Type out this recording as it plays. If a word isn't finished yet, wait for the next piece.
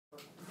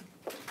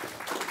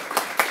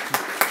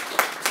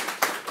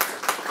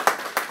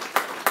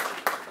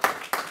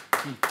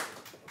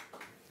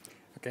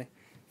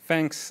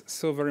Thanks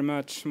so very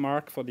much,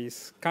 Mark, for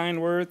these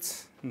kind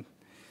words,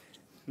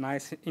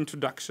 nice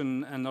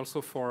introduction, and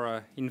also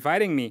for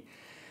inviting me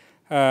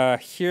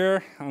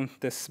here on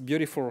this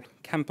beautiful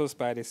campus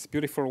by this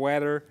beautiful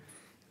weather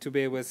to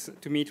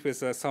meet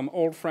with some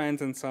old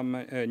friends and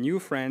some new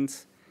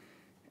friends,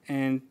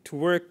 and to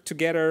work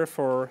together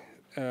for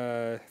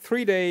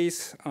 3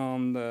 days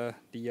on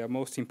the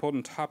most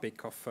important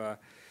topic of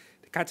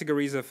the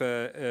categories of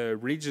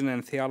religion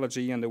and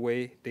theology and the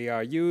way they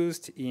are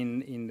used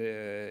in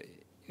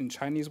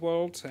Chinese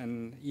world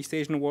and East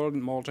Asian world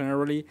more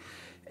generally,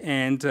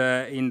 and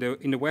in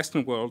the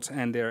Western world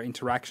and their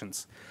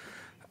interactions.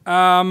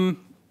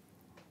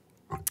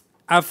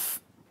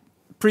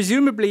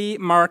 Presumably,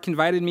 Mark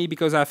invited me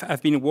because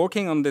I've been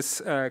working on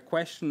this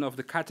question of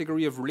the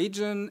category of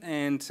religion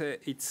and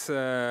its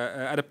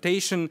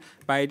adaptation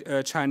by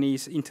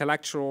Chinese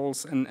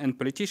intellectuals and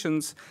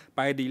politicians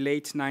by the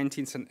late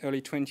 19th and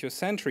early 20th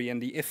century,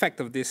 and the effect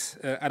of this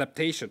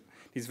adaptation,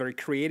 this very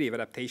creative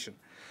adaptation.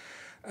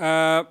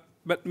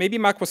 But maybe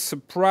Mark was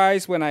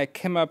surprised when I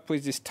came up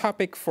with this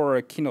topic for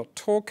a keynote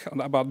talk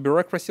about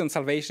bureaucracy and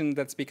salvation.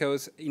 That's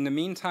because in the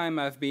meantime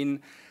I've been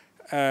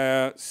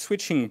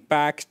switching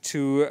back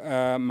to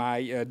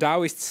my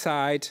Taoist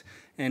side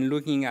and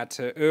looking at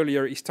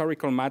earlier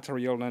historical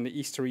material and the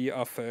history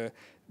of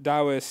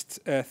Taoist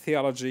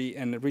theology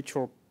and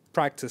ritual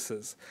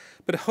practices.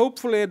 But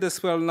hopefully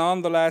this will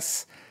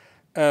nonetheless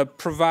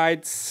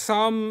provide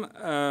some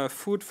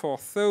food for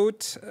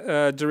thought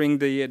during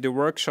the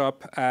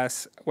workshop,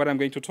 as what I'm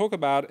going to talk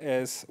about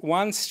is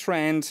one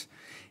strand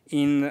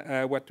in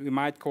what we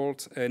might call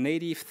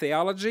native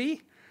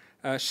theology,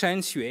 Shen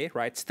Xue,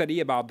 right,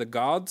 study about the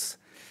gods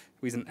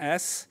with an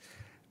S.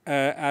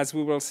 As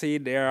we will see,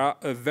 there are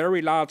a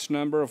very large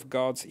number of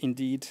gods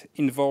indeed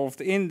involved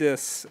in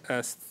this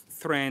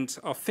trend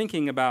of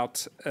thinking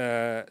about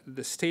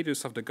the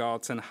status of the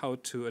gods and how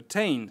to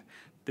attain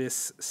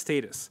this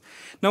status.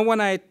 Now, when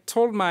I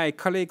told my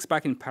colleagues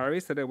back in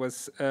Paris that I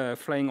was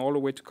flying all the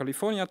way to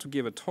California to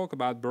give a talk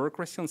about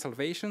bureaucracy and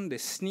salvation, they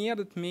sneered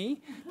at me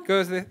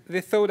because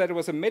they thought that it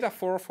was a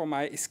metaphor for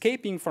my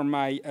escaping from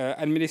my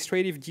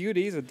administrative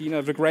duties at Dean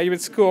of the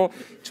Graduate School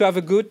to have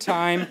a good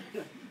time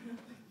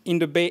in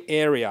the Bay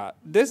Area.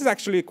 This is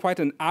actually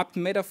quite an apt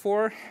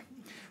metaphor,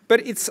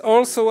 but it's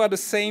also at the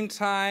same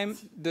time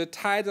the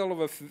title of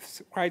a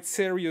quite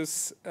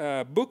serious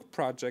book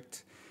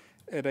project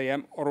that I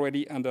am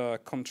already under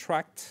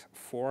contract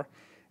for.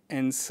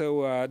 And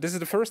so this is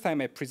the first time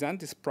I present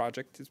this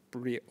project. It's a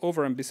pretty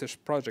over-ambitious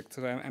project,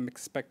 so I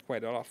expect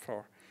quite a lot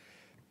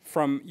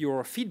from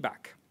your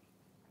feedback,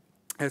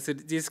 as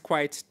it is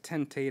quite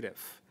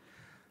tentative.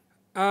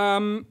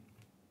 One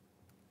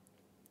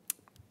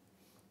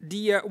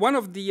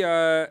of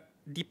the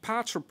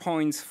departure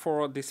points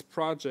for this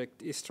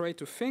project is try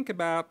to think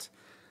about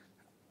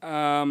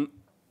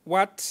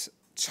what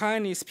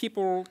Chinese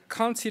people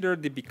consider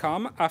they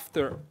become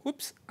after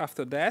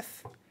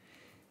death,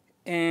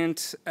 and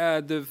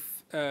the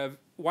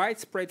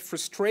widespread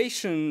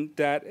frustration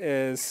that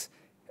is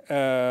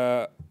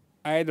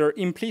either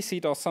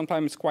implicit or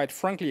sometimes quite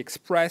frankly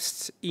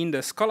expressed in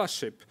the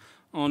scholarship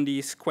on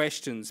these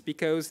questions,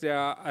 because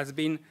there has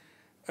been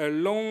a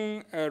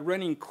long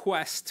running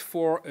quest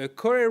for a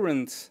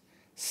coherent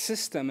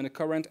system and a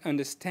coherent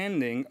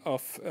understanding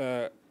of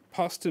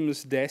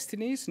posthumous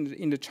destinies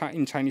in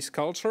Chinese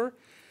culture.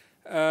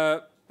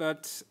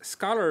 But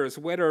scholars,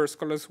 whether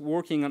scholars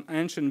working on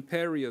ancient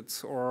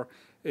periods or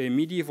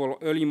medieval,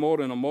 early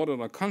modern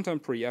or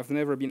contemporary, have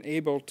never been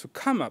able to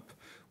come up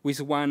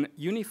with one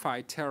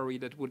unified theory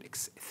that would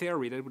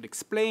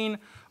explain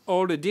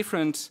all the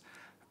different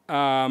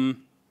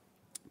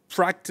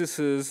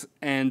practices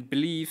and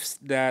beliefs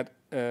that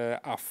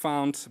are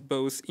found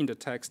both in the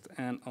text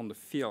and on the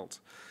field.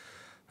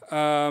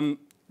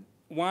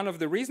 One of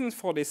the reasons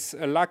for this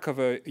lack of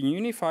a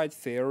unified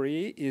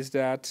theory is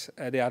that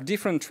there are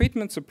different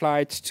treatments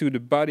applied to the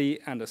body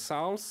and the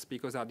souls,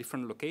 because there are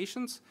different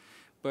locations,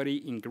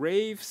 body in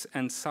graves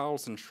and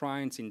souls and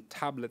shrines in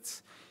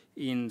tablets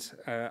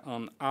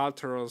on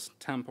altars,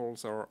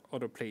 temples, or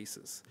other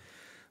places.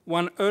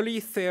 One early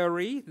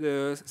theory,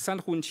 the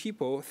Sanhun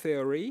Chipo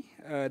theory,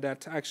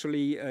 that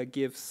actually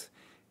gives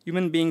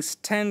human beings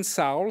 10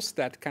 souls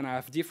that can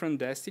have different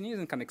destinies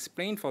and can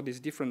explain for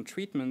these different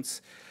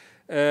treatments,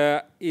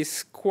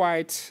 is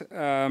quite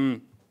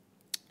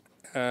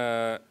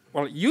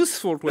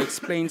useful to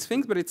explain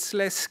things, but it's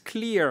less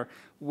clear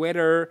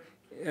whether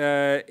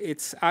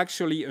it's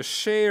actually a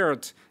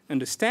shared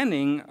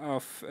understanding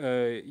of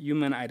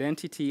human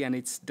identity and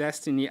its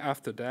destiny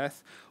after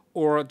death,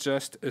 or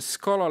just a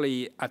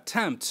scholarly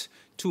attempt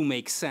to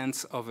make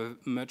sense of a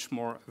much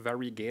more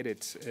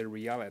variegated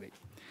reality.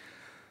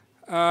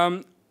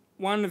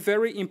 One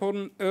very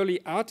important early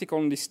article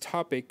on this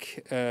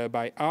topic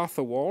by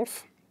Arthur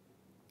Wolff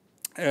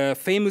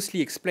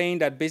famously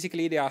explained that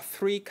basically there are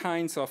three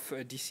kinds of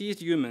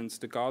deceased humans: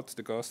 the gods,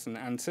 the ghosts, and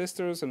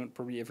ancestors. And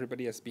probably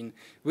everybody has been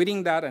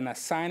reading that and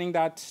assigning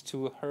that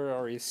to her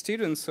or his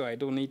students, so I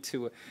don't need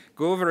to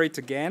go over it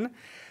again.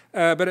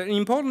 But an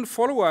important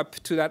follow-up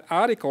to that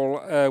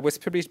article was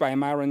published by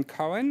Myron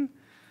Cohen,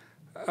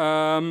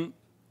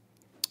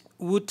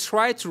 would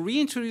try to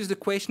reintroduce the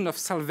question of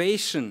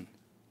salvation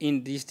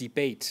in this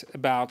debate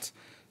about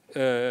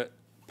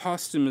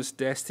posthumous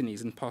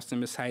destinies and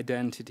posthumous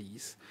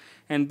identities.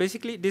 And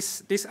basically,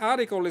 this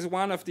article is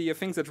one of the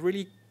things that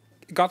really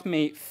got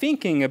me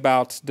thinking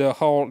about this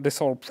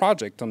whole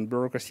project on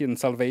bureaucracy and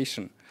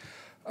salvation.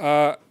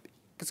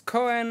 Because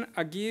Cohen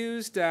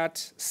argues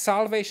that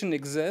salvation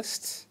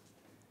exists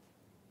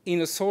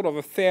in a sort of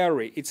a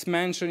theory. It's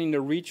mentioned in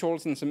the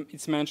rituals, and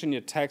it's mentioned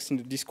in the text, in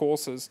the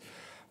discourses.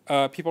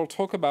 People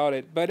talk about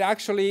it, but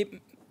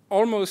actually,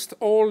 almost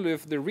all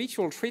of the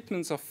ritual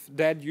treatments of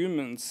dead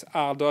humans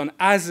are done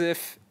as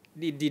if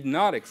it did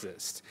not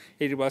exist.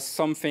 It was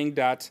something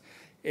that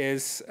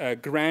is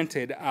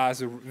granted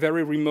as a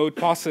very remote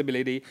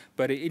possibility,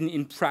 but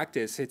in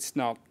practice, it's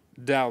not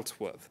dealt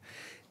with.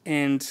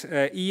 And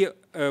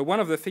one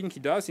of the things he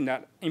does in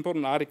that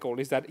important article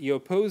is that he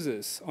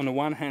opposes, on the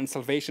one hand,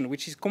 salvation,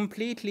 which is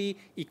completely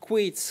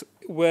equates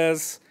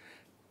with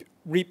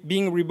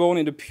being reborn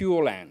in the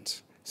Pure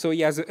Land. So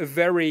he has a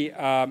very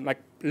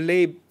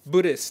lay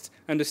Buddhist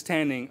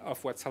understanding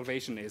of what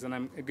salvation is, and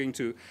I'm going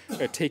to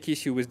take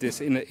issue with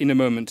this in a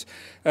moment.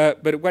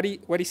 But what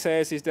he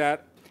says is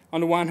that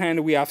on the one hand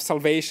we have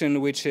salvation,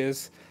 which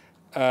is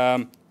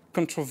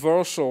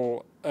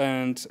controversial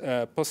and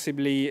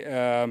possibly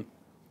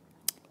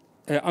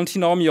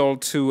antinomial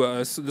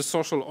to the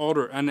social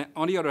order, and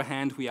on the other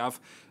hand we have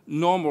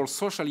normal,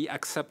 socially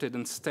accepted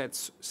and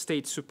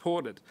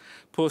state-supported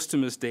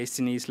posthumous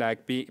destinies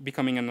like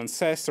becoming an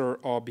ancestor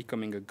or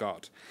becoming a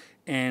god.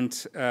 And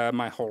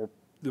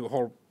the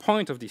whole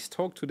point of this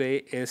talk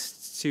today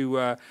is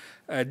to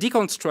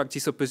deconstruct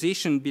this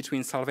opposition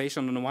between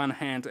salvation on the one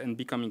hand and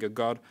becoming a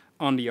god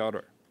on the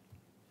other.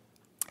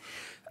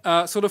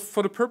 So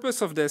for the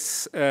purpose of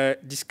this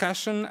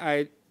discussion,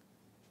 I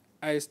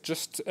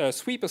just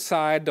sweep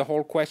aside the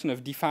whole question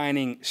of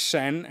defining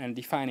Shen and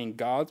defining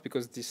God,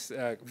 because this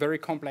very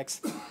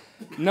complex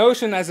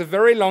notion has a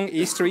very long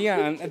history,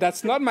 and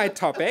that's not my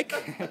topic,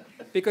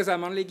 because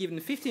I'm only given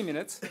 50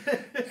 minutes.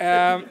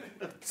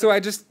 So I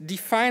just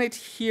define it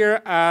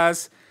here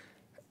as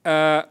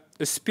a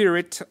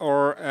spirit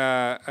or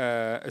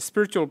a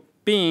spiritual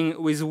being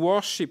who is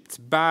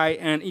worshipped by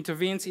and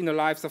intervenes in the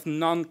lives of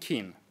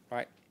non-kin,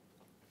 right?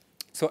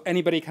 So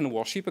anybody can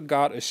worship a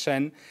god, a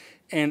Shen,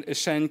 and a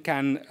Shen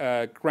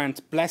can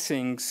grant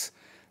blessings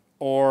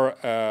or,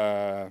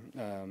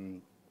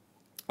 on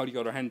the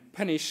other hand,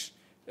 punish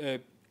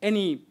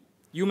any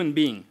human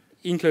being,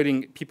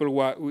 including people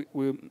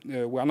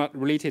who are not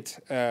related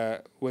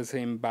with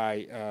him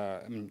by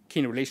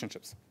kin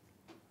relationships.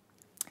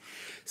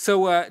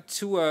 So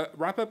to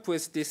wrap up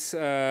with this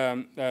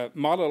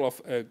model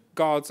of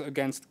gods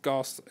against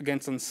ghosts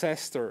against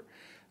ancestor,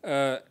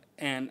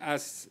 and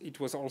as it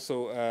was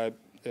also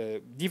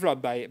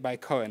developed by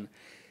Cohen,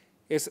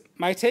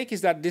 my take is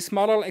that this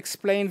model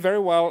explains very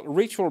well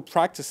ritual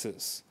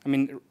practices. I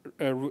mean,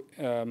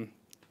 ritual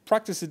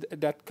practices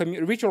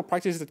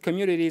that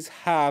communities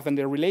have and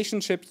their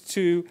relationship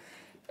to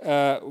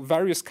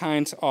various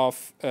kinds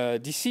of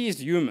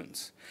deceased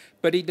humans.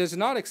 But it does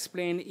not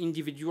explain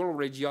individual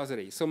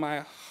religiosity. So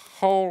my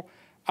whole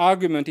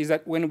argument is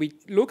that when we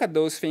look at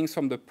those things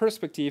from the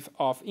perspective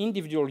of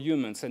individual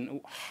humans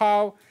and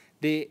how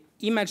they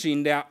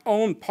imagine their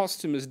own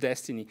posthumous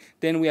destiny,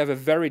 then we have a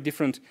very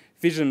different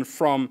vision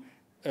from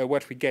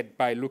what we get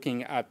by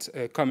looking at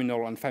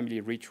communal and family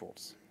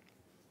rituals.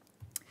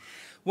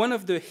 One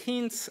of the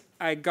hints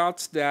I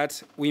got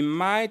that we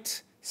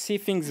might see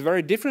things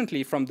very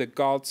differently from the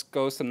gods,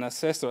 ghosts, and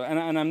ancestors,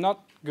 and I'm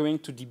not going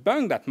to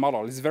debunk that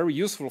model. It's very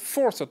useful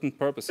for certain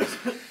purposes.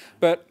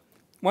 But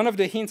one of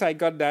the hints I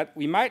got that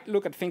we might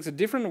look at things a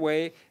different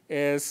way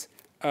is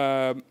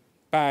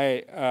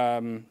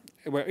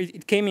well,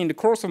 it came in the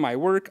course of my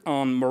work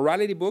on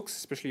morality books,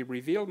 especially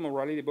revealed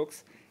morality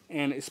books,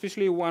 and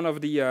especially one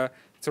of the,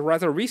 it's a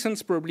rather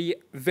recent, probably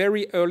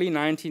very early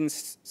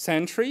 19th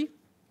century,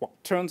 well,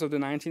 turns of the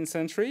 19th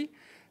century,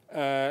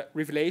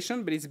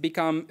 revelation, but it's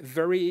become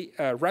very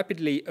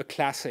rapidly a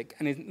classic,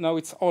 and now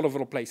it's all over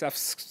the place. I've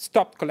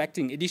stopped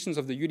collecting editions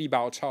of the Yuli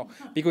Bao Chao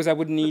because I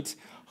would need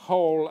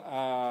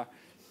whole,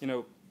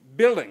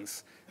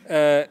 buildings.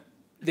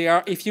 They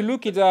are, if you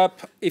look it up,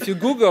 if you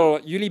Google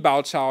Yuli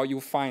Bao Chao, you'll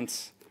find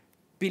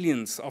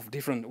billions of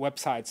different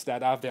websites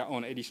that have their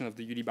own edition of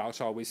the Yuli Bao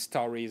Chao with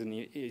stories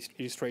and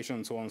illustrations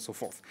and so on and so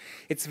forth.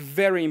 It's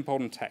very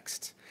important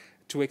text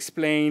to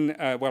explain,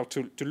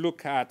 to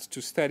look at,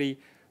 to study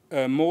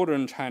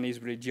modern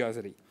Chinese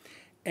religiosity.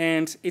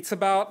 And it's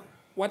about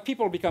what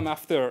people become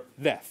after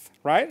death,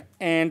 right?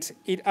 And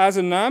it has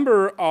a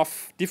number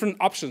of different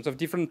options, of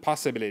different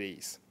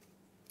possibilities.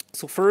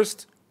 So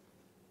first,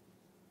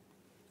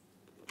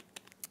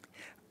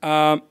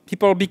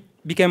 people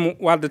became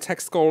what the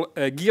text called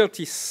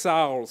guilty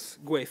souls,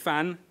 Gui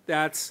fan.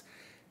 That's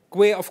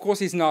Gui, of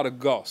course, is not a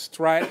ghost,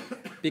 right?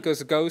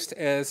 Because a ghost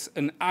is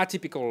an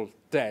atypical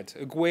dead.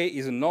 A Gui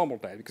is a normal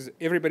dead because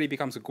everybody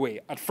becomes a Gui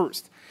at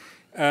first,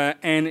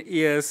 and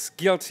is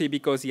guilty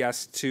because he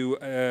has to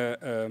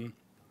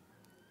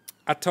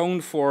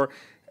atone for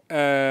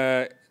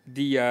the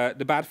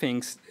bad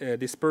things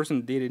this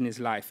person did in his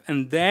life.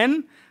 And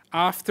then,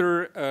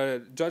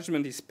 after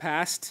judgment is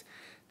passed,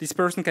 this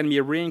person can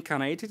be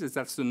reincarnated, as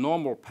that's the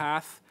normal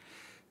path.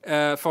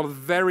 For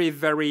very,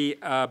 very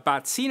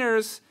bad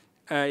sinners,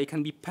 it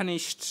can be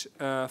punished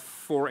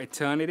for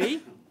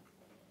eternity,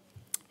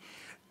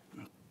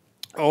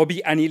 or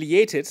be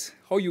annihilated.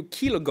 How you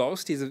kill a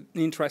ghost is an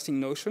interesting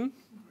notion.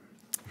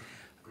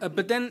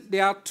 But then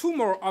there are two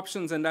more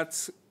options, and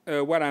that's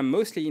what I'm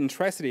mostly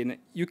interested in.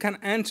 You can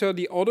enter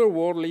the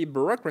otherworldly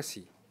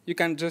bureaucracy. You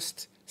can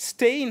just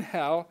stay in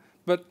hell,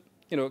 but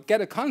get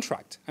a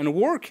contract and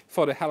work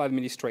for the hell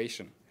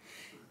administration.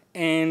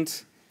 And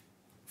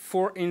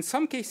in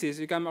some cases,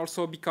 you can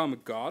also become a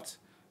god.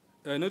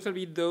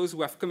 Notably, those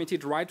who have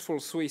committed rightful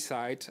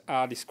suicide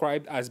are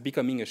described as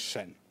becoming a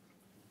Shen.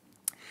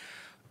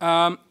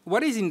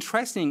 What is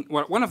interesting,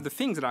 well, one of the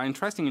things that are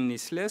interesting in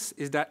this list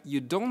is that you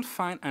don't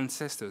find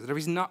ancestors. There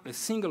is not a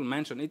single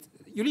mention.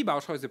 Yuli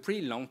Baochao is a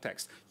pretty long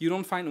text. You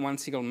don't find one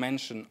single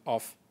mention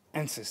of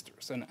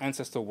ancestors and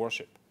ancestor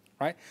worship,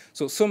 right?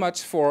 So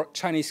much for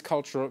Chinese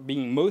culture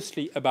being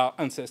mostly about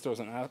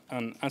ancestors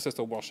and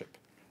ancestor worship.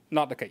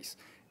 Not the case.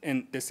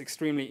 And this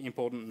extremely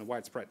important and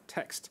widespread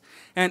text.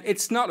 And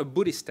it's not a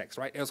Buddhist text,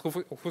 right? Of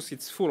course,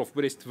 it's full of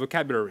Buddhist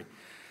vocabulary.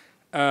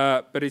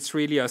 But it's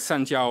really a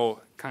Sanjiao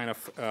kind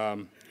of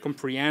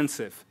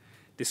comprehensive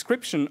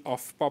description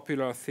of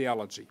popular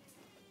theology.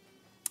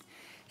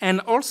 And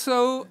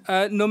also,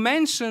 no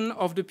mention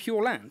of the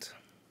Pure Land.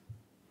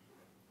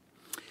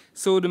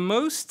 So the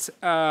most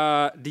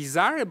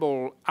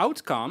desirable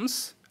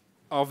outcomes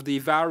of the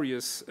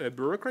various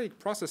bureaucratic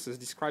processes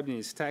described in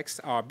this text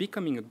are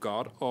becoming a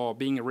god or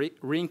being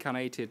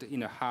reincarnated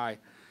in a high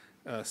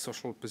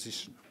social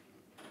position.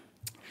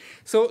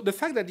 So the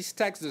fact that this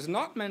text does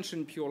not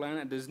mention Pure Land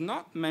and does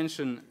not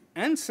mention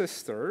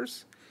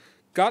ancestors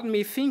got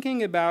me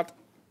thinking about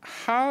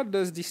how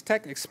does this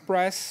text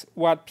express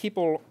what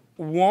people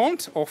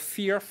want or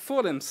fear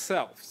for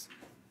themselves.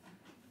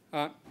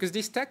 Because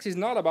this text is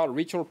not about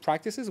ritual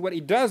practices. Well,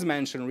 it does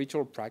mention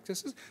ritual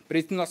practices, but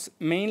it's not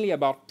mainly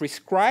about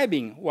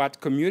prescribing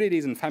what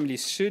communities and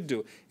families should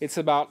do. It's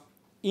about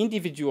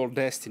individual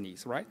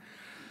destinies, right?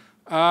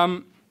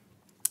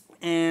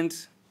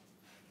 And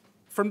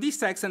from this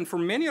text and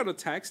from many other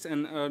texts,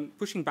 and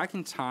pushing back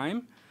in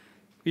time,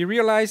 we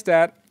realize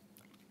that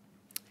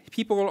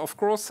people, of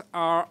course,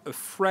 are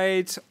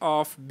afraid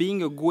of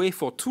being a Gui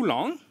for too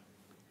long.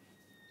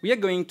 We are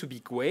going to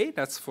be Gui,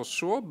 that's for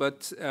sure,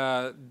 but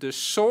the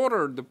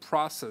shorter the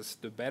process,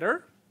 the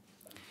better.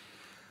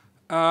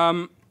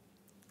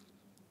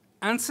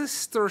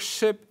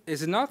 Ancestorship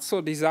is not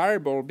so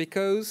desirable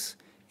because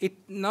it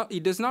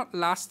does not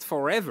last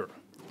forever.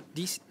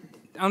 These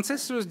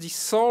ancestors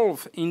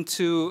dissolve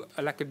into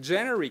like a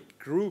generic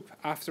group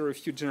after a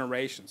few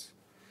generations.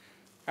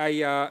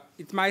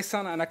 It might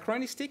sound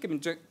anachronistic. I mean,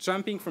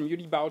 jumping from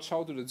Yuli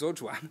Baochao to the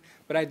Zhuojuan,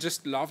 but I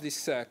just love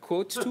this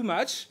quote too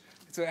much.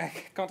 So I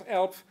can't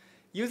help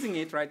using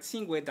it, right?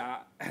 新鬼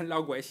打老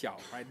鬼小,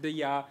 right?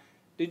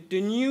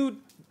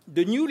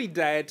 The newly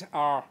dead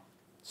are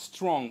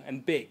strong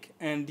and big,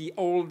 and the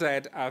old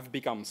dead have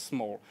become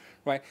small,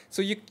 right?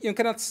 So you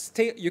cannot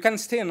stay. You can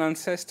stay an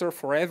ancestor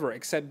forever,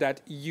 except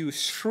that you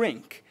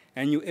shrink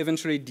and you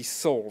eventually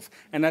dissolve,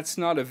 and that's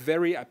not a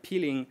very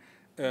appealing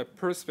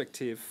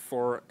perspective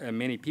for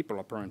many people,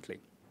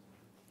 apparently.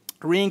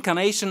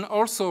 Reincarnation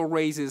also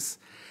raises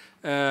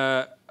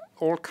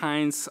all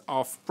kinds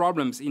of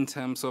problems in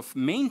terms of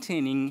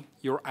maintaining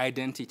your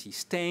identity,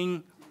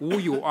 staying who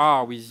you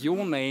are with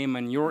your name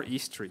and your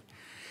history.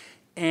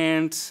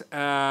 And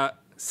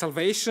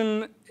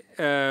salvation,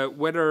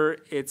 whether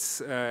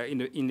it's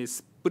in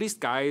this Buddhist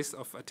guise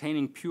of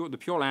attaining the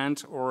Pure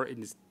Land or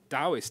in this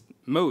Taoist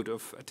mode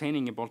of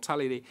attaining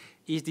immortality,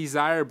 is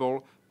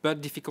desirable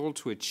but difficult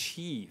to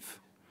achieve,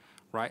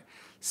 right?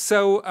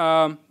 So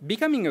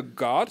becoming a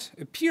god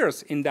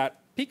appears in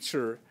that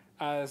picture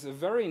as a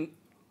very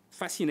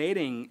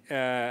fascinating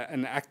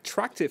and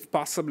attractive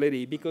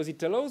possibility because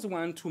it allows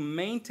one to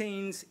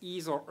maintain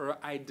his or her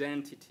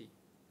identity.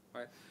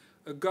 Right?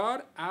 A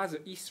god has a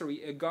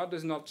history. A god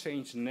does not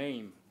change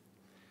name.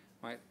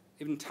 Right?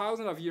 Even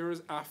thousands of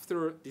years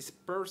after this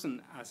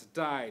person has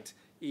died,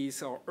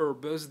 his or her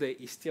birthday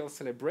is still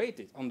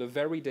celebrated on the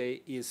very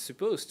day he is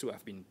supposed to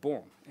have been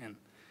born. And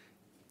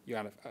you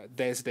have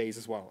there's days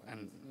as well,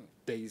 and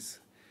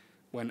days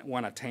when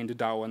one attained the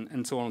Tao,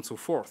 and so on and so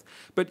forth.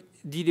 But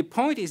the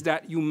point is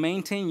that you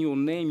maintain your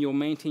name, you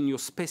maintain your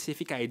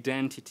specific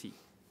identity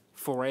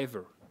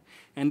forever.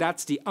 And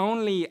that's the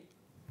only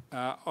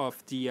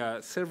of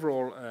the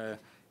several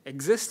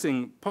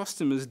existing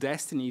posthumous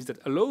destinies that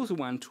allows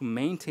one to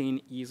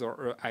maintain his or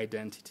her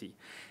identity.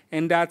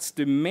 And that's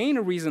the main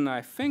reason,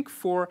 I think,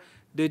 for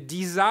the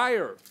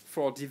desire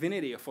for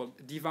divinity, for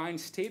divine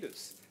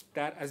status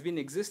that has been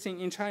existing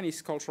in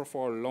Chinese culture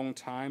for a long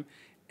time,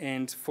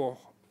 and for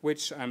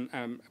which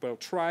I will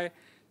try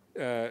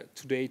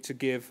today to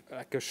give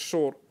like a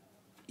short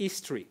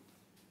history,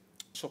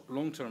 short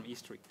long-term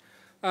history.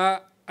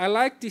 I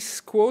like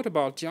this quote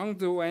about Jiang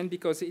Zuowen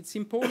because it's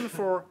important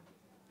for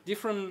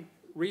different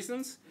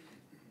reasons.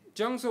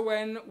 Jiang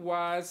Zuowen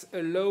was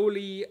a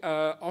lowly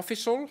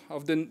official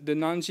of the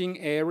Nanjing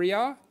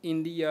area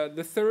in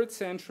the 3rd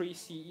century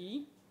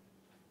CE,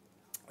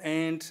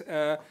 and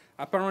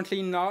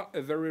apparently not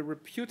a very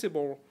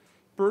reputable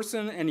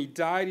person, and he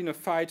died in a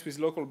fight with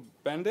local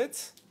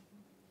bandits.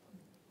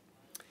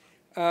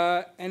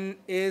 And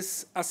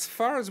is, as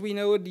far as we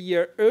know,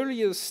 the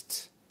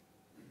earliest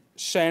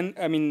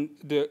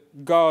the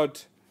god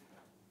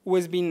who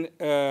has been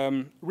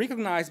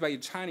recognized by the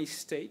Chinese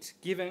state,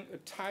 given a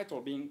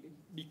title, be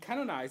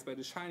canonized by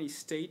the Chinese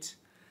state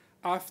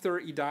after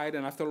he died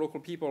and after local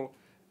people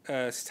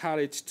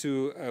started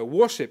to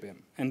worship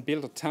him and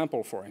build a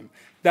temple for him.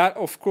 That,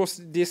 of course,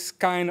 this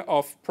kind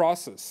of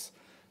process,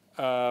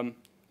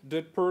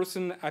 the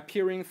person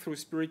appearing through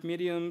spirit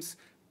mediums,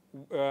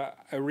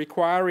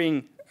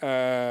 requiring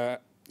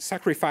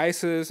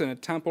sacrifices and a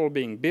temple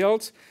being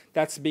built,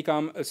 that's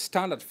become a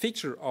standard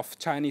feature of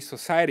Chinese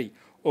society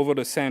over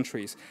the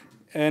centuries,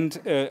 and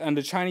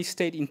the Chinese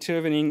state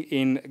intervening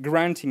in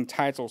granting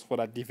titles for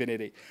that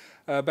divinity.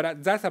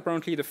 But that's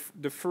apparently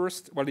the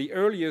first, well, the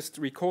earliest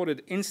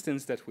recorded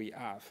instance that we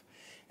have.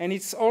 And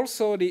it's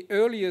also the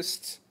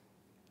earliest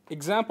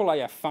example I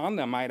have found.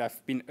 There might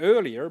have been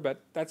earlier,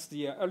 but that's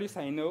the earliest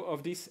I know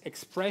of this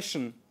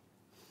expression,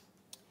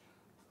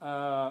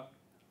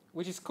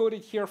 which is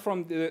quoted here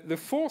from the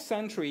 4th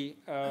century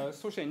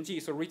Soshenji,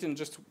 so written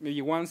just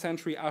maybe 1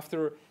 century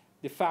after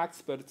the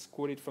facts, but it's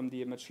quoted from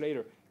the much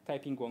later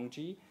Taiping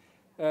Guangji.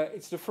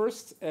 It's the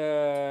first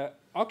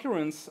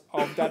occurrence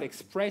of that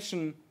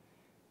expression,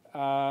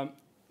 Zedong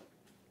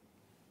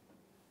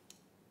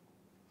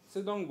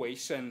Wei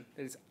Shen,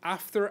 that is,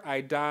 after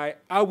I die,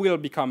 I will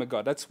become a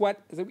god. That's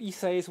what he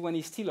says when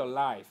he's still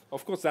alive.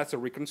 Of course, that's a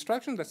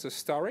reconstruction, that's a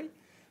story,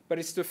 but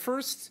it's the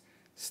first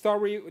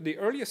story, the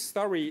earliest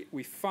story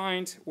we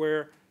find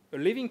where a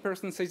living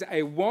person says,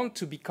 I want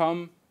to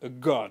become a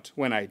god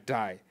when I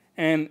die.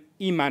 And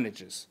he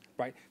manages,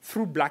 right?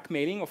 Through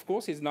blackmailing, of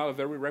course. He's not a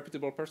very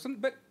reputable person,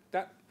 but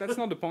that's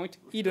not the point.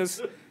 He does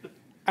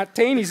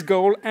attain his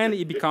goal, and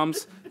he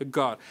becomes a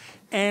god.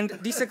 And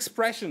this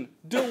expression,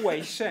 De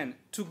Wei Shen,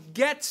 to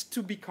get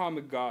to become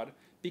a god,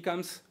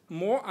 becomes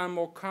more and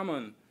more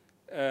common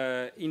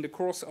in the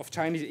course of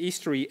Chinese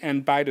history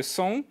and by the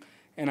Song.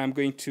 And I'm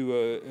going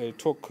to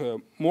talk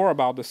more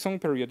about the Song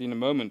period in a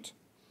moment.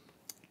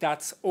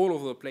 That's all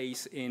over the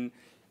place in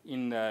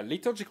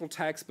liturgical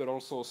texts, but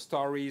also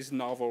stories,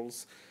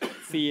 novels,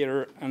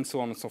 theater, and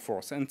so on and so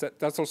forth. And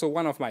that's also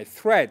one of my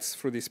threads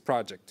through this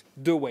project,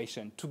 De Wei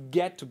Shen, to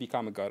get to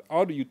become a god.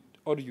 How do you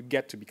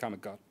get to become a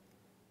god?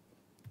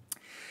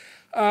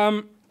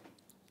 How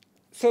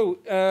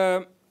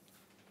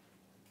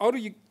do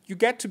you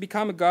get to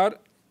become a god?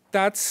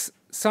 That's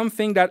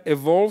something that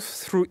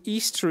evolves through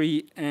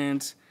history,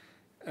 and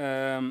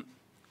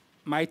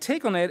my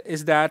take on it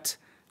is that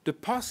the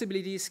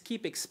possibilities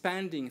keep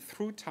expanding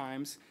through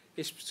times,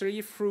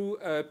 especially through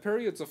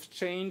periods of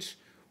change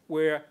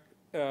where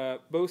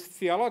both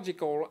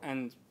theological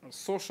and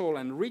social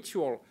and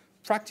ritual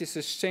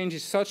practices change in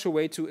such a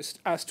way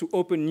as to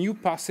open new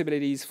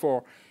possibilities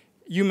for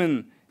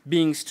human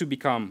beings to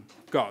become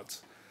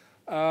gods.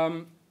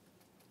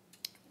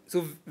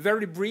 So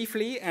very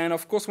briefly, and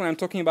of course when I'm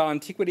talking about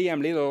antiquity, I'm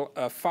a little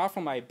far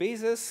from my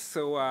basis,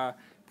 so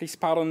please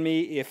pardon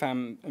me if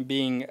I'm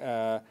being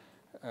a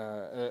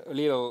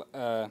little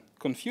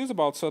confused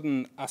about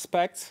certain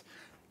aspects.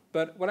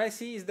 But what I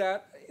see is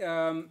that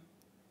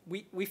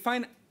we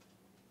find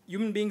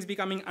human beings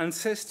becoming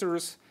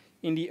ancestors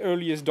in the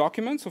earliest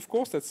documents, of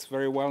course, that's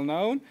very well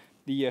known,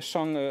 the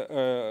Shang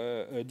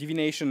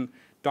divination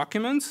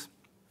documents.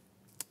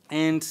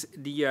 And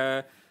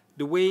the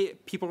way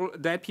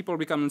dead people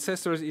become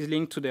ancestors is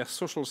linked to their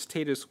social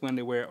status when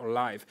they were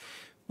alive.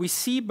 We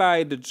see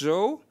by the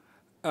Zhou,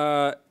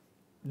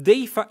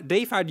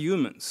 deified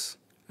humans,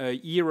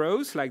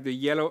 heroes like the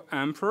Yellow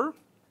Emperor,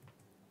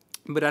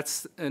 but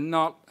that's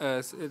not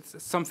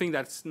it's something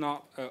that's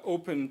not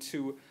open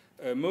to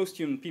most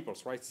human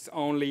peoples, right? It's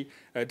only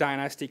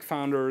dynastic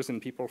founders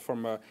and people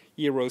from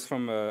heroes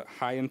from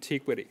high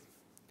antiquity.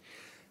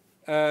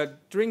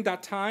 During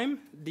that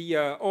time,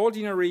 the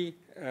ordinary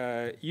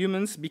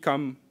humans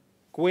become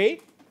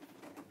Gui,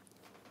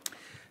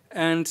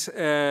 and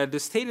the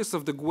status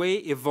of the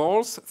Gui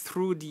evolves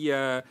through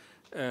the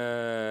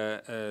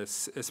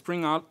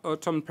spring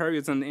autumn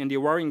periods and the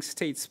warring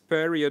states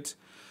period,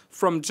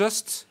 from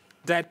just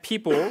dead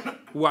people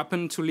who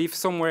happen to live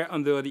somewhere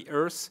under the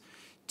earth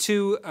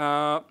to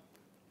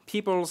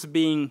peoples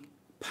being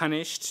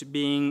punished,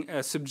 being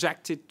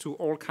subjected to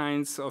all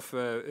kinds of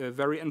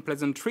very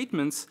unpleasant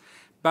treatments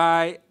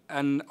by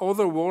an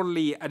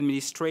otherworldly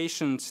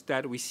administrations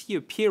that we see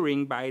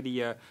appearing by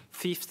the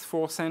 5th,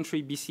 4th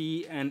century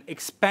BC and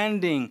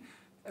expanding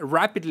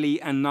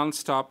rapidly and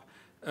non-stop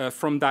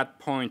from that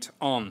point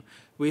on,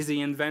 with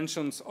the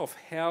inventions of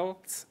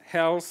hells,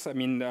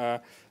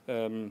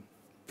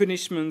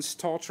 punishments,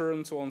 torture,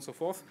 and so on and so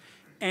forth,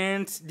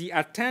 and the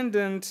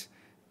attendant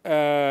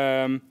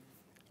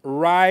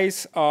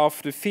rise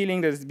of the feeling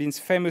that has been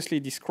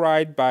famously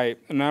described by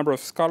a number of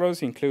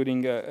scholars,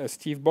 including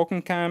Steve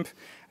Bokenkamp,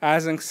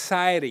 as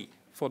anxiety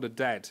for the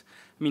dead.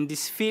 I mean,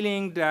 this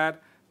feeling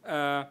that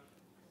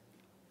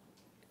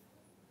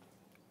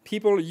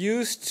people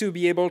used to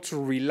be able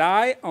to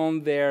rely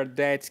on their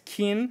dead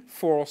kin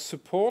for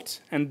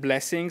support and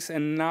blessings,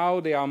 and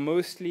now they are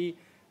mostly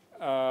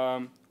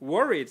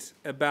worried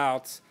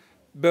about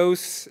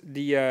both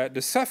the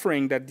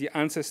suffering that the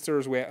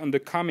ancestors were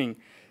undergoing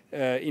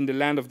in the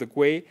land of the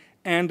Gui,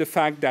 and the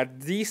fact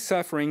that these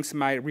sufferings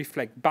might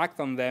reflect back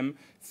on them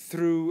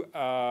through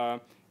the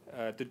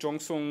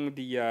Zhongsong,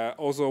 the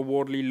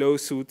otherworldly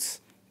lawsuits,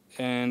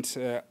 and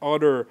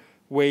other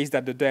ways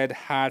that the dead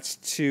had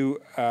to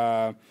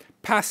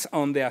pass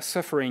on their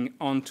suffering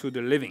onto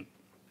the living.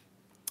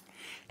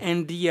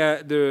 And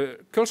the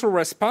cultural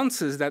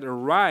responses that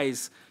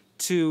arise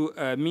to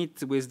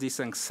meet with this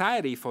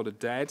anxiety for the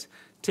dead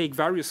take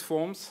various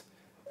forms,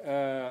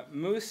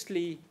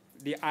 mostly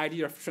the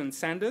idea of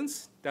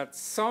transcendence, that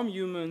some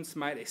humans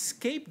might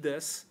escape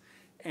this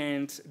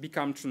and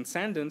become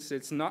transcendent.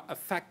 It's not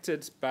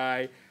affected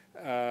by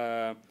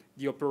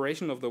the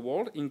operation of the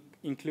world,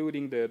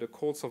 including the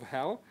courts of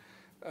hell.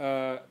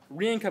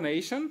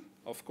 Reincarnation,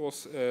 of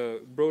course,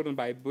 broadened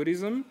by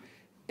Buddhism,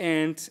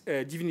 and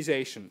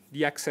divinization,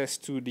 the access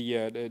to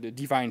the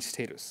divine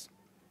status.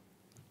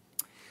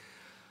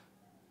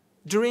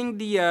 During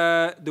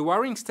the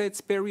Warring States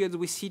period,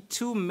 we see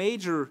two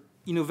major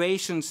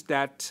innovations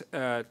that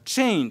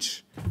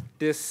change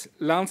this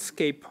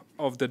landscape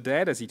of the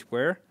dead, as it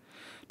were.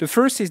 The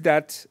first is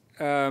that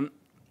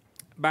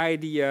by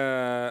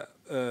the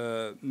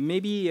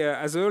maybe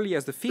as early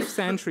as the 5th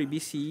century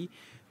BC,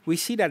 we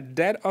see that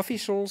dead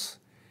officials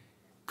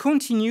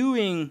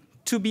continuing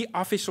to be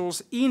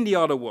officials in the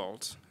other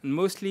world, and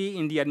mostly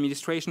in the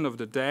administration of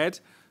the dead,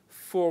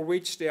 for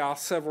which there are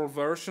several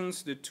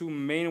versions, the two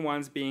main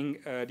ones being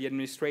the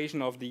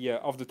administration of the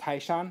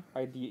Taishan,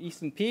 right, the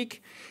eastern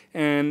peak,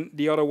 and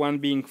the other one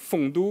being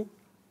Fengdu.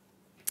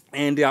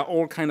 And there are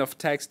all kind of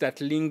texts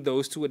that link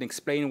those two and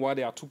explain why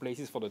there are two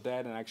places for the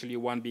dead, and actually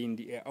one being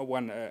the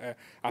one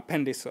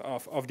appendix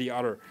of the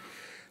other.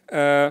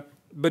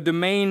 But the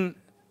main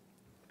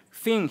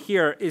thing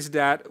here is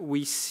that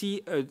we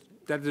see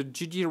that the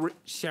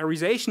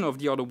judiciarization of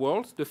the other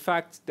world, the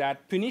fact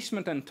that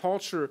punishment and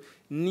torture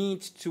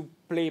need to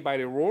play by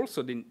the rules,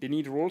 so they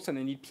need rules and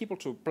they need people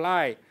to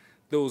apply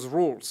those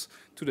rules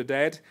to the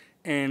dead,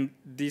 and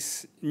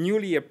this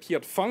newly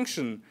appeared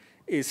function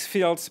is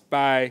filled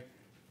by,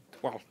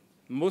 well,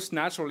 most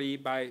naturally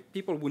by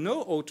people who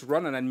know how to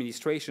run an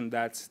administration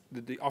that's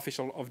the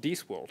official of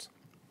this world.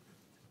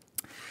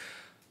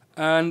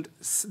 And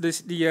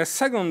the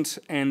second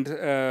and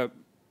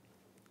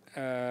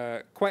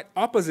quite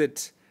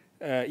opposite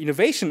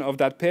innovation of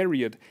that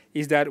period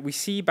is that we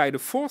see by the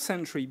 4th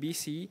century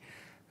BC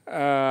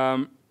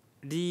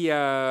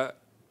the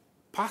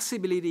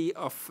possibility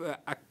of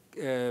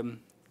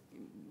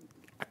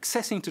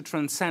accessing to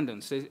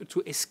transcendence,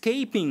 to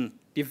escaping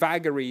the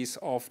vagaries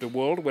of the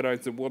world, whether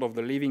it's the world of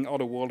the living or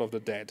the world of the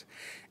dead,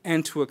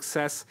 and to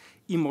access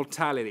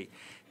immortality.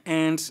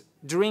 And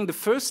during the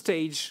first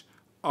stage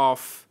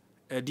of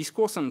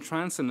discourse on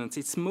transcendence,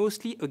 it's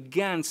mostly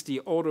against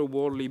the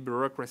otherworldly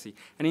bureaucracy.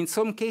 And in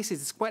some cases,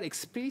 it's quite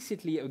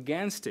explicitly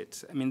against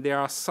it. I mean, there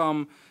are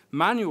some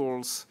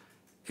manuals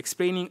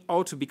explaining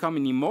how to become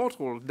an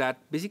immortal that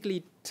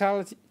basically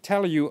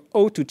tell you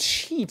how to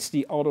cheat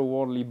the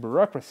otherworldly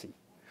bureaucracy,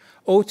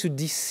 how to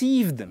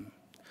deceive them,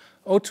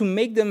 how to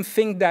make them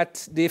think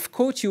that they've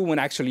caught you when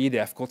actually they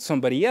have caught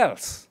somebody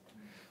else,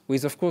 who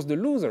is, of course, the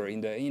loser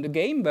in the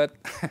game, but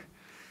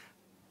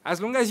as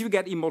long as you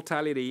get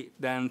immortality,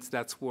 then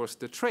that's worth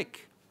the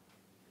trick.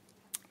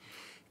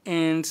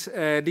 And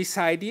this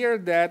idea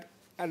that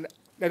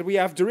we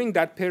have during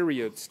that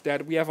period,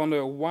 that we have on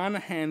the one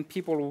hand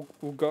people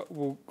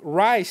who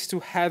rise to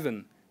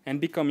heaven and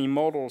become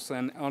immortals,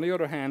 and on the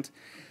other hand,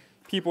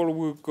 people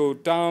who go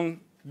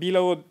down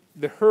below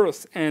the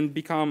earth and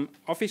become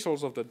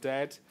officials of the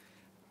dead.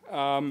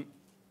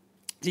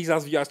 These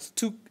are just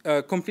two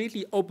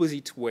completely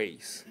opposite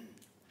ways.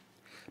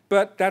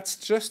 But that's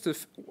just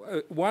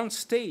one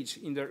stage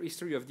in the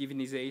history of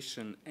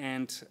divinization,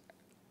 and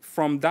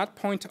from that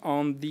point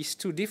on, these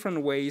two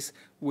different ways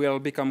will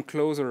become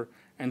closer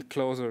and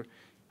closer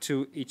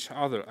to each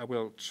other,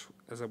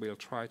 as I will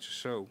try to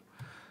show.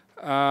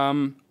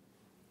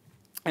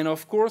 And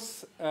of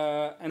course,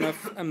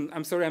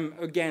 I'm sorry, I'm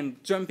again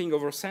jumping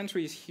over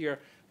centuries here,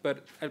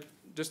 but I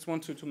just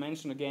want to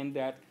mention again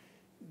that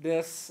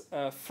this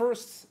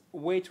first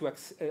way to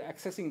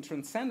accessing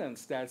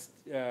transcendence that's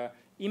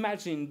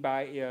imagined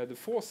by the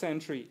 4th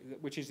century,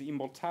 which is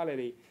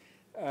immortality,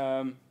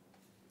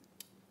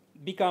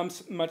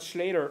 becomes much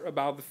later,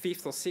 about the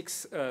 5th or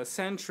 6th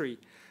century.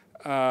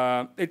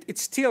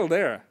 It's still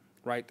there,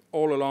 right,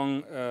 all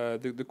along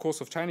the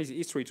course of Chinese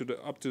history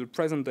up to the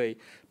present day.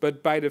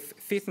 But by the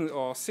 5th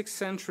or 6th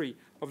century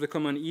of the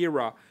Common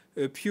Era,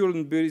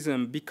 Pure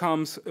Buddhism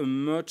becomes a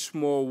much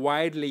more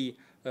widely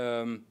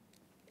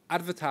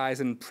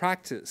advertised and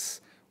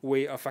practiced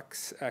way of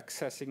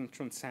accessing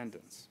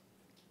transcendence.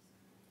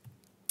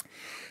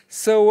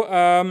 So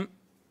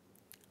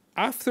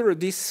after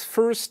this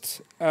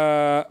first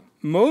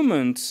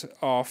moment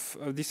of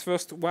this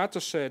first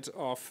watershed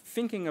of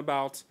thinking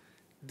about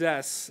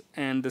death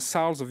and the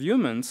souls of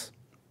humans,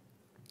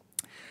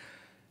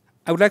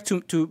 I would like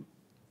to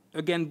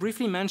again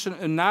briefly mention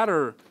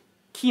another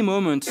key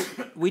moment,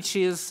 which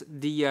is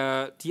the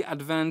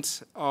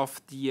advent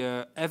of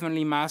the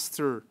heavenly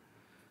master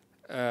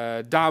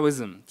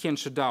Taoism,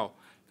 Tianshi Dao,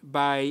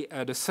 by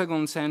the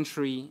 2nd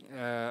century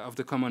of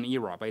the Common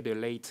Era, by the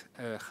late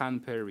Han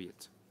period.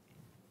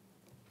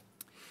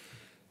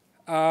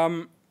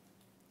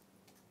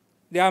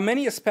 There are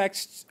many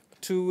aspects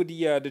to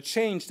the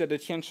change that the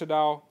Tianshi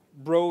Dao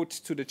brought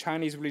to the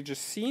Chinese religious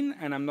scene,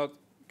 and I'm not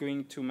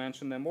going to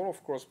mention them all,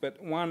 of course,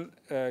 but one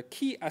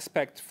key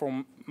aspect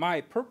from my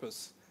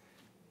purpose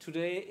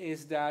today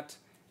is that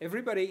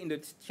everybody in the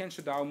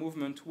Tianshi Dao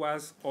movement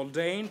was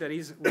ordained, that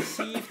is,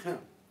 received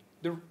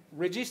the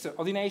register,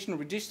 ordination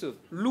register,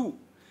 Lu.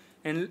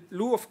 And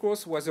Lu, of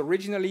course, was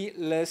originally a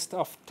list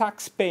of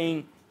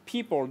tax-paying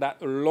people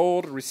that a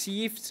lord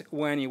received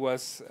when he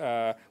was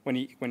when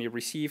he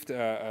received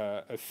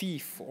a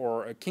fief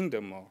or a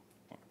kingdom or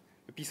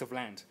a piece of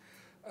land.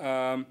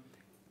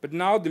 But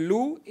now the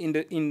Lu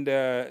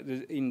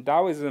in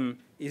Taoism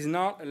is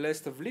not a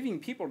list of living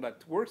people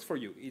that works for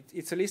you.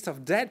 It's a list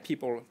of dead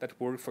people that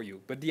work for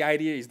you. But the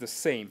idea is the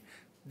same.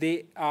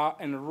 They are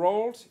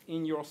enrolled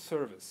in your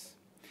service.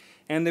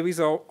 And there is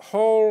a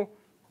whole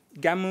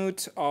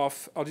gamut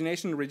of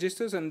ordination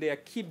registers, and they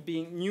keep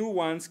being, new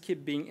ones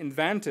keep being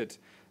invented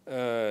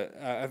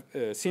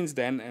since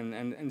then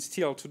and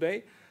still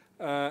today.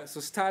 So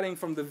starting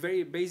from the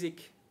very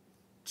basic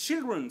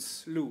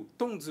children's Lu,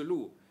 Tongzi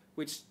Lu,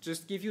 which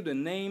just give you the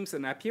names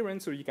and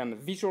appearance so you can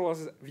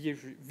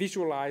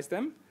visualize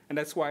them. And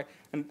that's why,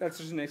 and that's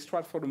just an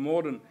extract for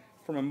the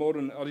from a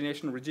modern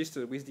ordination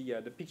register with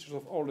the pictures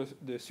of all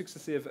the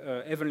successive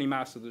heavenly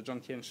masters, the Zhang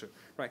Tianshi,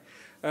 right?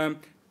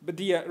 But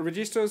the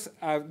registers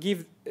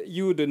give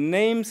you the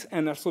names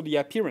and also the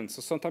appearance.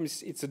 So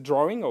sometimes it's a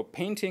drawing or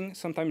painting,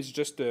 sometimes it's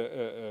just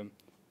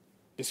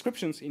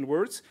descriptions in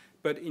words,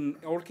 but in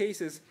all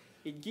cases,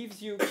 it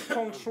gives you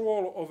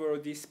control over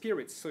these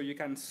spirits, so you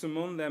can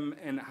summon them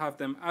and have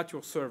them at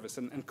your service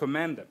and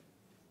command them,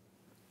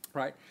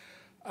 right?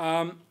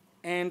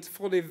 And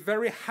for the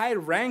very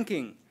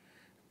high-ranking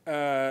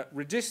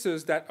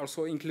registers, that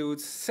also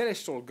includes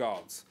celestial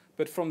gods.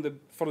 But for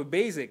the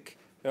basic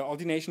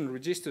ordination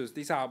registers,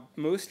 these are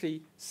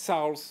mostly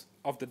souls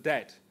of the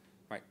dead,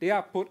 right? They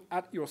are put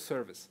at your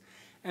service.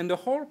 And the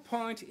whole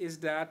point is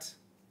that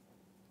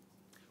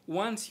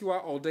once you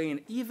are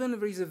ordained, even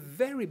there is a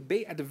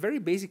at a very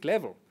basic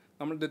level,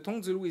 the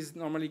Tongzi Lu is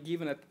normally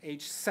given at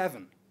age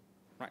 7,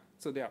 right?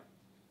 So they are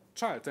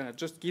child and are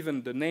just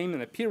given the name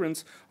and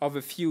appearance of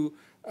a few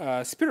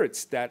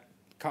spirits that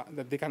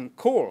they can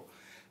call.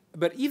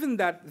 But even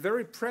that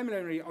very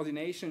preliminary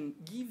ordination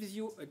gives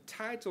you a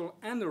title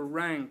and a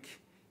rank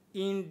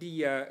in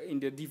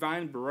the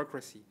divine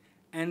bureaucracy,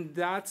 and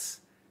that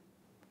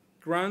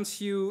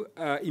grants you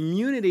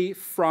immunity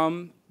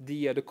from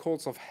the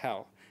courts of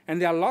hell. And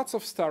there are lots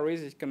of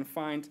stories you can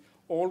find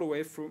all the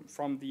way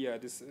from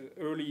this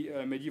early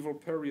medieval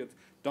period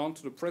down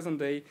to the present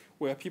day,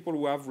 where people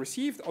who have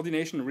received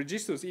ordination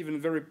registers, even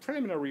very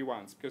preliminary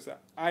ones, because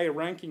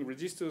high-ranking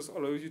registers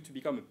allow you to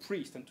become a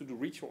priest and to do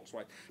rituals,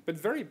 right? But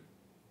very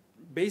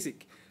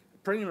basic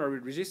preliminary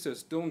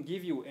registers don't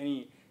give you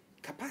any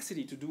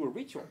capacity to do a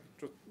ritual,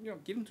 just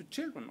given to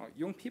children or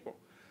young people.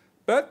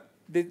 But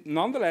they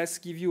nonetheless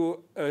give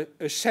you a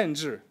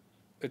shenzi,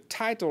 a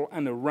title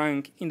and a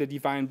rank in the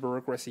divine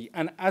bureaucracy.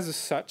 And as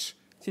such,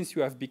 since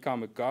you have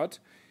become a god,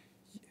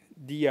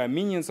 the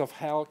minions of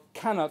hell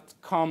cannot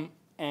come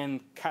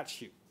and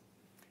catch you.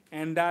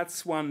 And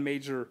that's one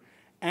major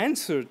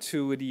answer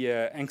to the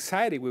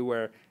anxiety we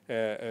were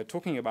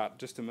talking about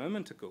just a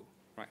moment ago.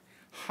 Right?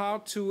 How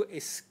to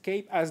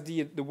escape as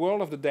the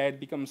world of the dead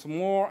becomes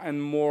more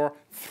and more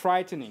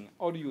frightening.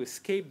 How do you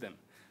escape them?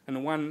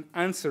 And one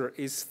answer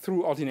is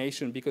through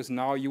ordination, because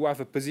now you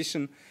have a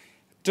position,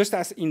 just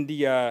as in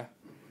the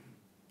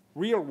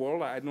real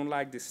world, I don't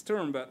like this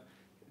term, but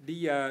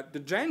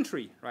the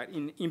gentry, right,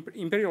 in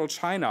imperial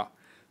China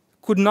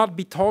could not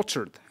be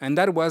tortured. And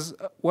that was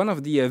one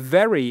of the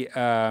very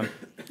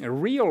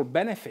real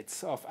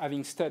benefits of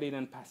having studied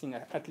and passing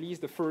at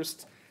least the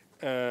first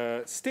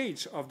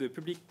stage of the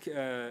public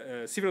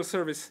civil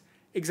service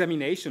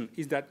examination,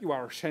 is that you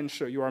are a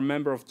shenshi, you are a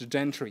member of the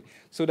gentry,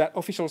 so that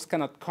officials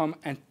cannot come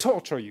and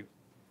torture you.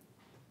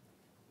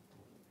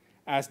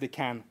 as they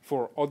can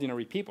for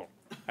ordinary people,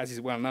 as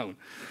is well known.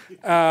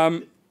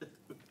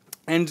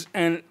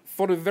 And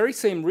for the very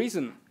same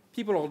reason,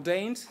 people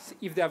ordained,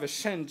 if they have a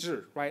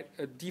shenzi, right,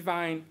 a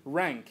divine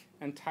rank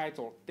and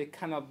title, they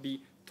cannot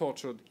be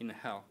tortured in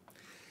hell.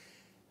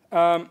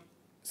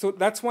 So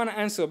that's one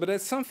answer, but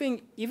there's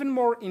something even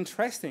more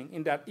interesting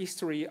in that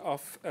history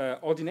of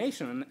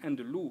ordination and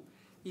the Lu,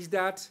 is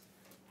that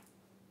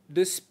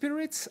the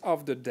spirits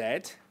of the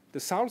dead, the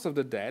souls of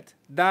the dead,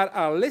 that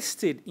are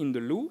listed in the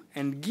Lu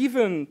and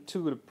given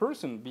to the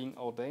person being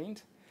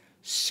ordained,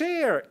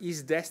 share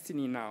his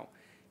destiny now,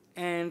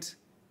 and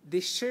they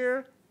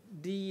share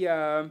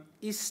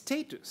his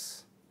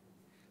status.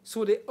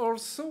 So they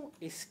also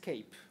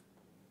escape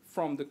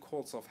from the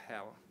courts of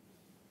hell.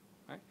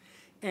 Right?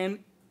 And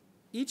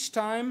each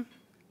time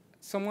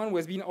someone who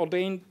has been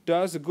ordained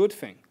does a good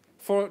thing.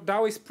 For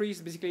Taoist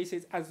priests, basically, it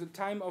says at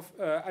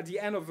the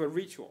end of a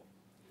ritual,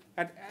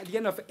 at the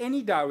end of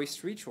any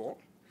Taoist ritual,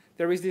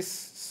 there is this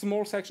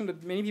small section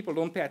that many people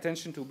don't pay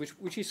attention to,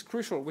 which is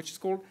crucial, which is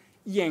called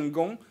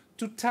Yangong,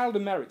 to tell the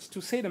merits,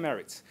 to say the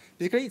merits.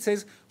 Basically, it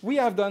says, we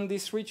have done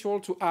this ritual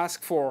to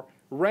ask for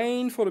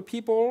rain for the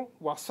people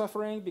who are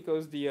suffering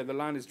because the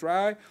land is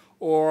dry,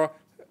 or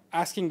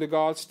asking the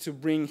gods to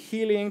bring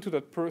healing to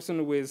that person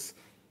who is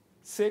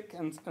sick,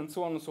 and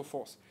so on and so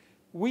forth.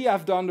 We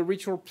have done the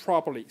ritual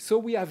properly, so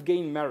we have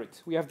gained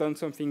merit. We have done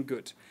something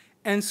good.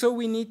 And so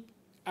we need,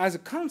 as a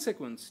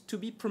consequence, to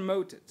be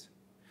promoted.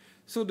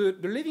 So the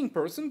living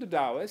person, the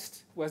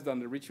Taoist, who has done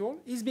the ritual,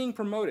 is being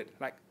promoted,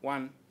 like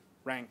one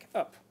rank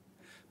up.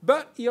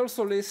 But he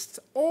also lists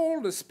all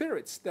the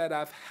spirits that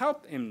have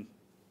helped him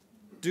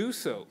do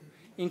so,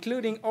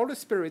 including all the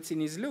spirits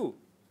in his Lu.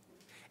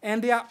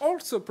 And they are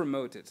also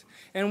promoted.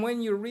 And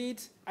when you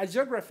read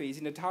hagiographies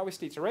in the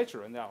Taoist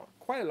literature, and there are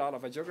quite a lot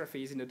of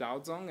hagiographies in the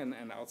Daozong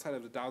and outside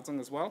of the Daozong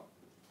as well,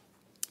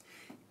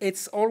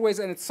 it's always,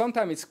 and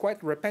sometimes it's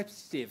quite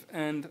repetitive.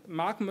 And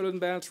Mark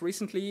Mullenbelt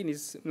recently, in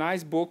his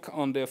nice book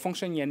on the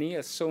Fengshen Yanyi,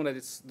 has shown that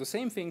it's the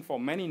same thing for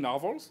many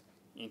novels,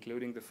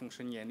 including the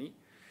Fengshen Yanyi,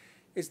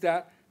 is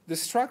that the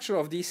structure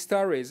of these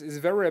stories is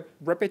very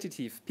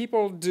repetitive.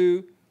 People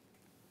do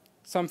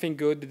something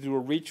good, they do a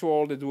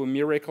ritual, they do a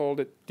miracle,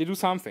 they do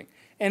something.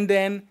 And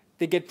then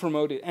they get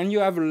promoted. And you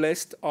have a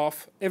list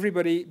of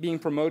everybody being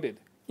promoted,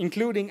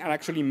 including, and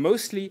actually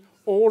mostly,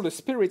 all the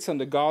spirits and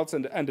the gods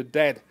and the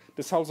dead,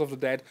 the souls of the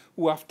dead,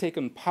 who have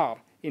taken part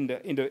in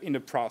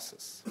the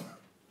process.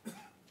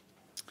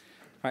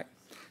 Right.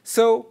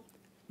 So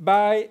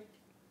by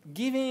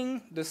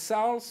giving the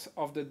souls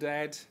of the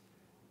dead,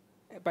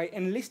 by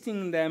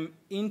enlisting them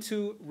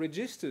into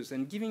registers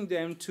and giving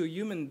them to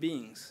human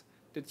beings,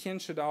 the Tian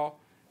Shidao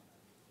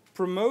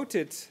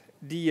promoted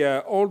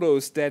all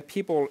those dead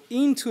people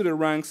into the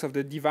ranks of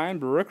the divine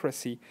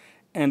bureaucracy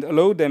and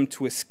allowed them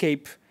to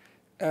escape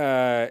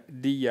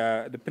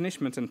the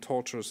punishment and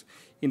tortures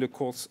in the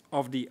course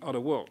of the other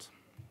world.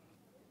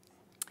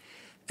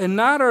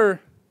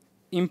 Another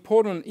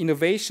important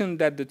innovation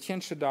that the Tian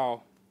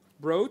Shidao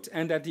brought,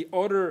 and that the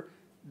other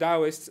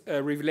Taoist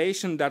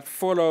revelation that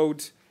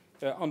followed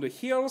on the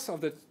heels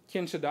of the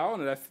Tian Shidao,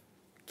 and that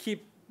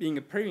keep being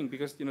appearing,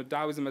 because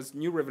Taoism has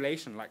new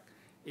revelation like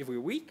every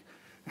week.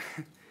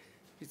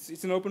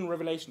 It's an open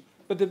revelation.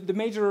 But the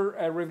major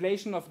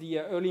revelation of the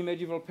early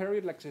medieval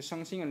period, like the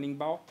Shangxing and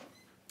Lingbao,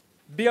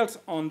 built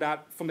on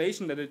that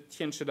foundation that the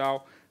Tian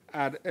Shidao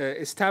had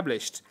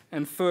established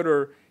and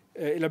further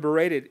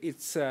elaborated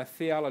its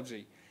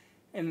theology.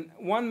 And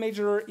one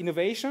major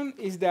innovation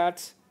is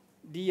that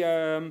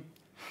the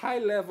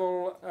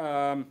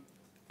high-level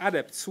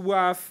adepts who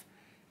have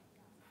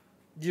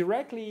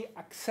directly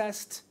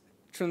accessed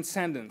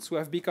transcendence, who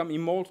have become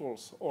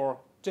immortals, or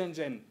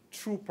Zhen,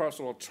 true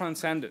personal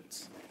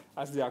transcendence,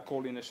 as they are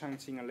called in the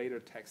Shangxing and later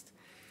text,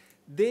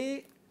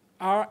 they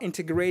are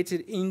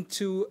integrated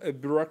into a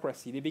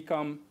bureaucracy. They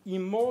become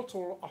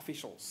immortal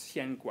officials,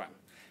 Xianguan.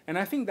 And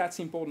I think that's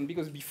important,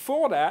 because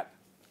before that,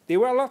 there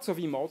were lots of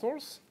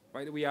immortals.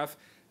 Right? We have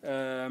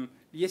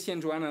Ye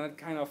Xianzhuan and that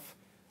kind of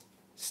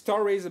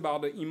stories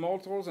about the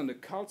immortals and the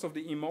cults of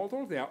the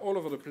immortals. They are all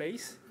over the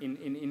place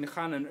in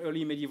Han and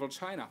early medieval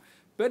China.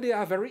 But they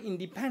are very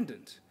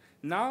independent.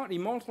 Now the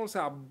immortals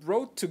are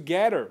brought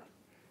together.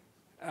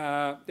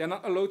 They're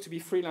not allowed to be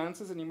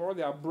freelancers anymore.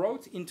 They are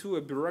brought into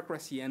a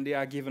bureaucracy and they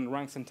are given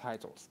ranks and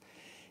titles.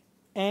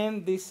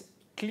 And this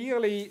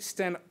clearly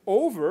stand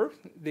over.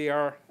 They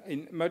are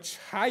much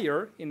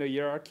higher in the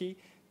hierarchy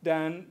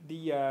than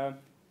the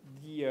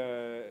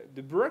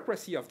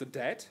bureaucracy of the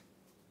dead,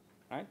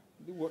 right?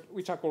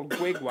 Which are called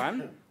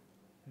Guiguan,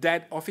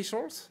 dead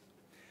officials.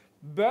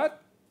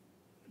 But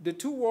the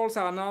two worlds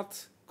are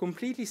not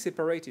completely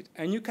separated,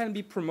 and you can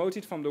be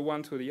promoted from the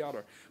one to the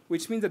other,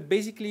 which means that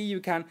basically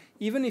you can,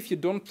 even if you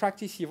don't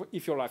practice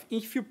your life,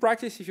 if you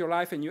practice your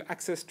life and you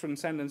access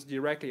transcendence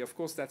directly, of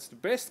course that's the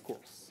best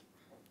course.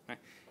 Right?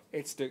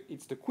 It's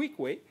the quick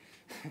way,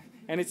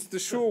 and it's the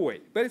sure way,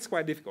 but it's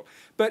quite difficult.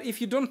 But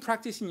if you don't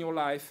practice in your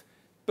life,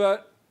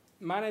 but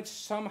manage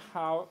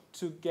somehow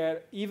to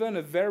get even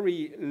a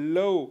very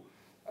low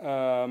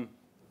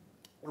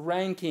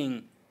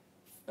ranking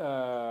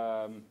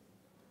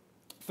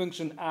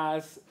function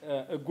as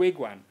a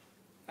guiguan,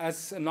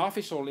 as an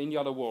official in the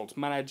other world,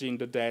 managing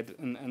the dead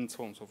and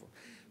so on and so forth.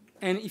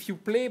 And if you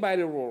play by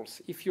the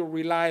rules, if you're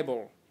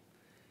reliable,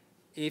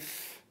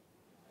 if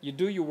you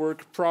do your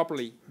work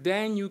properly,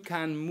 then you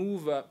can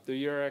move up the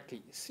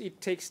hierarchies. It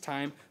takes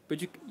time,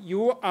 but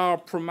you are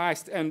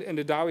promised, and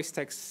the Taoist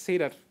texts say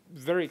that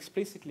very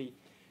explicitly,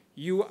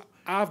 you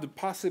have the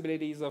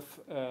possibilities of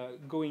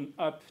going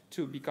up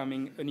to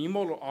becoming an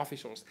immortal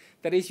officials.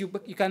 That is, you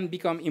can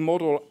become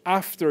immortal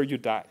after you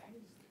die,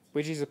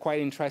 which is a quite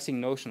interesting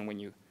notion when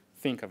you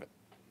think of it.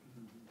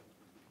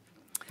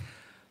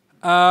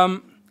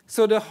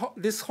 So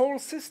this whole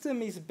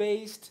system is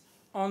based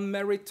on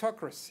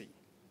meritocracy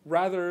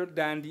rather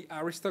than the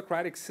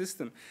aristocratic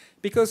system.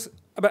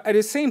 But at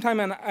the same time,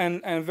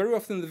 and very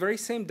often the very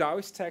same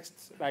Taoist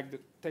texts, like the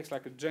texts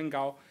like the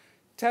Zhengao,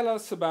 tell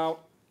us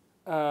about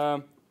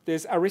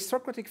these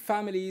aristocratic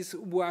families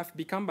who have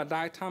become by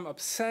that time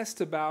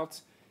obsessed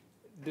about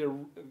the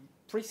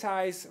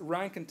precise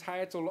rank and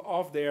title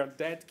of their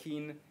dead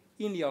kin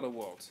in the other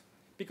world,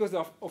 because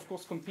they're, of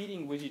course,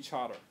 competing with each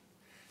other.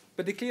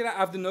 But they clearly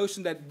have the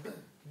notion that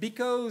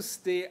because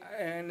they,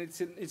 and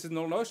it's an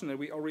old notion that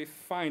we already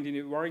find in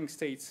the Warring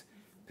States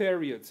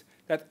period,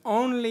 that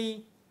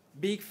only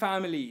big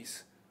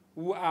families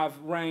who have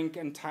rank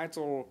and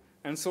title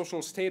and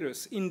social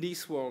status in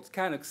this world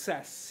can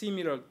access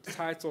similar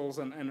titles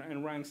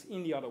and ranks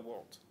in the other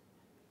world.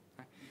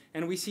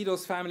 And we see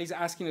those families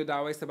asking the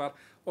Taoists about,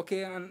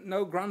 okay, and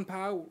now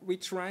grandpa,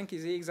 which rank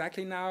is he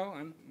exactly now?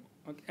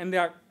 And they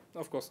are,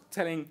 of course,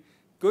 telling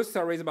good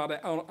stories about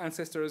their own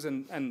ancestors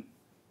and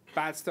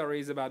bad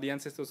stories about the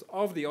ancestors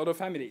of the other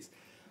families.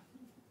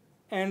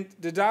 And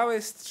the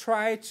Taoists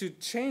try to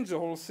change the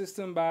whole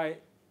system by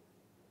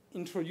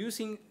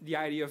introducing the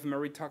idea of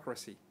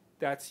meritocracy,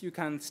 that you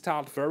can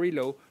start very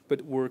low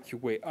but work your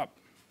way up.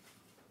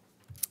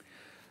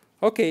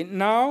 Okay,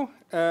 now,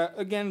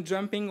 again,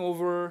 jumping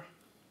over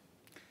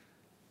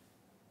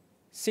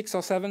 6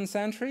 or 7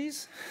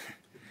 centuries,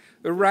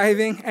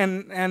 arriving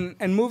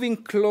and moving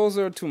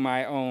closer to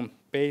my own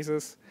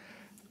basis,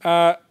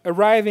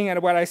 arriving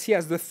at what I see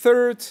as the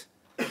third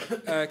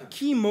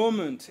key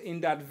moment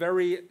in that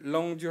very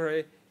long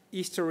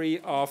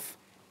history of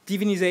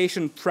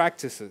divinization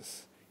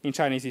practices in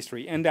Chinese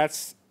history, and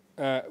that's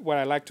what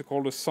I like to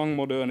call the Song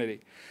modernity.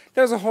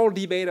 There's a whole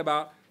debate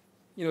about,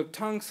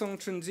 Tang-Song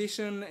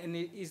transition,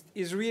 and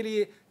is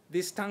really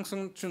this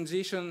Tang-Song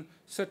transition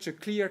such a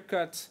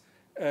clear-cut,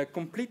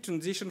 complete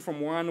transition from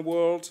one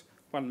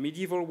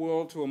medieval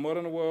world to a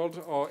modern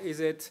world, or is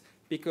it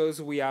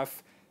because we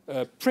have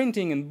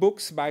printing and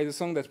books by the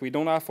Song that we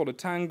don't have for the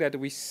Tang, that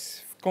we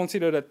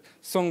consider that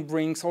Song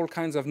brings all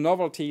kinds of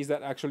novelties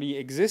that actually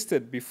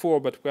existed before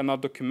but were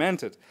not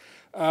documented?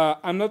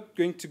 I'm not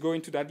going to go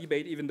into that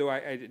debate, even though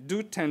I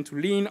do tend to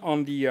lean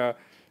on the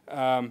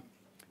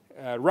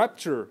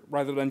rupture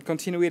rather than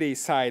continuity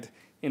side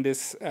in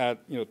this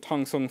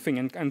Tang-Song thing,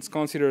 and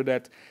consider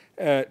that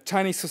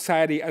Chinese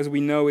society as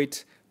we know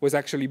it was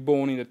actually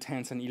born in the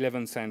 10th and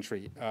 11th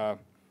century.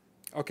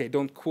 Okay,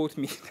 don't quote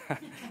me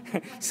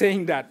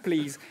saying that,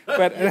 please.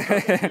 But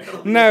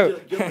no.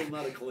 Give them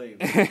not a claim.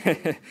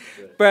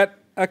 But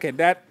okay,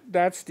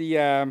 that's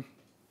the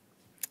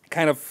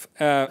kind of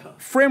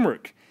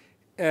framework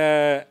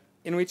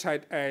in which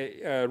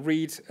I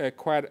read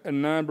quite a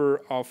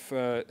number of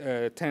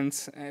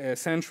 10th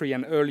century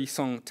and early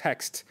Song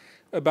texts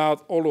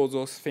about all of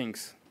those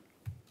things.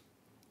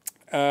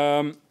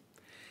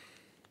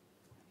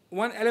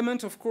 One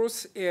element, of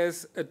course,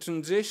 is a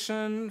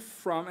transition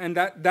from, and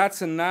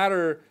that's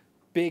another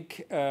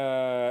big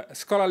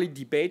scholarly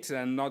debate that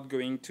I'm not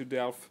going to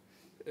delve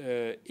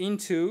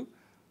into,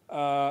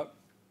 but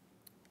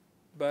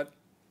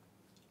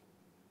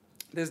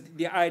there's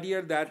the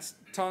idea that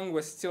Tang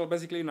was still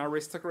basically an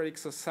aristocratic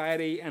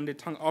society, and the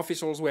Tang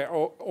officials were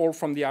all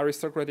from the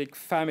aristocratic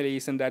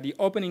families, and that the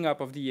opening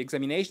up of the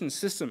examination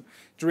system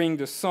during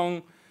the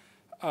Song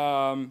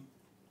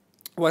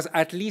was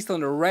at least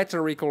on a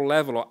rhetorical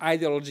level or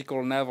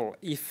ideological level,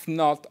 if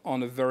not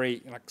on a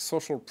very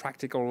social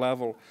practical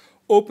level,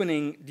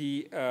 opening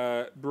the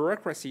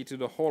bureaucracy to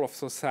the whole of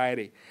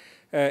society.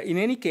 In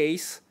any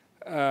case,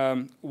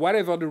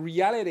 whatever the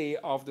reality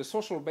of the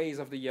social base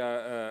of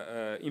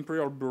the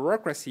imperial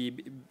bureaucracy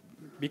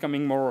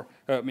becoming more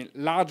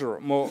larger,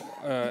 more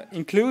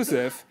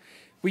inclusive,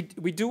 we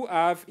do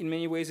have, in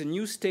many ways, a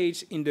new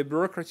stage in the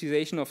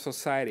bureaucratization of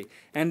society.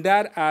 And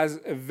that has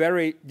a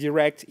very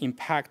direct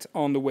impact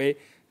on the way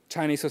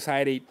Chinese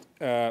society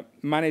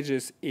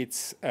manages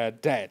its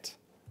debt.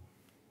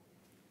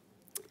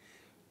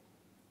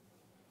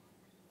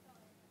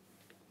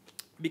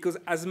 Because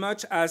as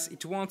much as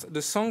it wants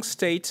the Song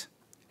state,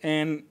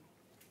 and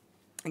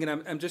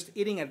again, I'm just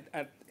hinting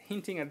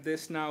at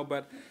this now,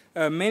 but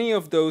many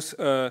of those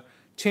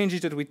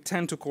changes that we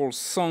tend to call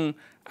Song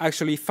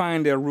actually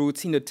find their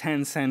roots in the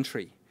 10th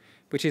century,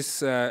 which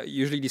is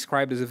usually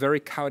described as a very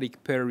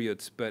chaotic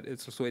period, but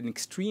it's also an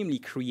extremely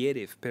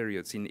creative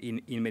period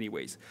in many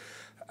ways.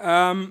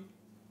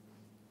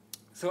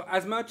 So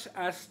as much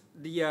as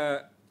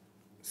the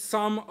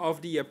some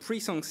of the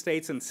pre-Song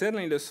states, and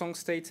certainly the Song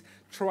states,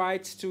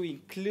 tried to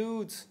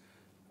include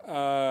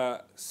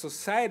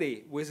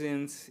society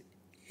within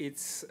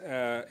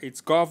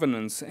its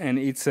governance and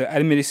its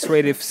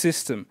administrative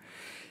system,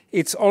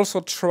 it's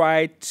also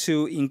tried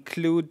to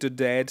include the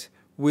dead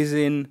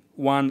within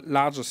one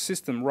larger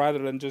system, rather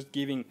than just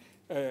giving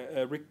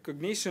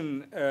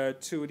recognition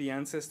to the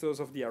ancestors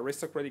of the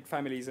aristocratic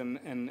families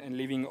and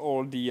leaving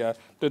all the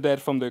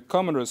dead from the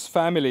commoners'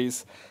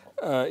 families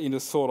in a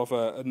sort of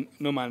a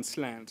no man's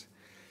land.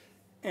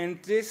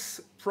 And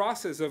this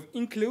process of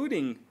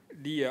including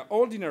the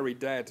ordinary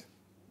dead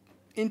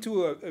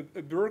into a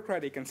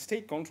bureaucratic and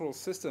state-controlled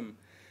system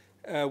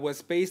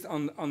was based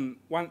on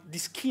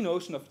this key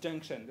notion of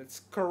junction,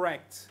 that's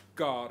correct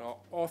God or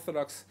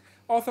orthodox.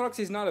 Orthodox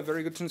is not a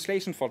very good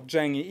translation for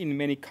Zheng in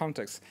many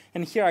contexts.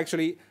 And here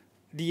actually,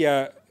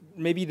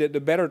 maybe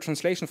the better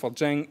translation for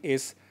Zheng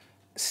is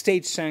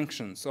state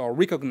sanctions or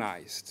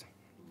recognized,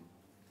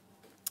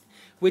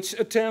 which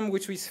a term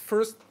which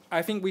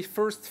I think we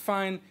first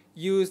find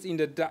used in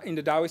the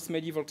Taoist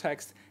medieval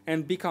text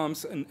and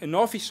becomes an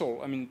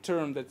official,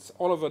 term that's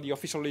all over the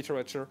official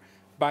literature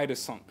by the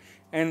Song.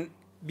 And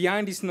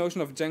behind this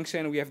notion of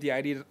junction, we have the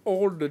idea that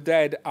all the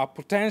dead are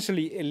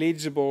potentially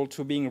eligible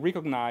to being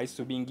recognized,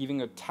 to being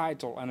given a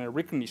title and a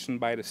recognition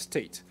by the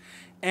state.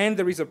 And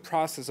there is a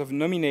process of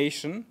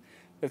nomination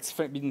that's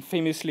been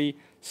famously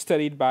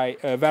studied by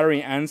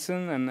Valerie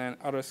Anson and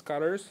other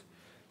scholars,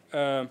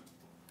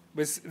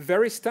 with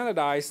very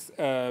standardized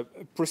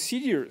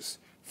procedures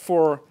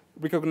for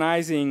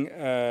recognizing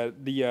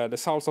the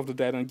souls of the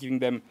dead and giving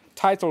them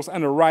titles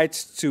and a right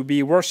to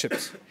be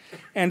worshipped.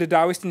 And the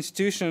Taoist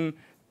institution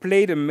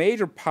played a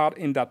major part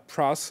in that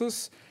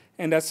process,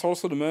 and that's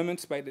also the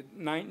moment by the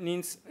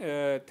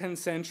 10th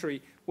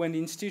century when the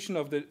institution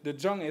of the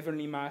Zhang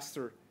Heavenly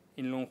Master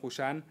in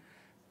Longhushan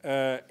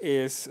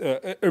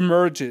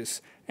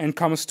emerges and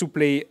comes to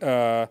play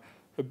a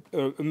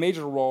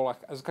major role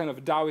as a kind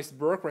of Taoist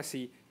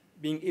bureaucracy,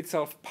 being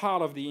itself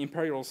part of the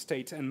imperial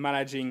state and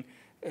managing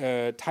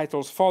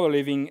titles for the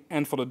living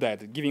and for the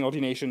dead, giving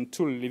ordination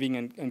to the living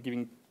and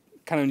giving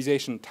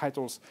canonization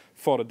titles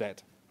for the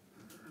dead.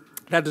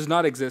 That does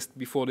not exist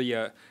before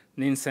the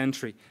 9th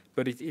century,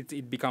 but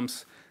it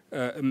becomes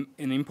an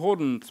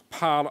important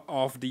part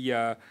of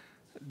the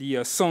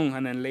Song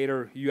and then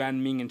later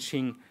Yuan, Ming, and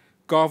Qing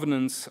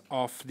governance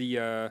of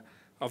the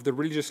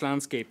religious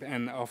landscape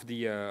and of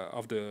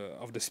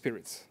the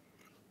spirits.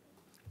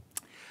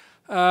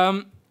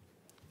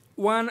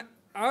 One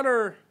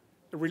other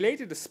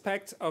related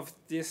aspect of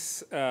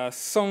this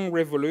Song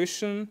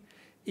revolution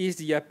is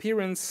the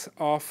appearance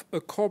of a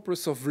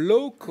corpus of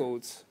law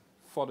codes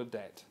for the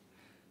dead,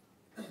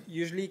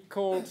 usually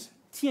called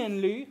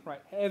Tianlu,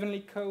 right, heavenly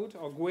code,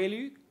 or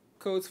Guelu,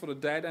 codes for the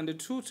dead, and the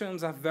two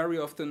terms are very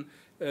often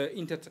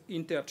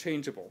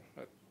interchangeable.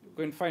 You're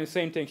going to find the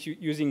same things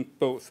using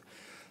both.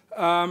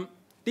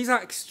 These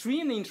are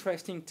extremely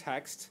interesting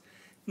texts,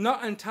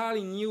 not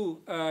entirely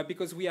new,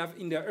 because we have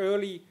in the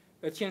early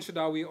Tian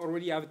Shida, we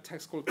already have a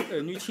text called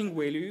Nuqing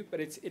Guelu, but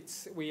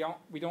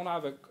we don't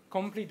have a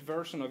complete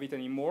version of it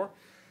anymore.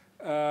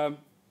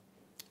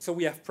 So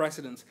we have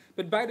precedents.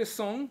 But by the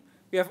Song,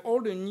 we have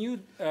all the new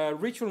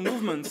ritual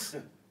movements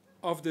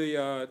of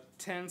the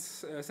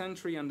 10th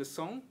century and the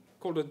Song,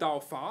 called the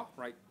Dao Fa,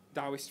 right?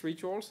 Taoist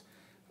rituals.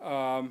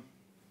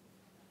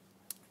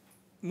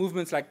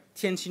 Movements like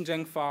Tianqin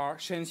Zheng Fa,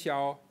 Shen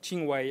Xiao,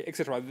 Qing Wei,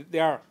 etc.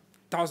 There are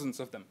thousands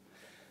of them.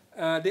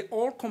 They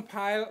all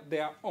compile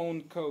their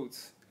own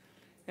codes.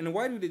 And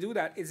why do they do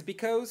that? It's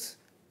because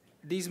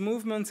these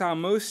movements are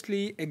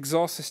mostly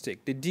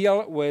exorcistic. They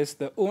deal with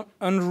the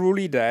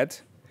unruly dead.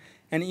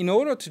 And in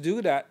order to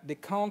do that, they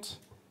can't,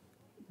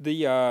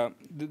 the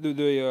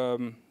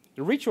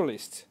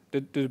ritualist,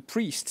 the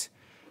priest,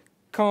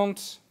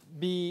 can't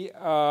be,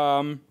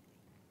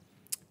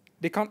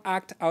 they can't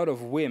act out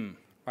of whim,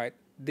 right?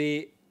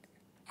 They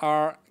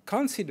are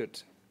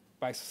considered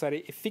by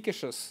society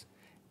efficacious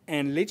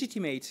and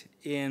legitimate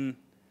in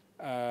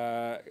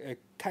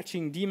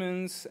catching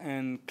demons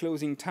and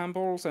closing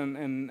temples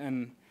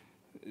and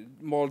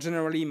more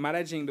generally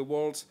managing the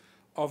worlds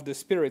of the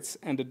spirits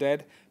and the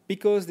dead,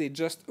 because they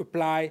just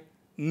apply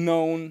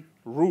known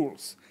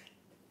rules.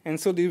 And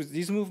so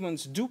these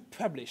movements do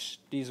publish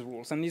these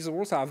rules. And these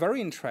rules are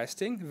very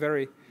interesting,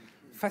 very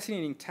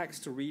fascinating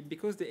text to read,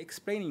 because they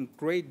explain in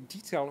great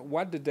detail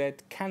what the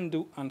dead can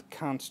do and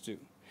can't do.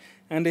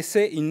 And they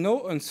say in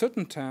no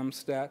uncertain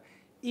terms that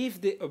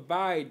if they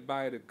abide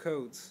by the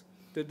codes,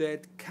 the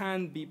dead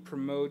can be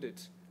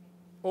promoted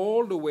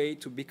all the way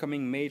to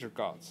becoming major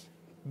gods.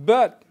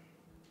 But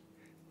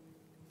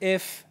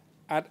if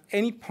at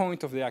any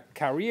point of their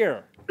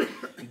career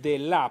they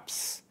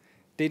lapse,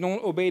 they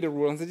don't obey the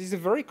rules, it is a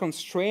very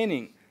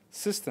constraining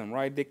system,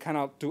 right? They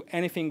cannot do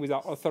anything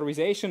without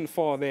authorization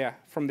from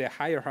their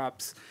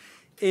higher-ups.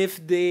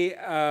 If they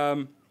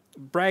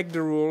break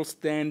the rules,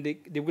 then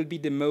they will be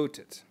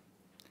demoted,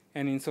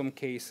 and in some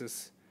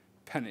cases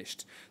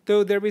punished.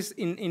 Though there is,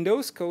 in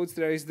those codes,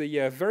 there is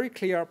the very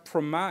clear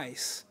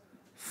promise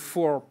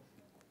for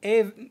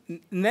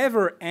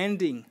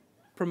never-ending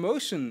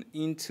promotion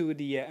into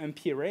the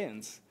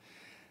empyreans,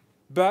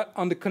 but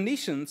on the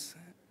conditions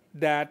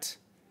that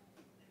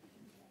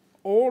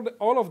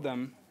all of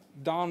them,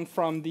 down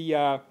from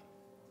the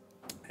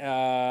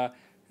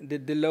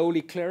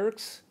lowly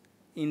clerks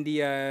in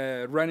the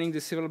running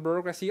the civil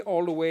bureaucracy,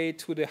 all the way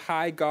to the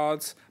high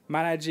gods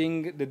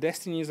managing the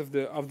destinies of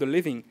the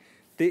living,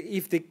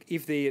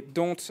 if they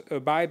don't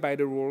abide by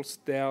the rules,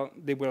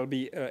 they will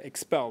be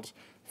expelled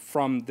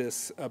from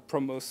this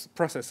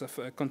process of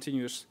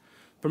continuous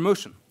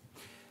promotion.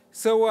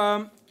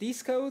 So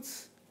these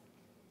codes,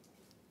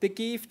 they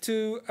give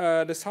to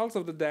the souls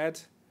of the dead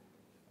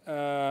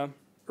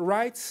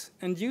rights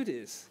and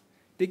duties.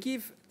 They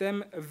give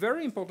them a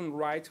very important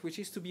right, which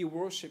is to be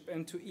worshipped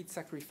and to eat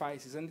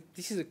sacrifices. And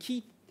this is a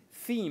key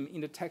theme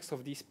in the text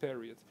of this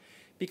period.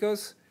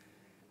 Because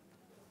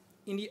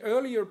in the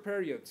earlier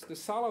periods, the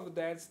souls of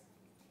the dead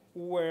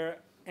were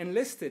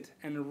enlisted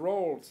and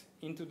enrolled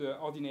into the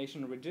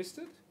ordination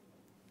registered.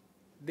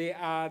 They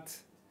had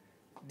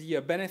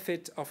the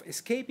benefit of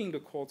escaping the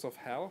courts of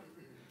hell,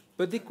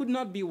 but they could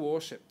not be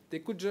worshipped. They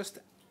could just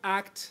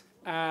act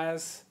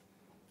as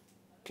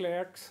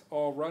clerks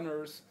or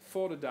runners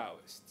for the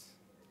Taoists.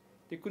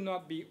 They could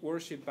not be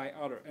worshipped by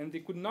others, and they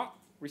could not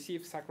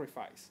receive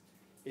sacrifice,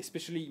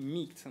 especially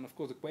meat. And of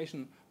course, the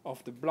question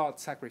of the blood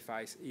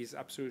sacrifice is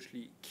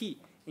absolutely key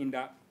in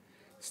that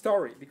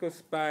story,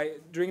 because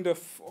during the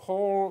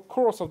whole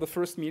course of the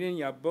first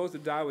millennia, both the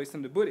Taoists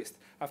and the Buddhists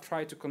have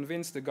tried to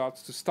convince the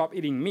gods to stop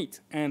eating meat,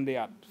 and they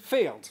had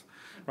failed.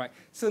 Right.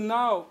 So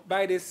now,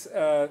 by this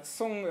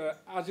song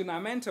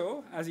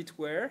aggiornamento, as it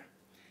were,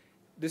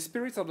 the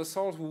spirits of the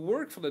souls who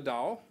work for the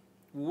Tao,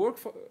 who work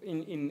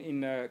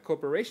in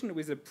cooperation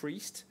with the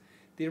priest,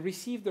 they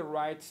receive the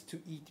right to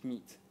eat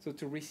meat, so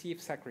to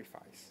receive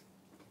sacrifice.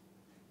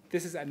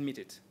 This is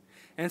admitted.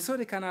 And so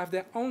they can have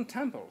their own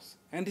temples.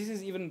 And this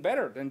is even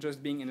better than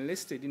just being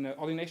enlisted in an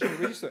ordination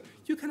register.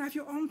 You can have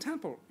your own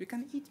temple. You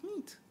can eat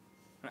meat.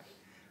 Right.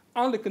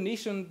 On the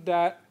condition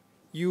that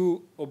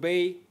you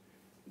obey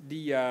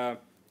the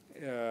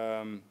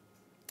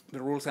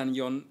rules and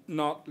you're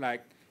not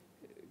like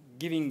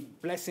giving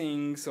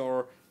blessings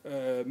or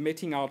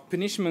meting out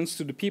punishments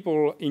to the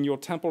people in your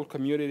temple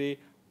community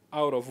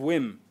out of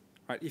whim.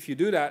 Right? If you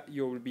do that,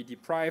 you will be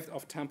deprived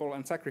of temple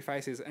and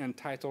sacrifices and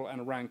title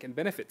and rank and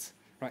benefits.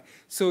 Right?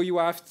 So you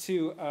have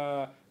to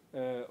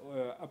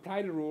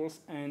apply the rules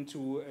and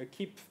to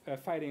keep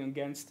fighting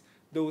against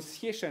those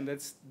xieshen,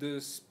 that's the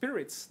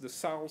spirits, the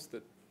souls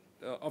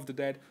of the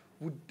dead,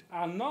 who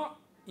are not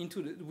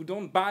who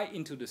don't buy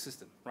into the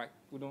system, right?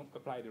 Who don't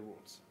apply the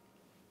rules.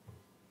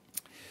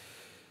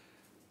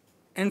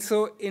 And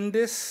so in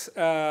this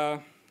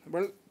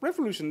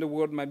revolution, the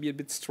word might be a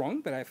bit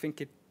strong, but I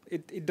think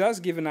it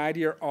does give an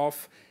idea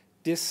of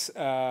this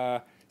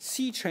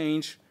sea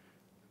change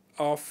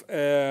of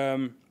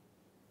the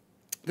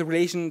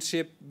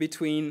relationship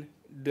between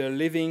the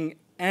living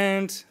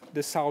and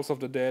the souls of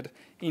the dead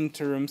in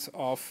terms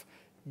of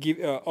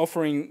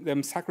offering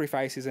them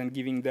sacrifices and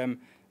giving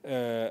them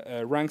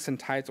ranks and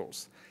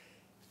titles.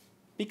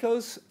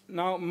 Because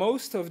now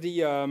most of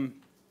the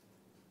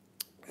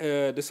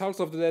souls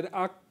of the dead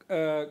are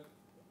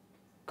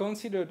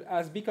considered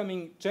as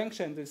becoming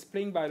junctions, as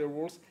playing by the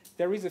rules,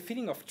 there is a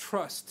feeling of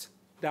trust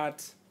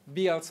that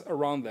builds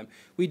around them.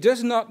 Which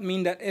does not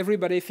mean that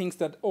everybody thinks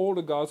that all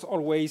the gods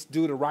always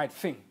do the right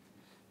thing.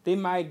 They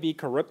might be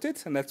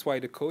corrupted, and that's why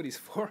the code is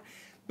for,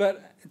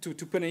 but to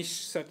punish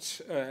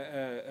such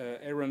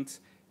errant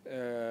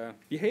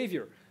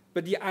behavior.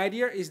 But the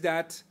idea is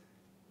that,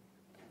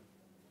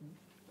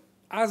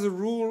 as a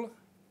rule,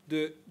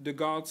 the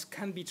gods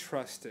can be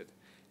trusted.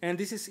 And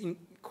this is in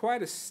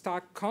quite a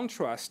stark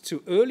contrast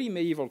to early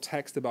medieval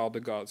texts about the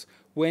gods,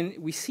 when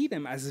we see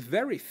them as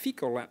very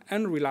fickle and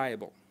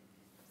unreliable.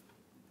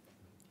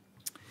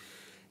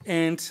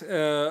 And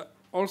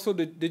also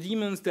the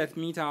demons that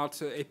mete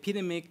out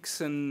epidemics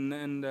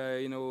and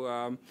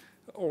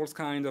all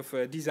kinds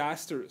of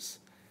disasters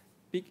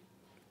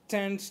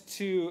tend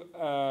to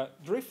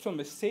drift from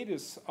a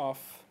status of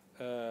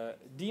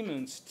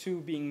demons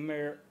to being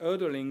mere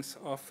underlings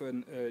of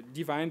a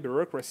divine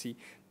bureaucracy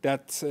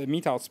that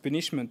mete out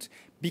punishment,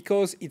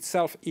 because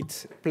itself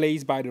it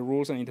plays by the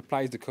rules and it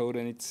applies the code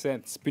and it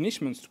sends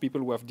punishments to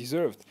people who have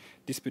deserved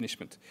this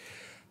punishment.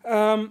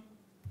 Okay,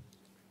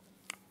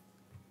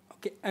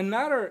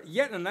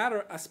 yet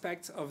another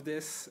aspect of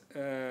this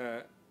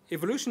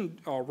evolution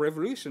or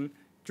revolution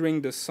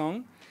during the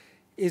song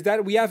is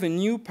that we have a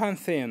new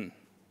pantheon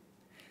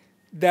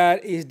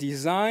that is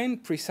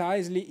designed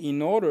precisely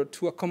in order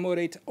to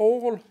accommodate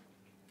all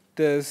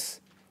these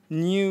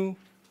new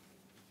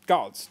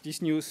gods,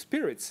 these new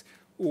spirits,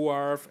 who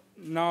have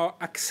now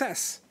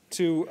access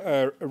to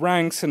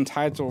ranks and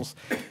titles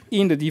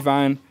in the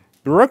divine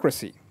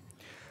bureaucracy.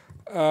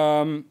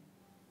 So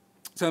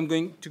I'm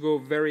going to go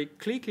very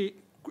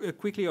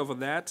quickly over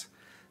that,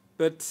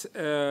 but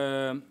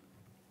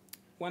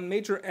one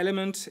major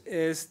element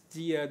is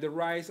the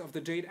rise of the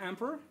Jade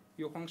Emperor,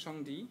 Yu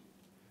Hongshangdi,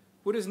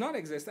 What does not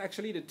exist,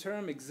 actually the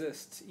term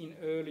exists in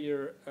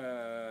earlier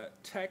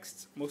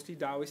texts, mostly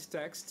Taoist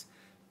texts,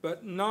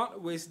 but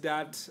not with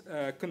that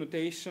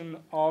connotation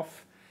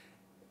of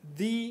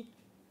the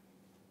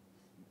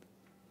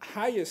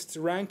highest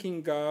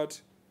ranking god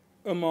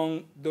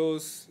among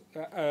those,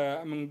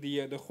 among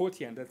the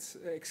Hotian. That's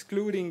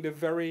excluding the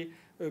very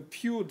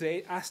pure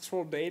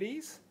astral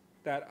deities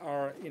that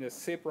are in a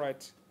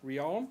separate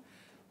realm.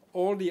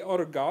 All the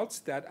other gods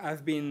that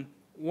have been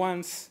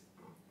once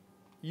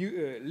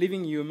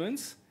living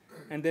humans,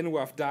 and then who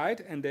have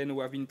died, and then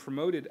who have been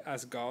promoted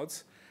as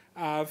gods,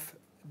 have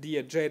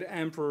the Jade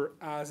Emperor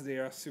as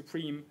their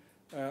supreme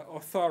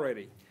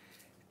authority.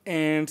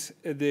 And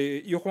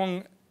the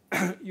Yuhuang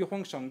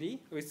Shangdi,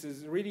 which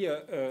is really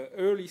an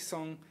early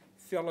Song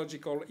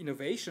theological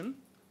innovation,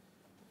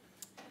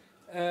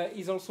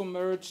 is also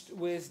merged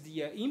with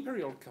the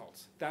imperial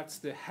cult. That's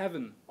the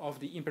heaven of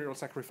the imperial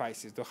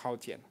sacrifices, the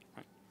Haotian.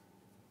 Right?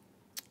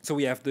 So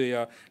we have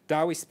the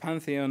Taoist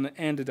pantheon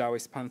and the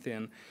Taoist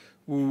pantheon,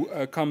 who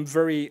come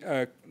very,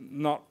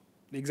 not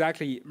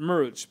exactly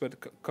merged, but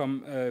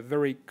come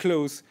very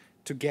close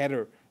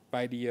together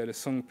by the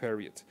Song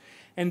period.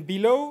 And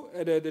below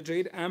the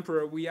Jade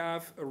Emperor, we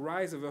have a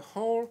rise of a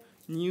whole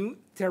new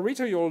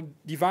territorial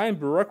divine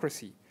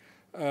bureaucracy.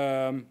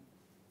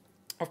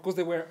 Of course,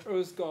 they were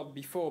Earth God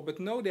before,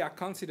 but now they are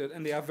considered,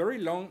 and they are very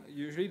long,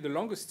 usually the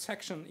longest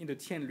section in the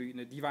Tianlu, in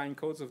the divine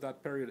codes of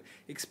that period,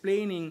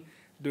 explaining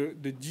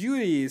the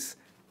duties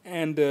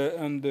and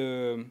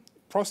the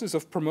process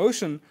of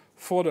promotion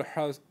for the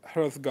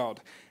Earth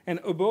God. And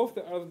above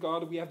the Earth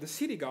God, we have the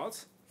city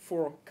gods,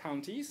 4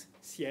 counties,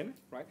 Xian,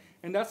 right?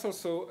 And that's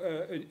also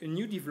a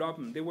new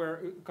development. There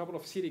were a couple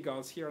of city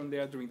gods here and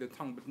there during the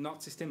Tang, but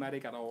not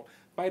systematic at all.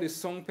 By the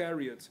Song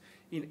period,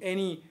 in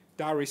any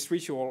Taoist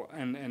ritual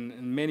and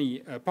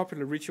many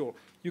popular ritual,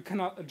 you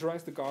cannot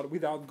address the god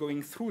without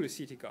going through the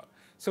city god.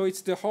 So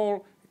it's the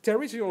whole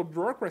territorial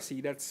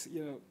bureaucracy that's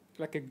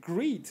like a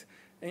grid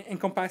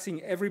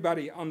encompassing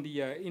everybody on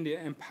the in the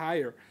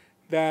empire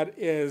that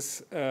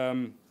is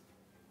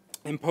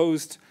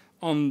imposed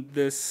on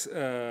this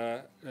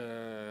well,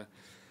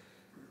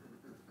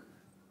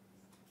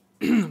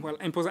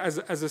 imposed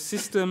as a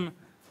system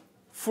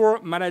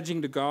for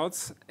managing the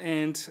gods,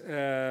 and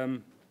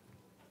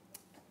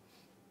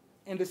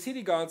the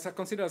city gods are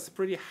considered as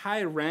pretty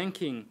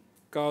high-ranking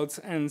gods,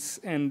 and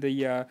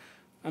the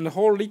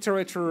whole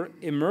literature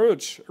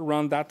emerged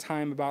around that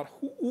time about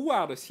who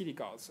are the city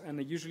gods,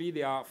 and usually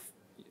they are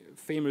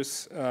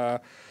famous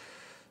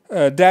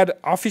dead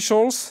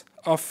officials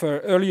of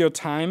earlier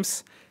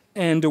times,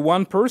 and the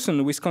one person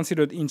who is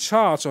considered in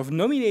charge of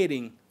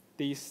nominating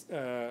these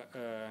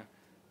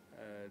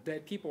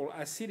dead people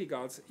as city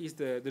gods is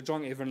the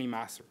Zhong Heavenly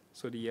Master,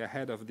 so the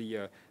head of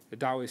the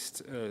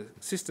Taoist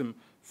system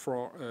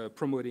for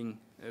promoting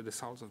the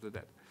souls of the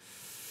dead.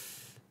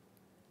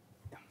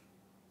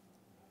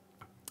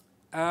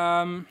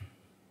 At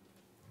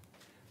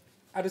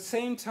the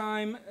same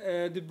time,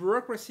 the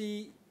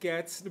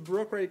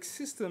bureaucratic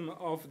system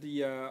of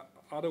the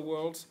other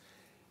worlds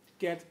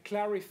get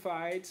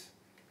clarified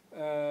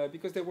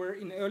because there were,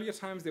 in earlier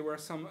times, there were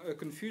some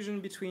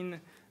confusion between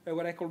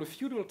what I call the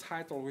feudal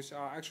title, which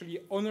are actually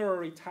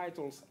honorary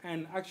titles,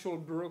 and actual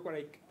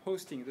bureaucratic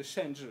posting, the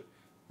shenzi,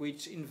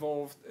 which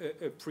involved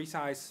a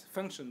precise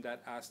function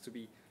that has to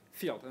be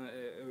filled,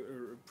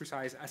 a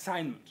precise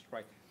assignment,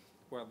 right?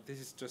 Well, this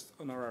is just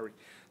honorary.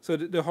 So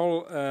the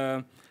whole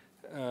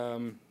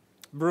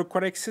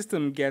bureaucratic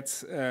system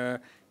gets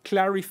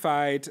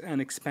clarified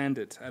and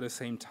expanded at the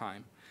same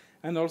time.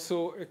 And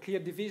also a clear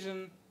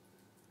division,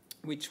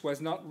 which was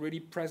not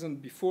really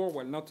present before,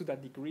 well, not to that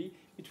degree,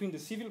 between the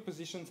civil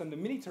positions and the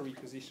military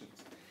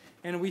positions.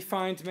 And we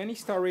find many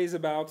stories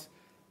about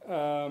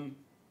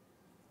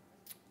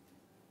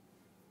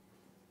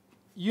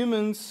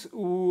humans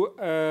who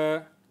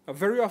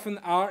very often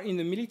are in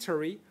the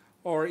military,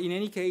 or in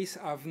any case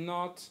have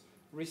not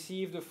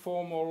received a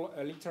formal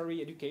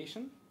literary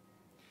education,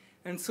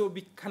 and so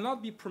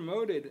cannot be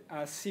promoted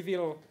as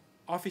civil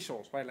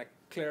officials, right, like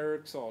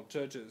clerks or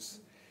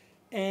judges.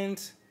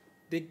 And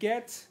they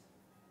get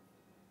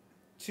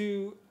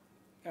to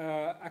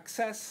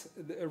access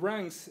the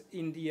ranks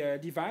in the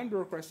divine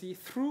bureaucracy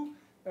through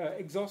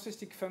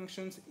exorcistic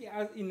functions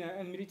in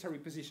military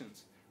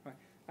positions, right,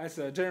 as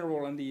a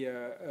general and the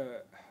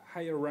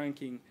higher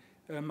ranking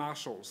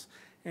marshals.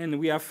 And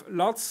we have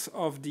lots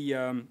of the,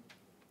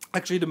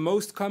 actually the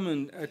most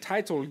common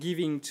title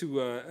giving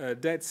to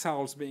dead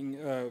souls being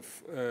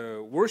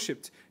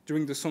worshipped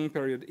during the Song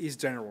period is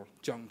General,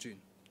 Jiangjun,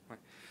 right?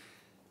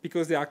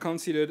 Because they are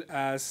considered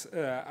as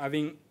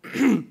having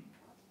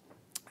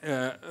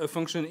a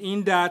function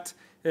in that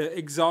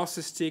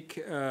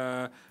exorcistic,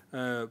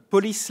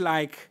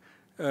 police-like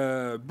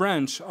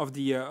branch of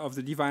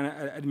the divine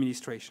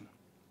administration.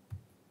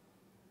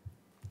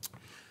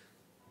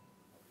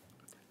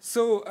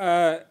 So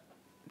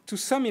to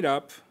sum it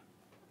up,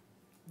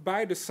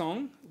 by the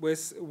Song,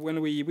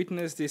 when we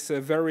witness this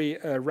very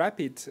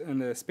rapid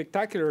and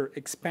spectacular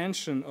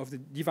expansion of the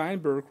divine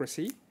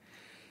bureaucracy,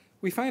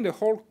 we find a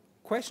whole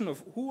question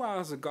of who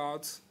are the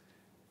gods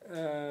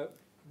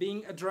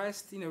being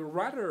addressed in a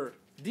rather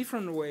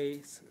different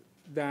ways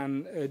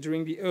than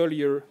during the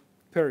earlier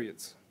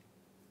periods.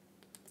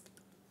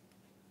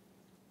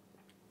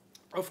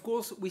 Of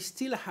course, we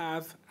still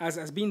have, as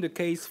has been the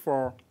case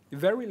for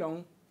very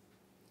long,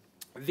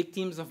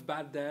 victims of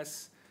bad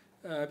deaths,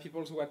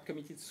 people who have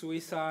committed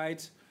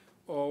suicide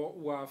or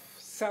who have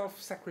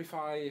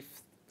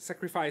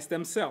sacrificed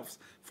themselves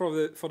for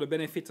the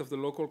benefit of the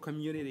local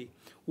community,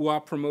 who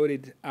are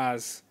promoted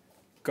as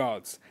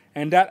gods.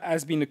 And that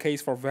has been the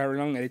case for very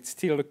long, and it's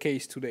still the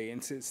case today.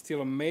 And it's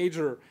still a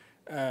major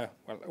a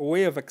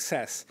way of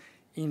access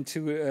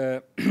into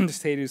the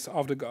status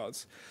of the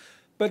gods.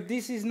 But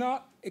this is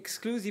not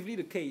exclusively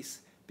the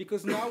case,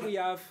 because now we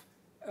have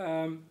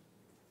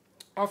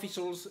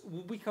officials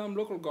who become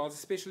local gods,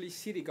 especially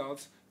city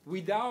gods,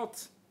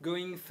 without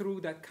going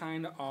through that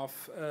kind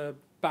of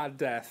bad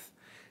death,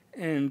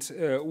 and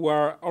who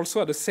are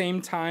also at the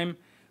same time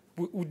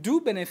who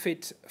do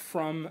benefit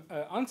from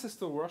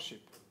ancestor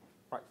worship,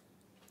 right?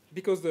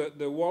 Because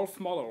the wolf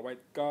model, right,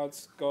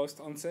 gods, ghosts,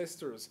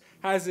 ancestors,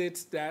 has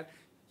it that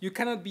you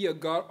cannot be a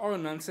god or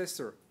an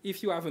ancestor.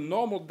 If you have a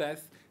normal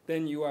death,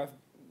 then you have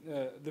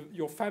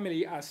your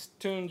family has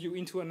turned you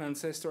into an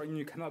ancestor, and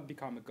you cannot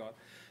become a god.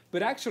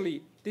 But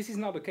actually, this is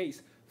not the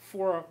case.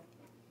 For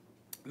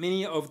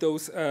many of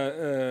those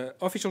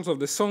officials of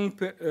the Song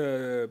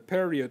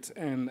period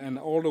and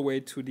all the way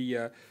to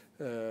the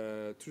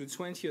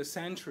 20th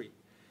century,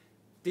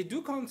 they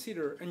do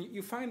consider, and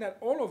you find that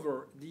all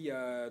over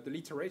the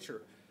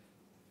literature,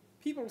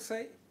 people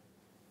say,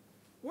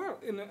 well,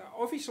 in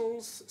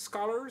officials,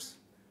 scholars,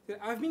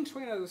 I've been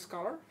trained as a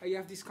scholar. I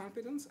have this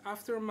competence.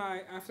 After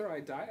I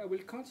die, I will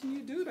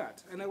continue to do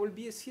that, and I will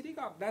be a city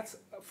god. That's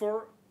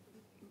for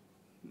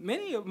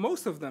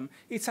most of them.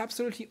 It's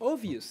absolutely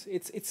obvious.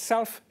 It's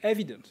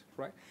self-evident,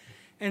 right?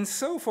 And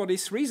so, for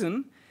this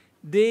reason,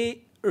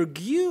 they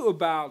argue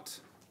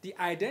about the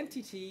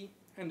identity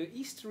and the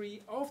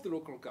history of the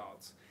local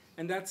gods,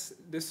 and that's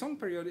the Song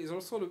period is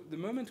also the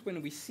moment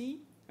when we see,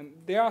 and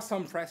there are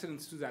some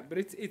precedents to that, but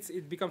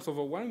it becomes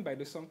overwhelming by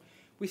the Song.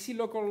 We see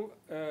local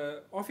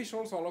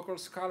officials or local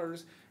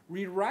scholars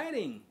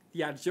rewriting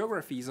the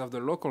hagiographies of the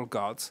local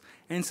gods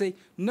and say,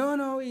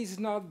 no, he's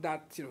not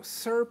that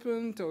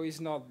serpent, or he's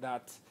not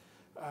that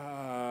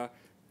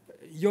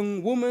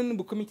young woman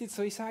who committed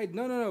suicide.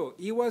 No,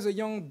 he was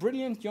a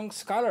brilliant young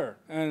scholar,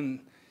 and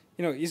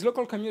his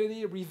local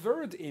community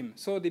revered him,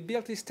 so they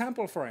built his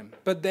temple for him.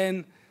 But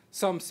then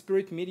some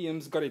spirit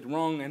mediums got it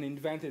wrong and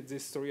invented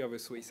this story of a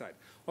suicide.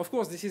 Of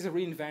course, this is a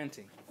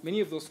reinventing. Many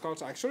of those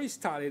cults actually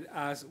started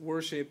as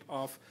worship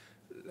of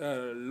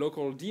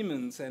local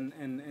demons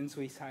and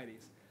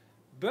suicides.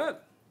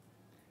 But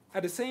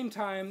at the same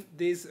time,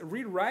 this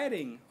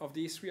rewriting of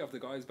the history of the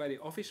gods by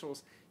the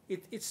officials,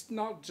 it's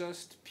not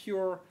just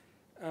pure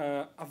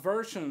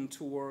aversion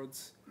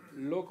towards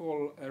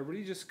local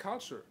religious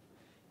culture.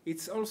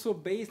 It's also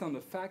based on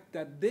the fact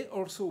that they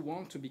also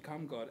want to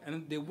become God,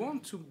 and they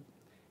want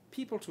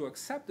people to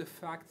accept the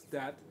fact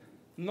that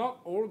not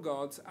all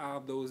gods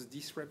are those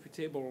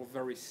disreputable,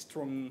 very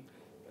strong,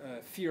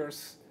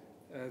 fierce,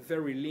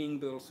 very lean,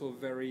 but also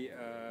very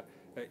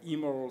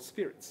immoral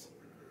spirits.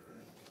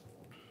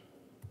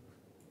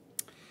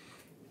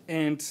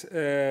 And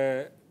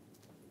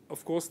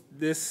of course,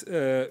 this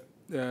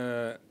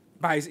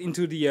buys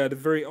into the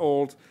very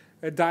old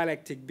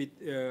dialectic bit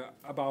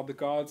about the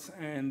gods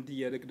and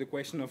the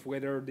question of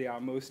whether they are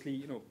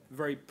mostly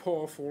very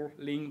powerful,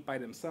 linked by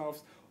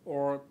themselves,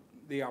 or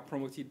they are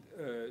promoted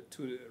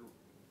to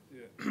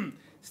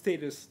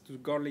status, to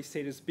godly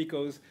status,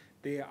 because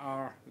they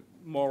are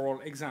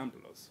moral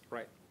examples,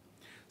 right?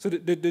 So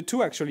the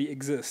two actually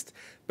exist,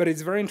 but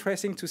it's very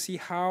interesting to see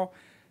how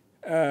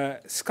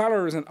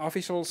scholars and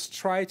officials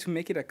try to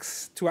make it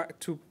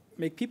to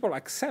make people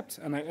accept,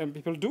 and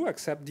people do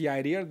accept the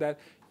idea that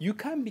you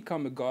can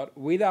become a god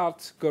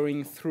without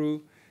going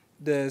through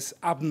this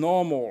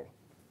abnormal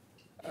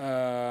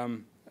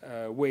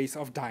ways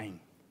of dying.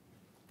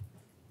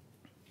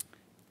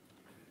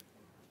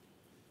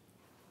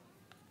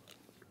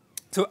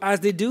 So as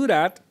they do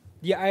that,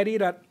 the idea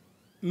that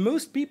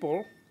most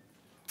people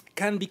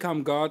can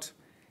become God,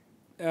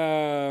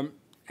 and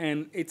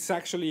it's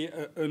actually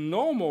a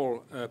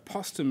normal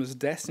posthumous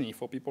destiny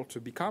for people to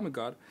become a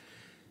god,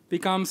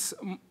 becomes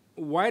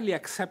widely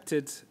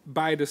accepted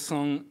by the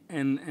Song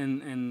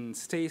and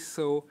stays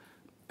so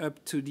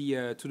up to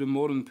the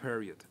modern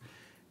period.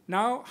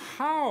 Now,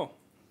 how,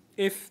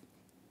 if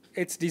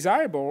it's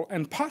desirable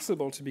and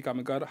possible to become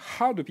a god,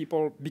 how do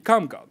people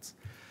become gods?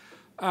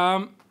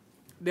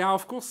 There are,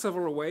 of course,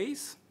 several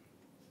ways.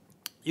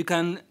 You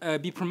can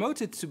be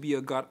promoted to be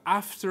a god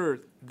after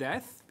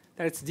death.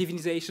 That's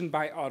divinization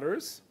by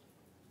others.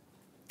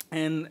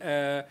 And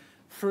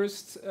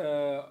first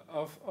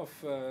of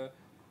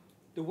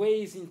the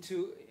ways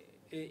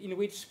in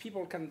which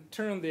people can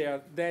turn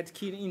their dead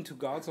kin into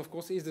gods, of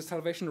course, is the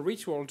salvation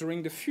ritual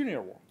during the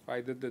funeral,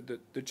 right?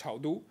 The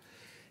Chao.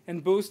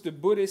 And both the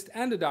Buddhist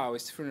and the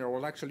Taoist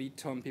funeral actually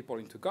turn people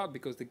into God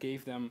because they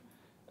gave them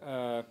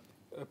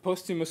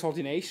posthumous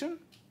ordination,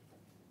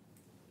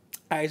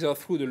 either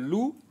through the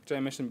lu, which I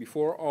mentioned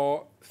before,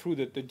 or through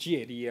the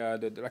jie,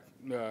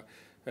 the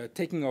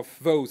taking of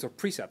vows or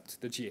precepts,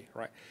 the jie,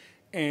 right?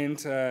 And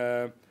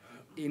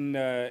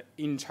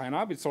in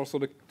China, but it's also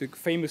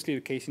famously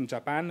the case in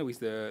Japan with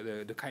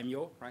the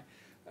kaimyo, right?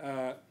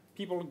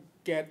 People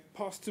get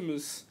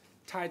posthumous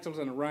titles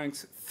and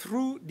ranks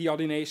through the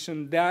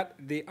ordination that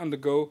they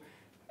undergo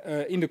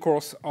in the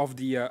course of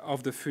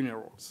the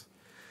funerals.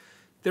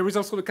 There is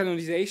also the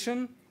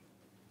canonization,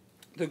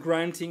 the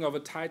granting of a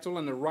title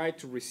and the right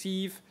to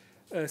receive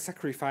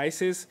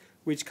sacrifices,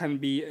 which can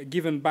be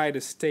given by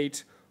the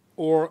state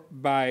or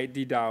by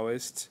the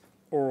Taoist,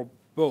 or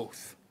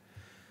both.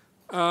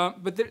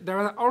 But there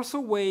are also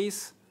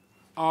ways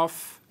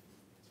of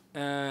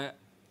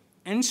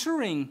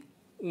ensuring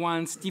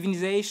one's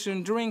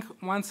divinization during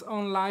one's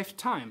own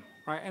lifetime,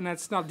 right? And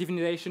that's not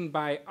divinization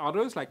by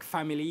others, like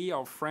family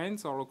or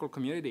friends or local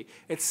community.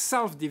 It's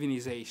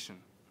self-divinization,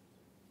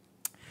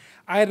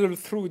 either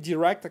through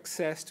direct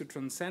access to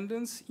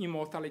transcendence,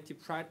 immortality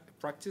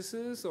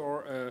practices,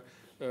 or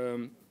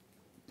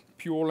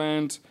Pure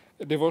Land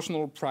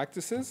devotional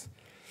practices,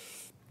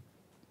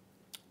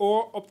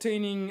 or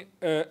obtaining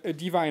a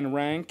divine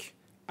rank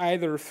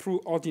either through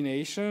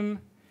ordination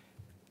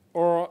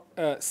or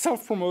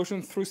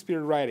self-promotion through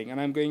spirit writing. And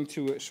I'm going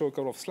to show a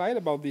couple of slides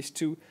about these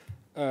two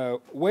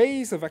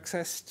ways of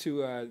access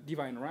to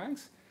divine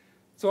ranks.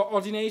 So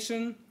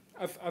ordination,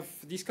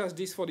 I've discussed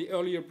this for the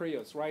earlier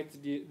periods, right?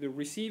 The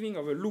receiving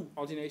of a Lu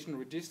ordination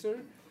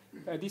register.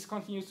 This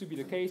continues to be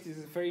the case. These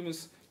are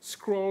famous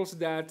scrolls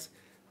that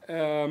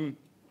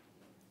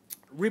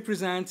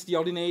represent the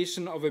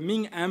ordination of a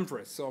Ming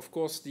empress. So, of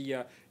course,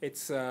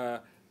 it's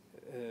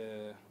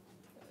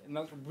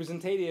not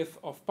representative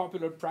of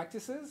popular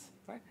practices,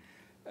 right?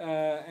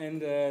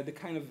 And the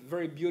kind of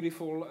very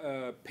beautiful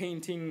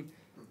painting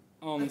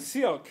on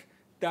silk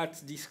that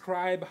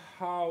describe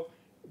how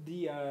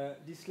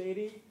this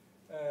lady,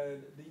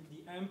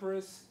 the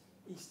empress,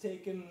 is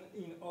taken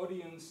in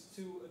audience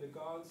to the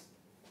gods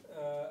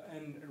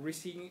and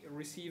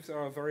receives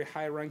a very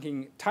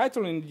high-ranking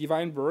title in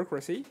divine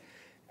bureaucracy.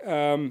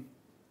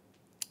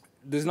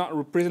 Does not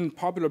represent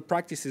popular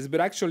practices,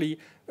 but actually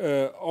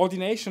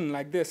ordination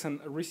like this and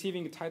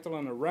receiving a title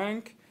and a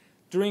rank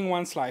during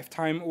one's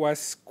lifetime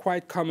was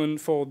quite common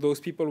for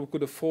those people who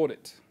could afford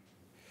it.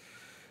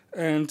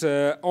 And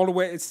all the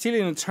way, it's still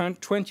in the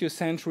 20th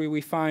century,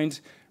 we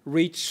find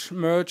rich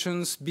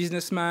merchants,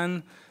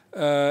 businessmen,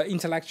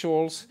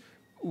 intellectuals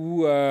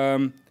who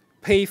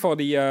pay for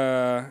the,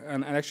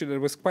 and actually it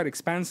was quite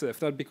expensive,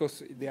 not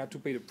because they had to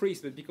pay the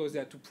priest, but because they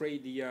had to pay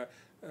to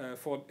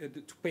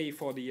pay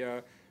for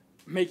the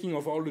making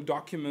of all the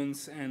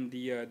documents and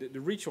the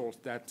rituals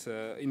that,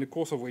 in the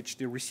course of which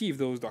they received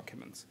those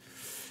documents.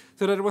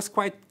 So that was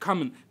quite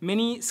common.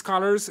 Many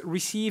scholars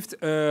received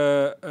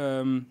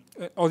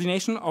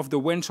ordination of the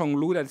Wenchong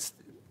Lu that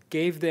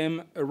gave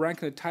them a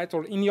rank and a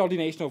title in the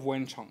ordination of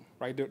Wenchong,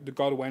 right? The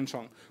god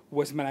Wenchong, who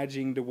was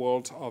managing the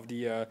world of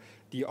the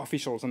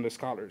officials and the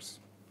scholars.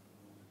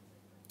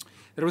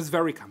 That was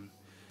very common.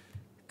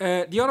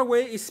 The other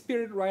way is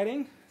spirit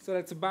writing. So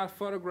that's a bad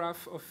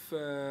photograph of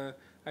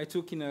I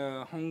took in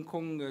a Hong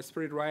Kong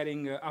spirit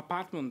writing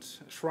apartment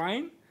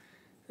shrine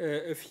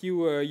a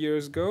few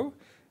years ago.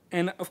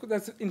 And of course,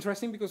 that's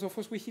interesting because, of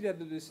course, we see that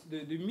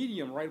the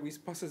medium, right, is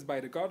possessed by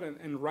the god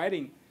and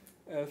writing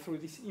through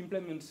this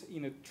implement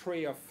in a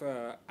tray of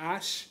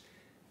ash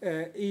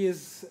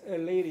is a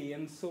lady,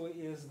 and so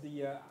is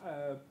the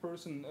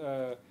person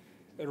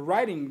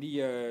writing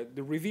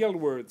the revealed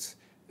words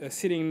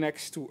sitting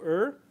next to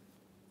her,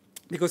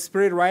 because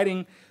spirit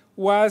writing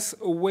was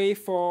a way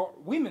for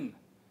women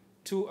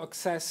to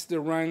access the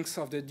ranks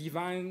of the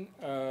divine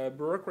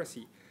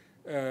bureaucracy.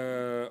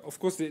 Of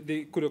course,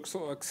 they could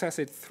also access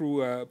it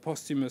through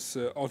posthumous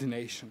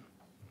ordination.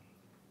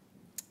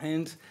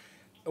 And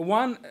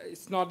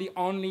it's not the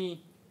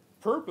only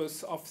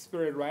purpose of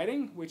spirit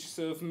writing, which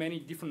serve many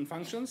different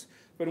functions,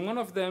 but one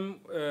of them,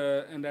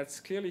 and that's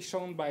clearly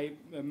shown by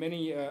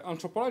many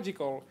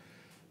anthropological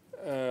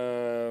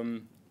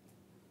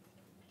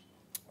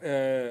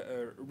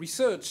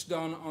research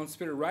done on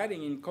spirit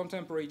writing in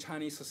contemporary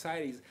Chinese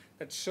societies,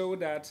 that show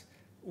that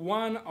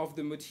one of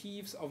the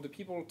motives of the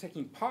people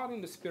taking part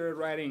in the spirit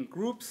writing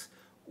groups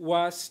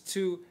was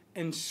to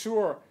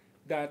ensure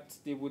that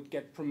they would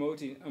get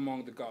promoted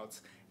among the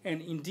gods.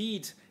 And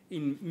indeed,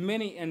 in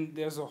many, and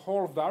there's a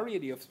whole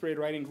variety of spirit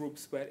writing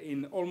groups, but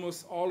in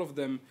almost all of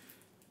them,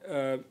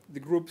 the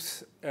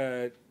groups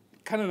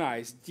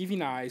canonize,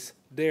 divinize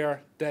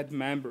their dead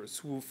members,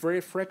 who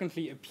very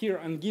frequently appear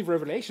and give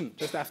revelation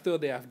just after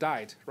they have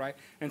died, right?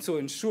 And so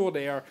ensure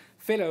their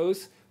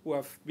fellows who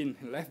have been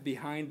left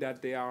behind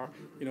that they are,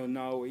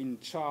 now in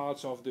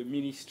charge of the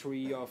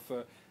ministry of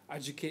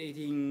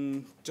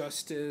educating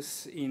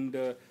justice in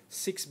the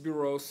 6th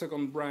Bureau,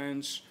 2nd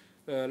branch,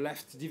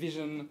 left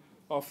division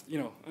of,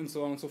 and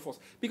so on and so forth.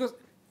 Because,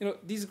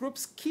 these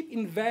groups keep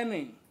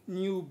inventing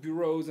new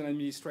bureaus and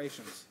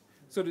administrations.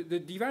 So the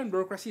divine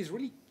bureaucracy is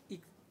really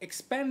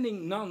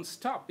expanding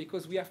non-stop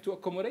because we have to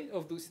accommodate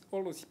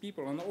all those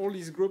people, and all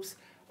these groups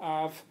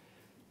have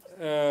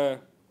a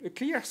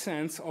clear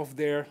sense of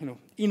their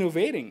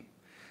innovating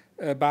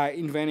by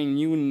inventing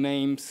new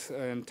names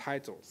and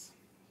titles.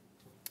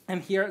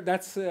 And here,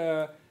 that's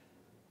a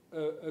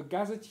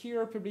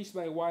gazetteer published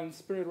by one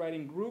spirit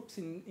writing groups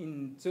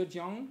in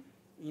Zhejiang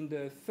in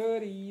the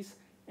 30s.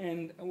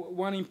 And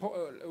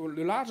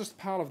the largest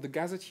part of the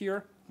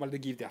gazetteer, well, they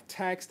give their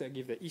text, they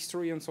give their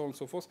history, and so on and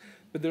so forth,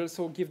 but they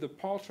also give the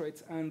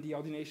portraits and the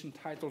ordination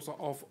titles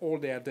of all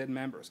their dead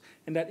members.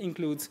 And that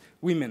includes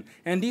women.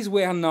 And these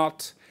were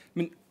not,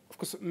 of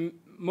course,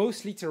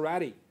 most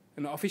literati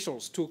and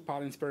officials took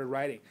part in spirit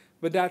writing,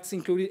 but that's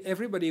included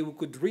everybody who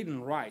could read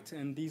and write.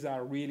 And these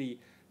are really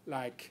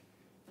like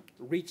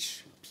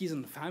rich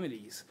peasant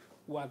families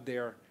who had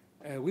their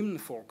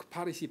womenfolk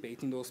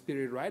participate in those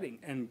spirit writing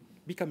and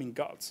becoming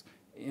gods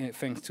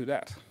thanks to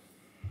that.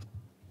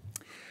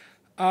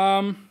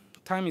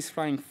 Time is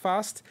flying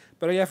fast,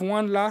 but I have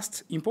one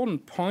last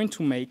important point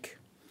to make,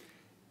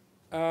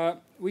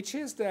 which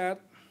is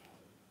that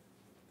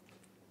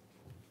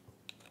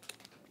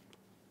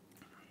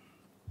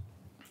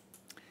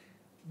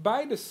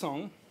by the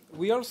song,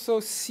 we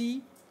also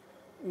see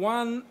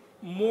one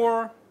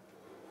more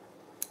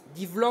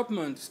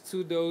development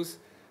to those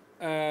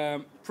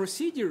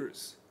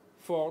procedures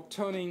for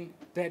turning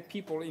dead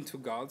people into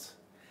gods,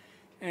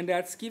 and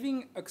that's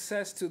giving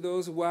access to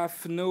those who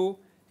have no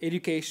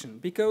education,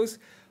 because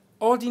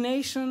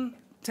ordination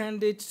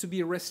tended to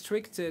be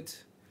restricted.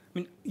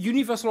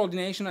 Universal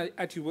ordination,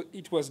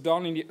 it was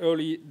done in the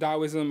early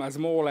Taoism as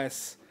more or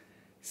less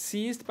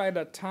ceased by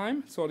that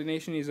time, so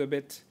ordination is a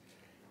bit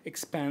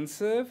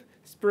expensive.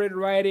 Spirit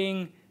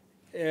writing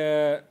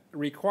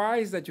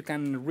requires that you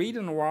can read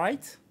and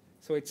write,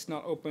 so it's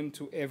not open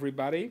to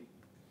everybody.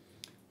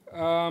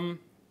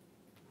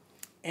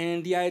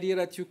 And the idea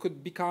that you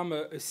could become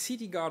a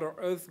city god or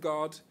earth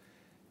god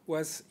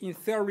was in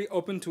theory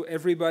open to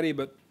everybody,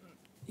 but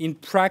in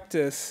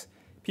practice,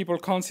 people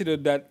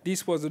considered that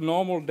this was a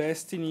normal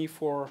destiny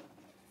for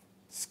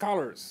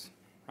scholars,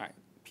 right?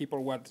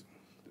 People who had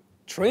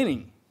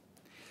training.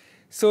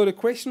 So the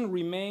question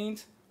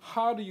remained,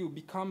 how do you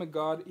become a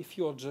god if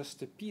you're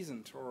just a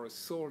peasant or a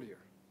soldier?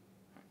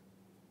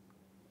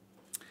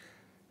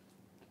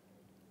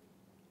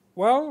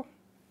 Well,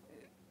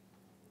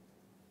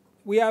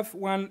 we have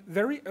one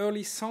very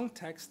early song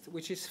text,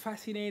 which is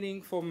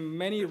fascinating for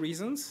many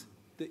reasons,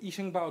 the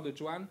Yishengbao de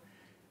Zhuan,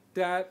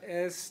 that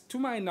is, to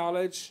my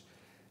knowledge,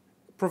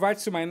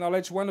 provides to my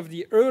knowledge one of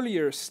the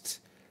earliest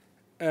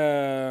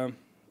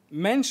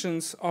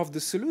mentions of the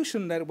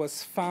solution that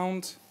was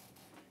found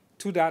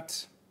to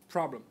that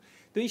problem.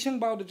 The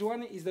Yishengbao de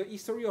Zhuan is the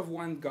history of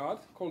one god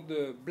called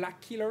the Black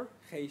Killer,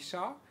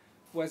 Heisha,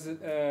 was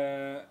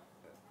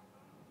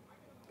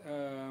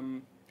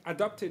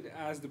adopted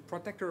as the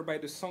protector by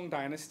the Song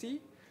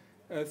dynasty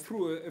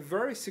through a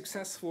very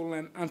successful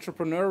and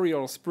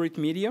entrepreneurial spirit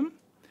medium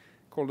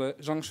called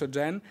Zhang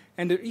Shezhen.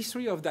 And the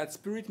history of that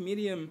spirit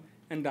medium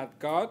and that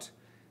god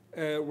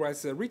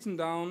was written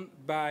down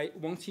by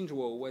Wang Qingzhuo,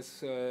 who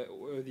was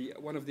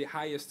one of the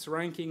highest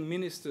ranking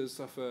ministers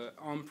of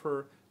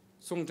Emperor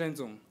Song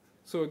Zhenzong.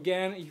 So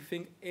again, if you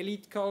think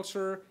elite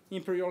culture,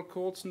 imperial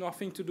courts,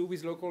 nothing to do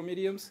with local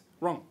mediums,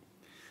 wrong.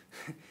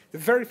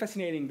 Very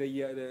fascinating,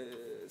 the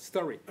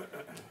story.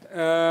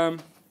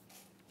 And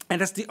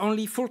that's the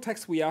only full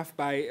text we have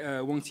by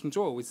Wang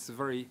Qingzhuo, which is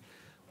very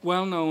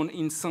well known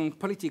in some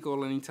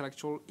political and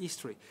intellectual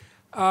history.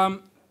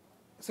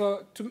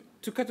 So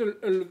to cut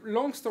a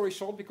long story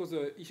short, because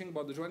the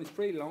Yishengbao de Zhuan is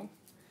pretty long,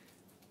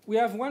 we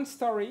have one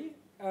story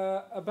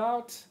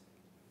about,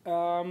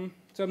 so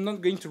I'm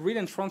not going to read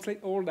and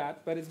translate all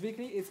that, but it's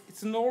basically,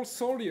 it's an old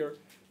soldier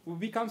who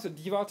becomes a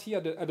devotee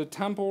at the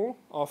temple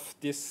of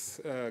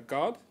this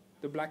god,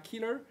 the Black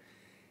Killer.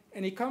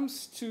 And he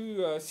comes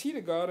to see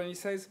the god and he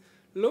says,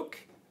 look,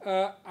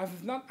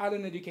 I've not had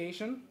an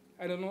education.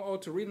 I don't know how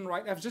to read and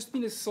write. I've just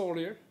been a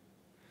soldier.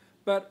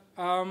 But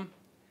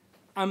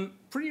I'm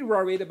pretty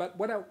worried about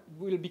what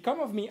will become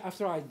of me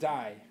after I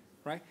die,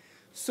 right?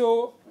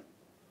 So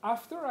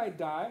after I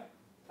die,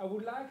 I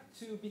would like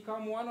to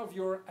become one of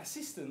your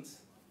assistants,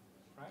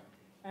 right?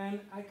 And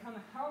I can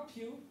help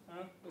you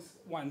with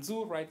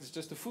Wanzu, right? It's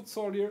just a foot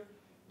soldier,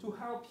 to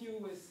help you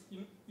with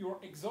your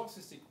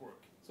exorcistic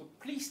work. So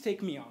please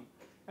take me on.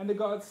 And the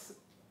gods,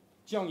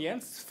 Jiang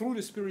Yan, through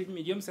the spirit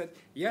medium, said,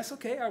 yes,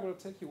 okay, I will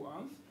take you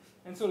on.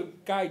 And so the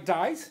guy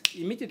dies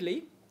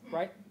immediately,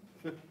 right?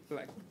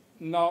 Like,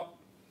 no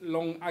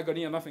long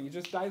agony or nothing. He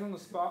just dies on the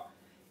spot.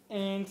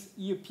 And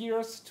he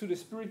appears to the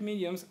spirit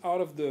mediums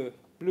out of the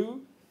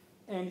blue.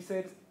 And he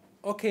said,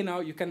 okay,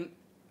 now you can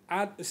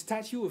add a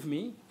statue of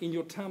me in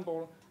your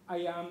temple. I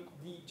am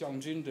the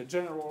Jiangjun, the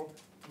general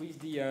with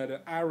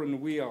the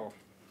iron wheel.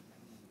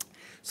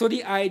 So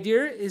the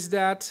idea is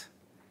that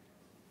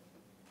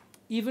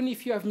even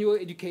if you have no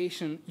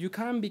education, you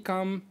can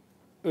become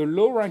a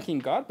low-ranking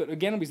god, but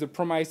again with the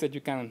promise that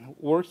you can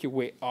work your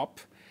way up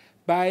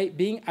by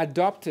being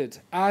adopted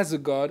as a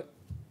god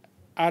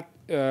at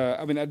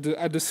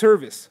at the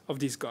service of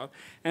this god.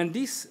 And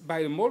this,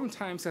 by the modern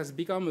times, has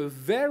become a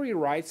very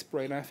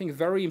widespread, and I think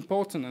very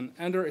important and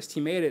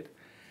underestimated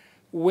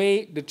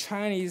way the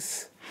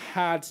Chinese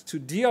had to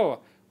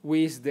deal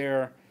with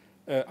their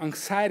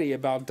anxiety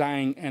about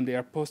dying and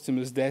their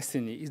posthumous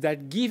destiny, is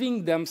that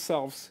giving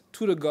themselves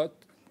to the god,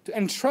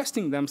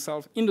 entrusting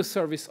themselves in the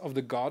service of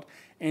the god,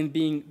 and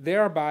being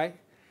thereby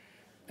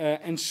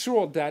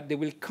ensured that they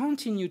will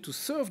continue to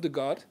serve the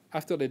god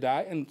after they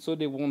die, and so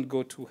they won't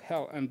go to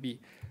hell and be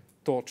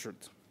tortured.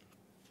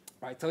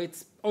 Right. So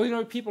it's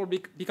ordinary people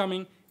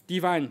becoming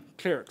divine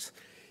clerics.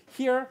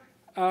 Here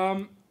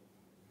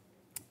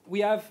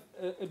we have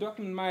a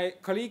document. My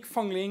colleague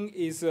Feng Ling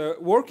is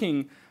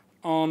working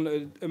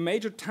on a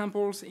major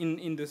temples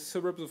in the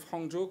suburbs of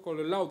Hangzhou called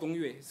the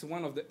Laodongyue. It's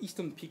one of the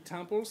Eastern Peak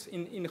temples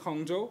in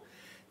Hangzhou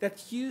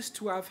that used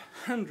to have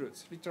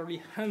hundreds,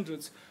 literally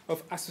hundreds,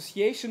 of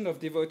association of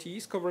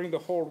devotees covering the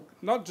whole,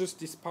 not just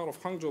this part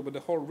of Hangzhou, but the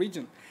whole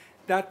region,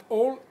 that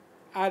all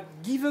had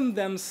given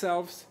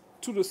themselves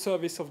to the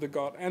service of the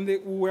god. And they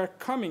were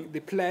coming, they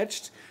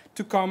pledged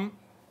to come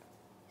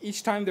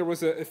each time there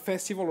was a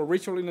festival or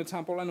ritual in the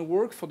temple and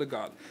work for the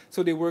god.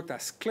 So they worked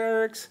as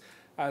clerics,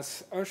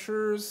 as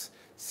ushers,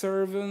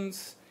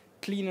 servants,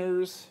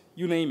 cleaners,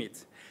 you name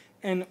it.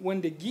 And when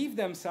they give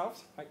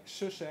themselves, like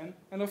Shoshen,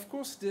 and of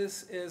course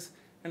this is,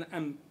 and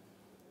I'm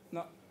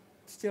not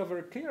still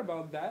very clear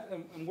about that,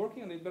 I'm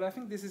working on it, but I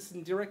think this is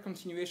in direct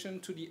continuation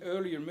to the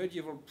earlier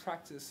medieval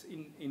practice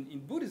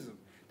in Buddhism,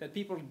 that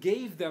people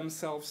gave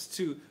themselves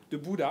to the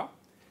Buddha,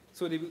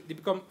 so they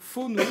become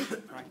fonu,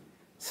 right,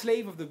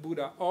 slave of the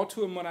Buddha, or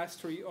to a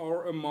monastery,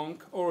 or a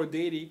monk, or a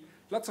deity.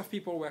 Lots of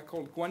people were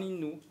called Guanyin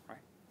Nu, right,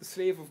 the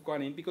slave of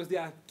Guanyin, because they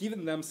have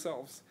given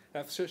themselves,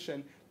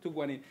 Shoshen, to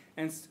Guanyin,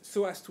 and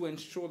so as to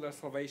ensure their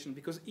salvation.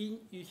 Because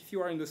if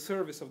you are in the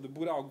service of the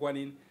Buddha or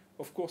Guanyin,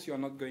 of course you are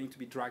not going to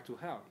be dragged to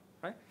hell,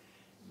 right?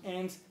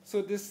 And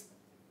so this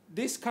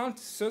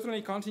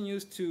certainly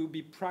continues to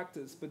be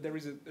practiced, but there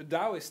is a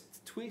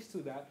Taoist twist to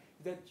that,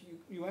 that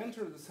you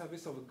enter the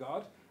service of a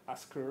god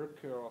as clerk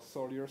or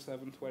soldier,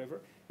 servant, whatever,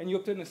 and you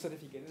obtain a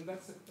certificate. And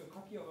that's a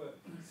copy of a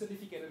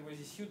certificate that was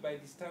issued by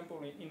this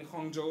temple in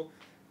Hangzhou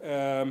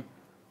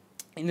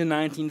in the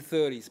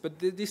 1930s. But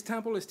this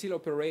temple is still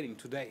operating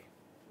today.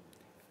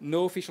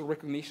 No official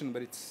recognition,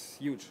 but it's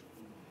huge.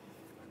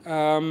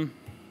 And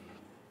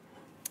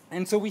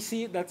so we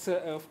see that's,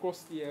 of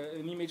course,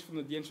 an image from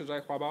the Dian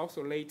Shenzhai Huabao,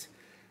 so late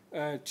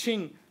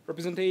Qing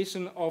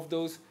representation of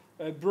those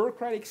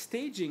bureaucratic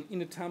staging in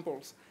the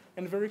temples.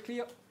 And very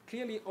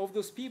clearly of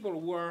those people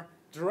were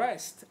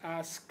dressed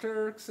as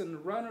clerks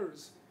and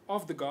runners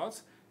of the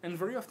gods, and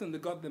very often the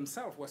god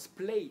themselves was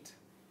played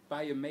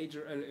by a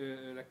major,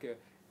 like a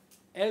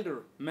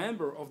elder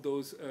member of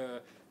those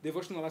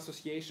devotional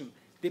association.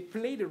 They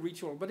play the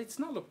ritual, but it's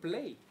not a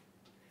play.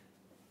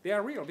 They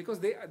are real because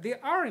they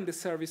are in the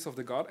service of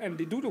the god and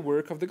they do the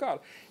work of the god.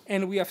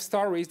 And we have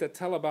stories that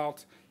tell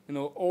about,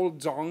 old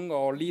Zhang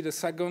or Li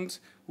II,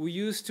 who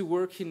used to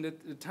work in the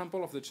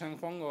temple of the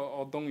Changhuang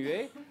or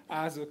Dongyue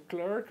as a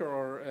clerk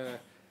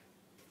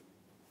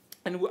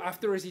and who,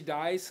 after he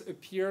dies,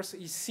 appears,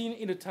 he's seen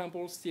in the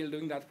temple still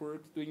doing that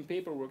work, doing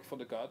paperwork for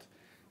the god.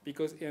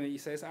 Because he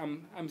says,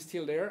 I'm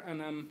still there,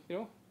 and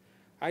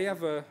I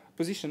have a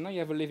position, I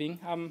have a living,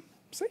 I'm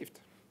saved.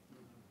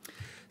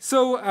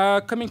 So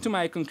coming to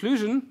my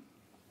conclusion,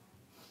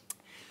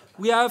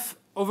 we have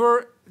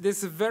over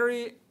this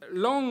very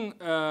long,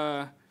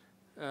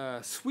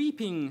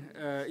 sweeping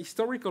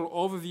historical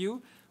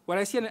overview, what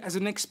I see as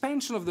an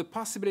expansion of the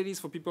possibilities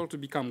for people to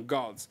become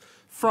gods,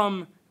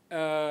 from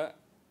a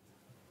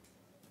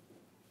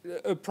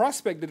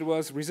prospect that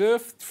was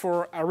reserved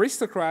for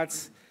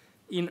aristocrats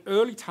in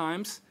early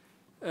times,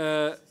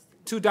 to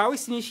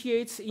Taoist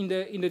initiates in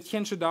the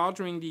Tianshi Dao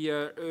during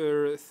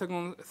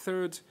the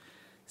third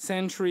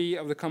century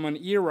of the Common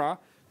Era,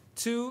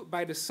 to,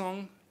 by the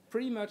Song,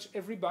 pretty much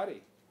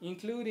everybody,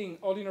 including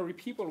ordinary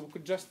people who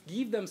could just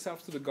give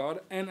themselves to the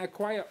god and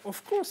acquire,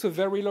 of course, a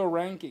very low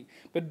ranking.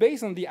 But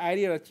based on the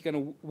idea that you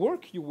can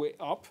work your way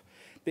up,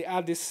 they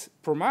add this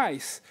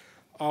promise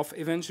of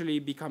eventually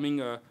becoming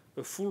a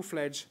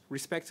full-fledged,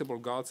 respectable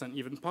gods, and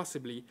even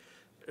possibly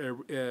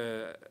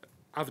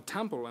have a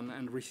temple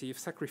and receive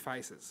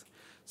sacrifices.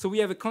 So we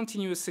have a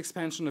continuous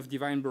expansion of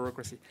divine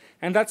bureaucracy.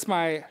 And that's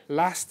my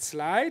last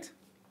slide,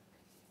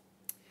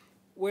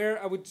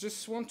 where I would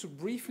just want to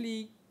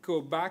briefly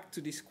go back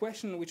to this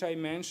question which I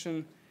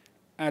mentioned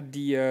at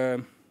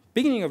the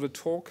beginning of the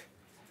talk,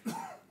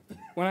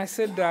 when I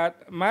said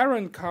that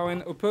Myron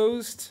Cohen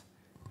opposed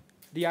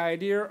the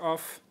idea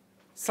of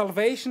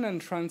salvation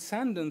and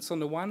transcendence on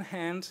the one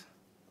hand,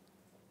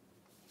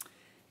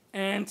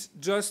 and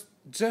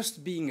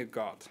just being a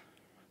god.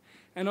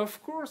 And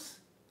of course,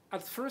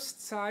 at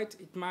first sight,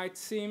 it might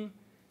seem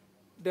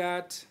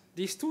that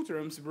these two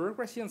terms,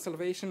 bureaucracy and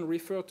salvation,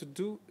 refer to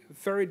two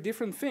very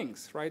different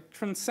things, right?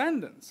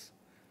 Transcendence,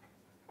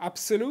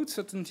 absolute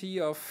certainty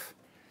of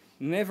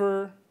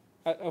never,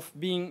 of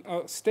being,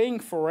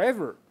 staying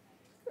forever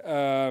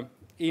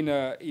in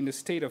a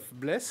state of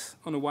bliss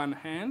on the one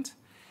hand,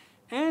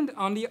 And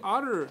on the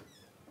other,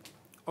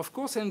 of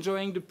course,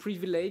 enjoying the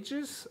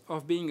privileges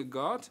of being a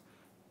god,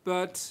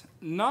 but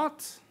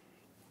not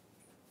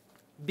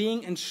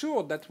being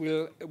ensured that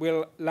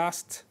will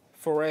last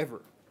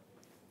forever.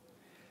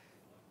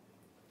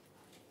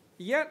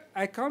 Yet,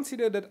 I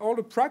consider that all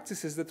the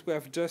practices that we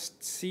have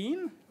just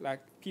seen, like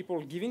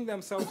people giving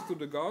themselves to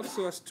the gods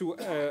so as to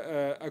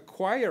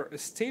acquire a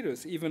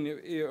status, even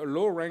a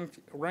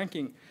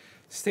low-ranking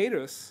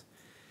status,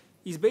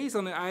 is based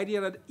on the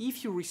idea that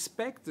if you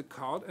respect the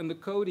code and the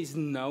code is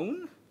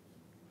known,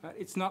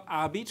 it's not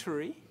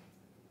arbitrary,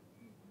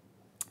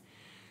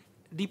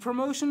 the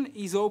promotion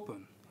is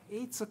open.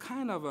 It's a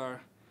kind of a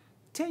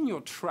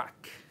tenure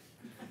track.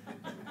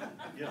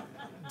 Yeah.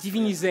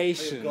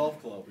 Divinization. Like a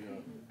golf club, yeah.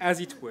 As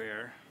it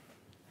were.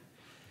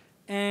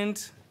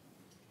 And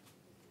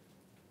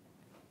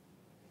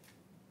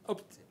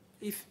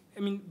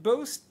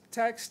both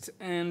text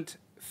and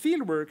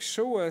fieldwork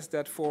show us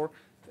that for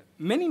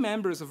many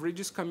members of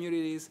religious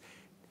communities,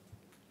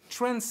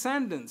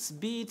 transcendence,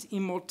 be it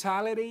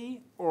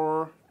immortality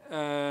or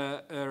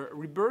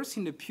rebirth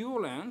in the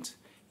Pure Land,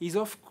 is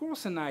of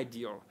course an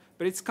ideal,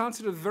 but it's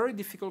considered very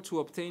difficult to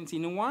obtain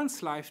in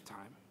one's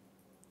lifetime.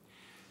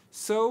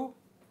 So,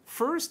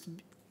 first,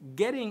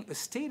 getting a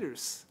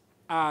status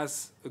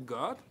as a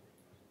god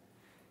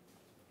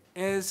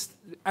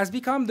has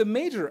become the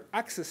major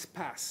access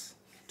pass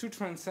to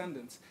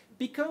transcendence,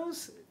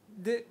 because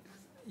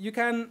you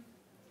can,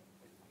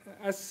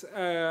 as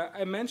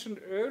I mentioned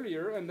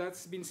earlier, and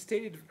that's been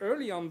stated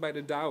early on by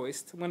the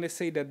Taoists, when they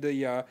say that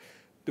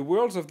the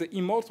worlds of the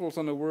immortals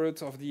and the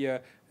worlds of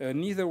the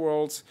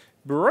netherworld's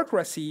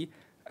bureaucracy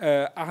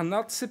are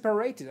not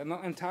separated, are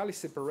not entirely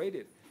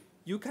separated.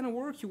 You can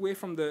work your way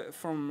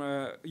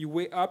your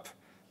way up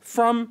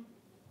from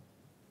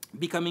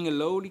becoming a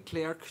lowly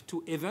clerk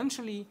to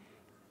eventually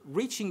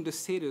reaching the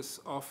status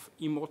of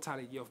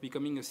immortality, of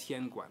becoming a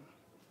xianguan.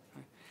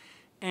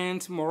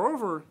 And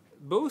moreover,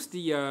 both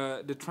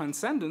the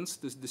transcendence,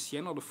 the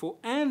xian or the fo,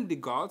 and the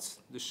gods,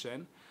 the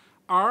shen,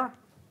 are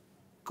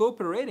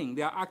cooperating.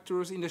 They are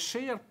actors in the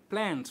shared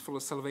plans for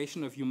the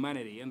salvation of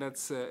humanity, and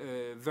that's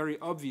very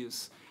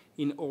obvious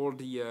in all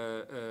the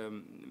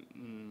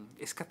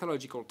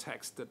eschatological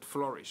texts that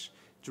flourish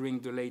during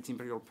the late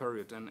imperial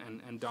period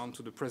and down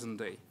to the present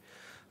day.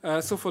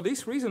 So for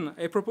this reason,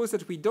 I propose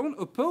that we don't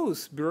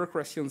oppose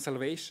bureaucracy and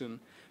salvation,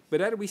 but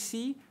that we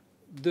see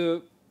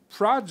the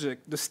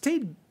project, the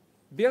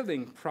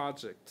state-building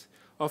project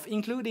of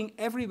including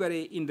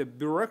everybody in the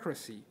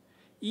bureaucracy,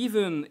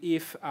 even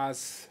if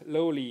as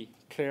lowly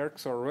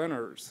clerks or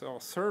runners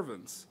or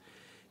servants,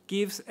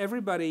 gives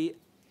everybody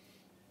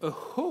a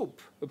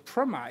hope, a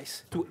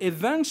promise to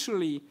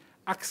eventually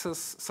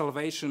access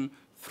salvation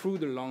through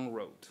the long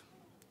road.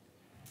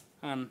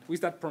 And with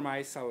that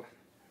promise, I'll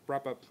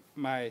wrap up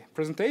my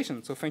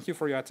presentation. So thank you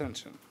for your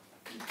attention.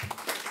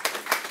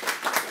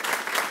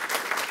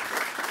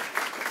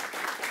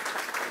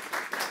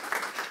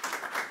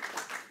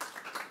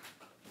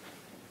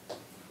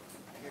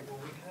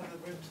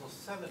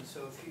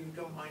 So if you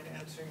don't mind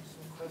answering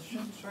some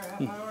questions for a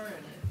half hour,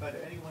 but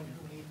anyone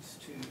who needs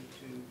to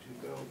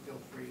go, feel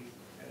free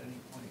at any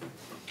point.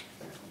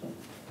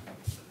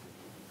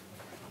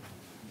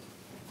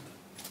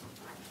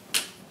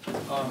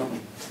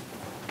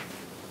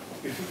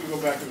 If you could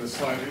go back to the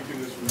slide, you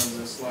can just remember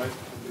this slide.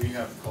 We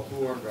have called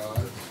who are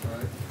gods,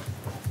 right?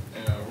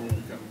 And who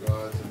become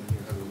gods, and then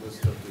you have a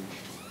list of the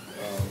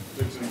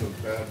victims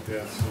of bad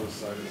death,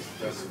 suicide,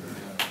 deaths of their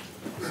time.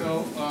 So,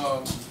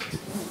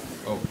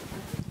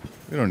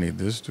 we don't need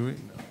this, do we? No.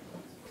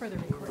 For the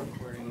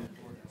recording. Is it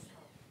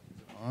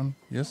on?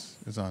 Yes,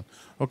 it's on.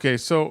 Okay,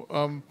 so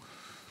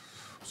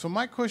so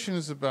my question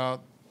is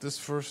about this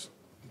first,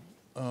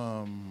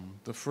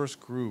 the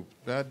first group,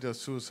 bad death,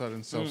 suicide,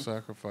 and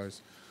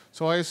self-sacrifice.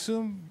 So I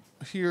assume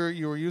here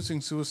you were using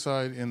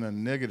suicide in a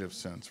negative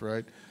sense,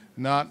 right?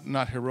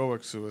 Not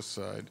heroic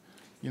suicide,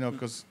 you know,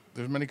 because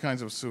there's many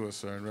kinds of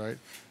suicide, right?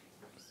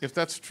 If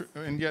that's true,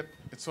 and yet,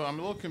 so I'm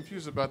a little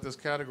confused about this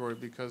category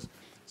because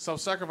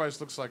self-sacrifice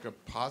looks like a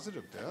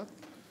positive death.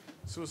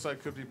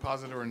 Suicide could be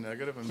positive or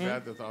negative, and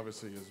bad death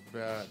obviously is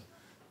bad.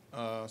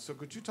 So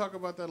could you talk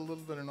about that a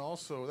little bit? And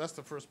also, that's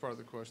the first part of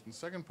the question. The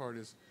second part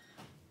is,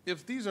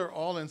 if these are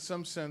all in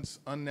some sense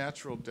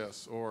unnatural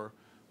deaths or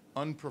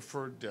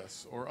unpreferred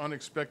deaths or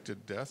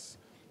unexpected deaths,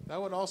 that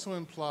would also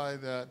imply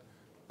that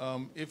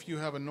if you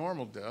have a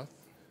normal death,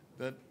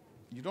 that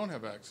you don't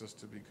have access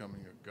to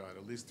becoming a god,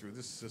 at least through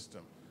this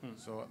system.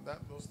 So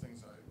those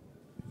things I think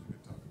you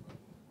could talk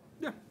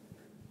about.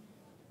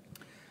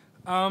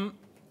 Yeah.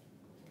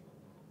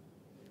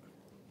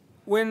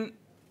 When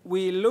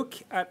we look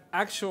at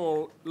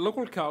actual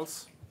local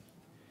cults,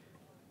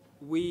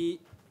 we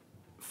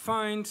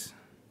find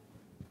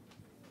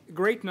a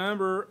great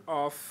number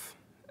of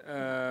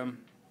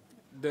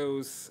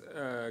those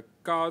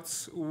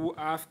gods who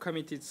have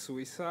committed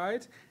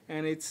suicide,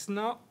 and it's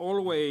not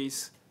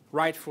always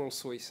rightful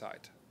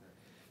suicide.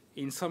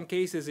 In some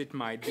cases it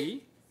might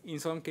be, in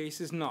some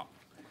cases not.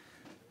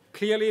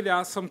 Clearly there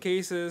are some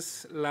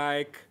cases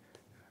like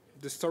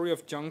the story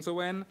of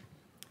Jiangzuan,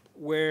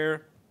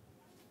 where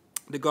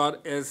the god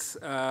is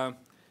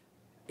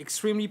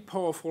extremely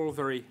powerful,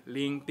 very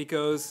linked,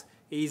 because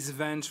he is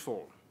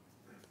vengeful.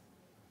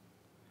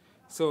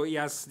 So he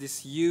has this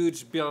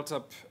huge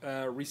built-up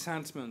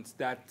resentment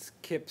that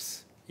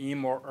keeps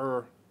him or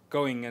her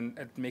going, and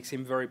it makes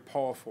him very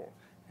powerful.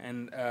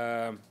 And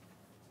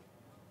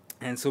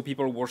so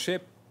people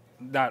worship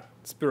that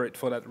spirit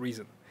for that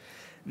reason.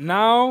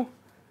 Now,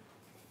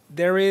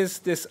 there is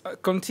this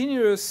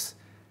continuous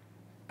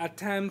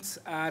attempt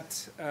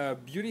at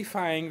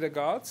beautifying the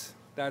gods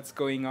that's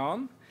going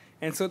on,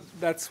 and so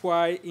that's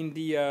why in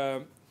the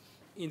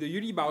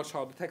Yuli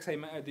Baochao, the text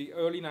the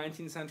early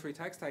 19th century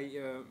text I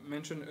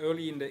mentioned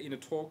early in the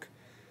talk,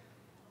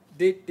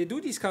 they do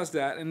discuss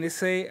that, and they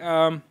say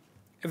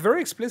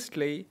very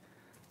explicitly,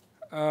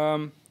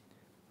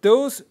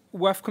 those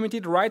who have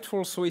committed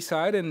rightful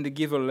suicide, and they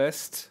give a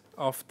list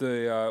of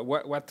the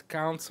what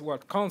counts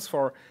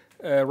for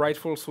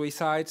rightful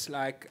suicides,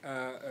 like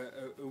a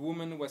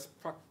woman was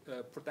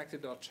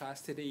protected her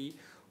chastity,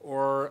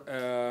 or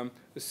a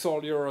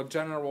soldier or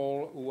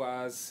general who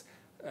was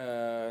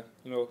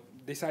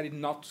decided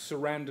not to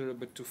surrender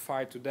but to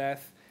fight to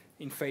death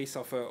in face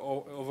of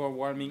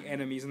overwhelming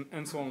enemies,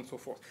 and so on and so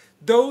forth.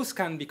 Those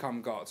can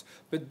become gods,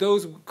 but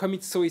those who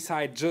commit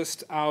suicide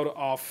just out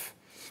of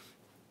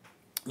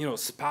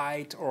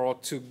spite, or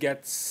to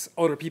get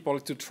other people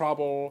into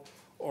trouble,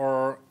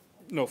 or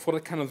for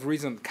that kind of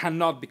reason,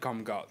 cannot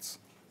become gods.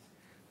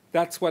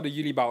 That's what the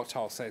Yuli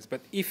Baochao says.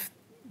 But if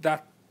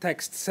that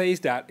text says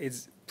that,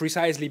 it's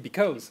precisely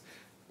because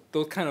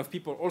those kind of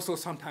people also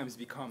sometimes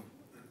become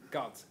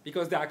gods,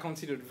 because they are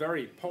considered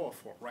very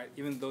powerful, right?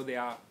 Even though they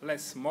are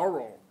less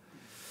moral.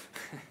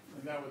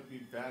 And that would be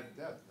bad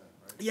death, then,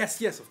 right?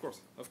 Yes, of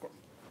course. So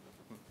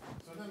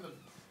then the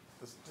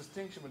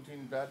distinction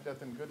between bad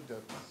death and good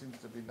death seems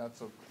to be not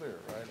so clear,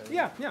 right? I mean,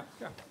 Yeah.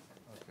 Okay.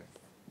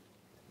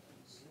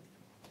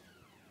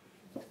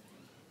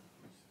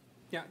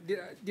 Yeah,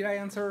 did I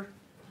answer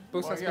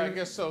both Well, aspects? yeah, I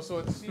guess so. So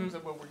it seems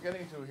that what we're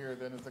getting to here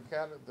then is the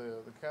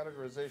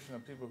categorization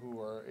of people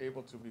who are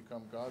able to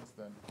become gods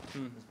then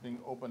is being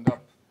opened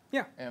up.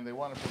 Yeah. And they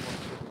want to promote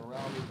people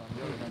around it. On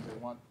the other hand, they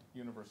want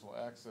universal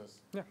access.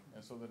 Yeah.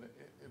 And so that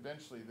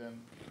eventually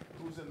then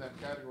who's in that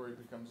category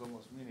becomes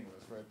almost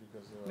meaningless, right?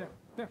 Because there are...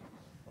 Yeah.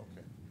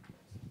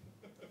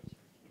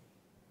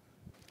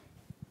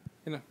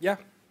 Okay. Yeah.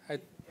 If I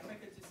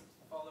could just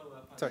follow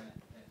up on Sorry.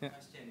 that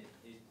question,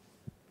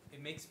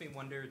 it makes me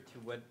wonder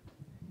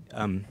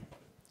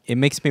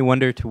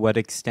to what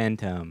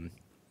extent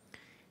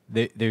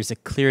there's a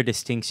clear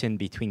distinction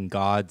between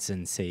gods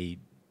and, say,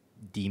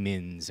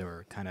 demons,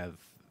 or kind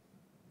of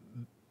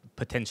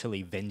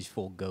potentially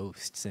vengeful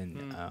ghosts,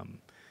 and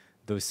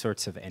those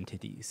sorts of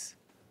entities,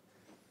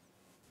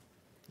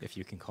 if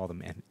you can call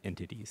them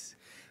entities.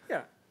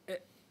 Yeah.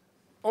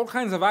 All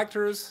kinds of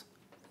actors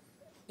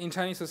in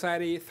Chinese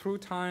society through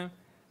time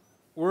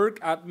work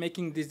at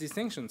making these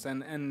distinctions,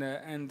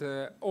 and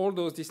all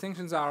those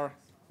distinctions are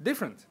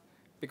different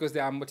because they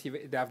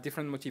have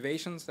different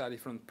motivations, they have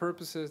different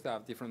purposes, they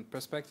have different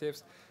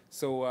perspectives.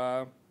 So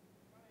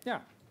in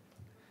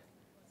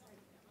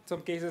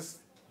some cases,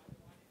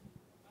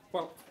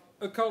 well,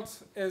 a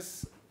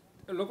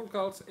local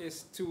cult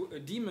is to a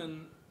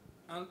demon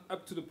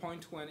up to the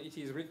point when it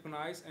is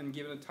recognized and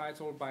given a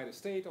title by the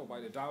state or by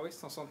the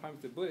Taoists, or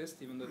sometimes the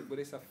Buddhists, even though the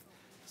Buddhists have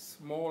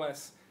more or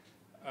less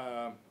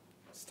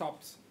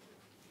stopped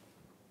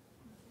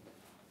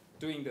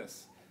doing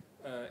this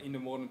in the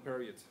modern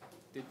period.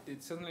 They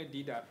certainly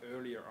did that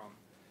earlier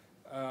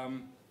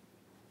on.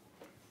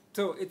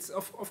 So it's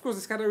of course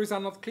these categories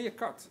are not clear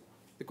cut.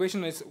 The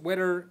question is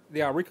whether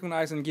they are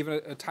recognized and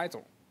given a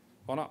title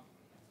or not.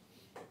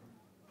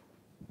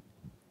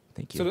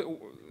 Thank you. So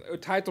a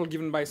title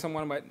given by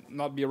someone might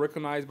not be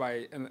recognized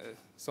by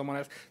someone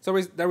else.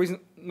 So there is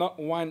not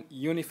one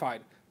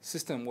unified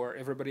system where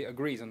everybody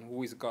agrees on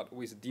who is God,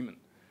 who is a demon.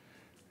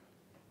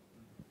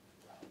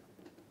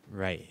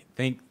 Right.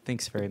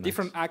 Thanks very much.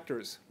 Different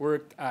actors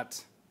worked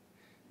at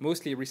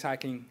mostly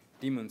recycling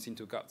demons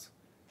into gods.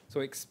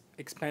 So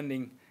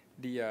expanding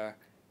the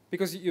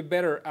because you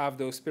better have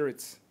those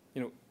spirits,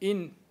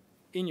 in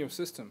your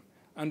system,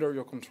 under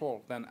your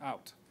control, than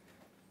out.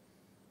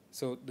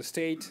 So the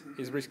state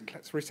is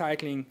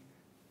recycling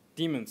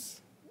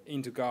demons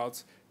into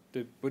gods.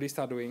 The Buddhists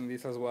are doing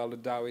this as well. The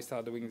Taoists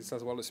are doing this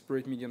as well. The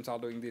spirit mediums are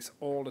doing this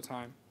all the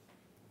time.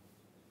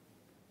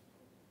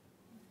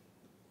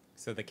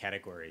 So the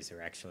categories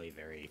are actually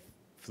very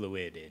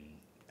fluid, and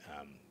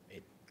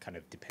it kind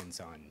of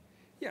depends on...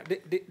 Yeah,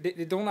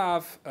 they don't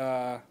have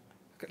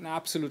an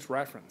absolute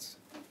reference.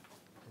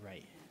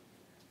 Right.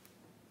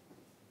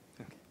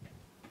 Okay.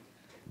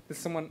 There's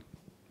someone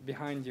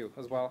behind you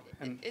as well,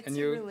 and It's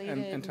you related.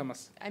 and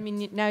Thomas. I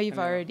mean, now you've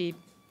And, already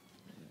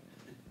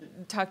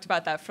talked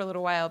about that for a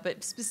little while,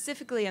 but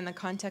specifically in the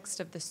context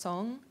of the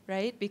song,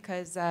 right?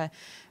 Because I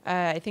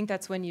think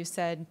that's when you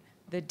said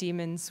the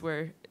demons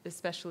were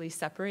especially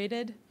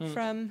separated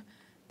from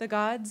the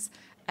gods,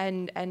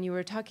 and you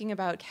were talking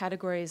about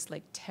categories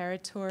like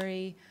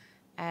territory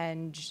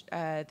and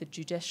the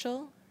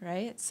judicial,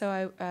 right?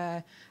 So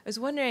I was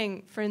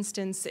wondering, for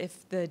instance,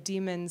 if the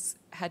demons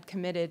had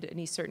committed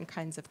any certain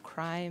kinds of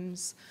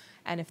crimes,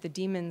 and if the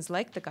demons,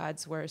 like the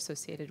gods, were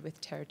associated with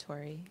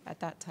territory at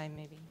that time,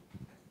 maybe.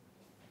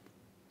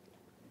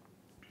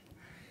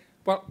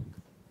 Well,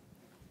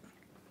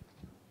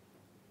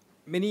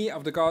 many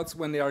of the gods,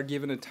 when they are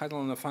given a title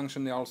and a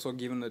function, they are also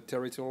given a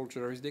territorial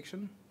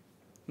jurisdiction.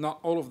 Not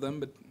all of them,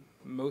 but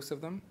most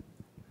of them.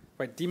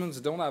 Right? Demons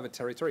don't have a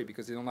territory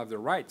because they don't have the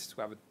right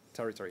to have a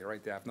territory,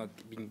 right? They have not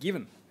been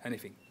given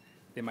anything.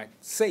 They might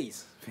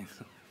seize things,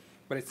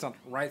 but it's not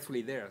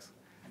rightfully theirs.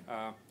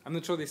 I'm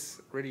not sure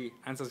this really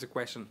answers the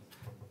question,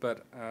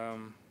 but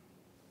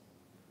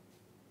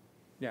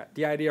yeah,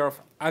 the idea of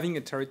having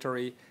a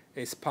territory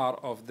is part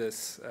of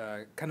this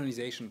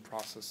canonization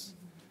process.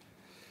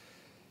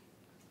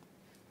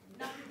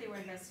 Not that they were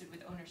invested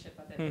with ownership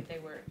of it, but they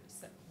were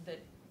that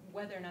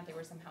whether or not they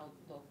were somehow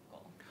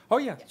local. Oh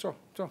yeah, sure,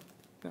 yeah.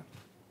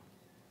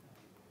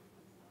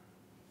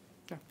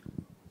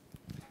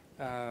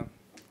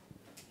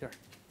 Here.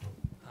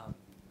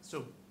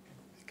 So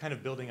kind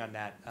of building on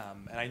that,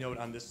 and I note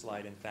on this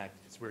slide, in fact,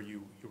 it's where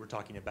you were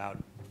talking about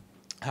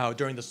how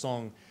during the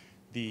song,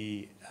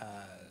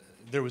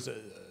 there was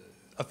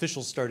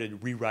officials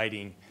started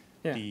rewriting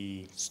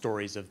the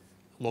stories of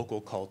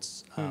local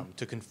cults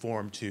to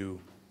conform to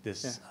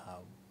this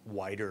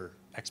wider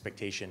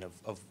expectation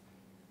of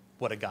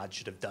what a god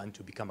should have done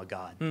to become a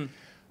god.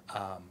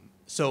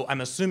 So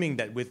I'm assuming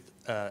that with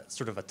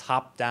sort of a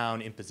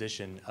top-down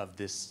imposition of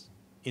this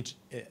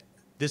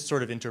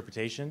sort of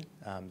interpretation,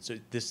 so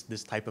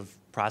this type of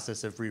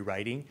process of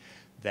rewriting,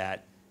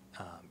 that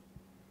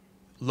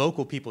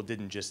local people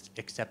didn't just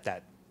accept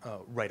that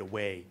right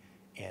away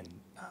and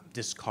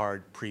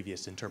discard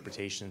previous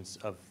interpretations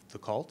of the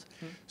cult.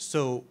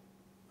 So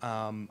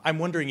I'm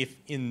wondering if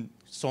in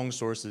song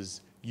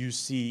sources you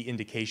see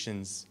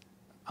indications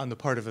on the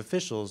part of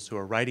officials who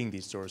are writing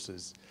these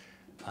sources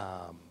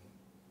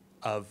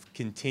of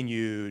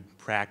continued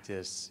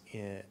practice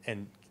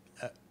and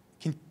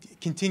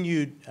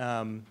continued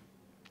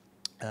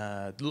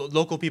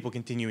local people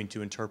continuing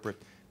to interpret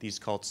these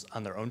cults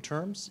on their own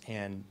terms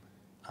and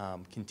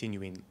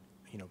continuing,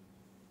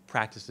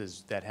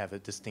 practices that have a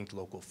distinct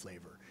local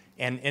flavor.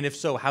 And if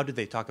so, how do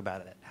they talk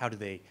about it? How do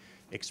they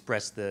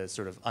express the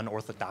sort of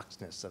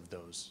unorthodoxness of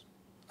those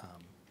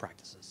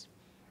practices?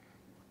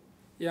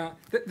 Yeah,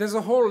 there's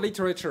a whole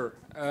literature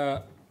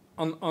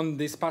on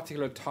this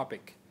particular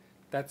topic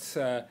that's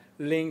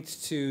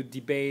linked to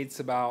debates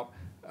about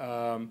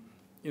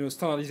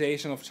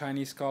standardization of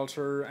Chinese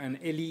culture and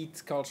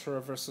elite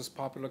culture versus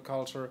popular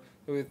culture,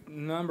 with a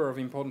number of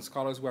important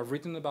scholars who have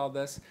written about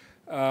this.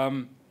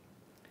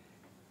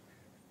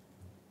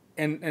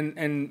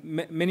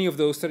 Many of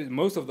those studies,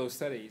 most of those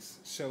studies,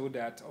 show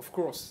that, of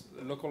course,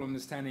 local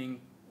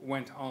understanding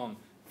went on.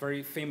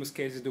 Very famous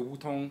cases, the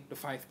Wutong, the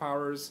Five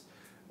Powers.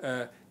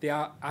 There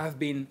have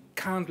been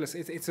countless.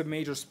 It's a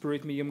major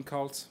spirit medium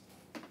cult.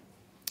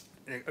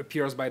 It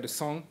appears by the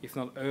song, if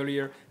not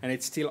earlier, and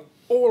it's still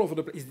all over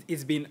the place.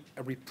 It's been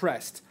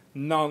repressed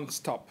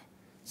non-stop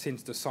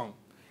since the song.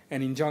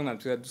 And in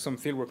Jiangnan, we had some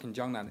fieldwork in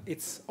Jiangnan.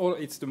 It's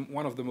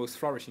one of the most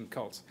flourishing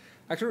cults.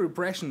 Actually,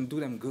 repression do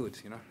them good,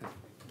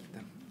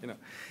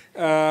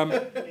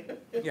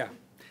 yeah.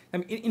 I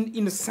mean,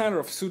 in the center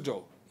of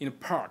Suzhou, in a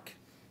park,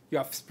 you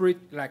have spirit,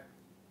 like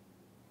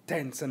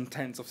tens and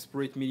tens of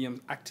spirit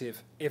mediums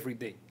active every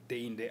day,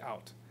 day in, day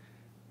out.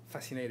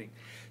 Fascinating.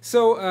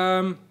 So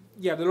so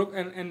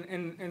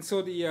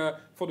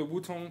for the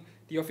Wutong,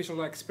 the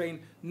officials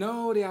explain,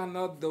 no, they are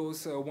not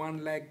those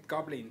one-legged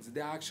goblins.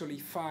 They are actually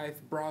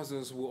 5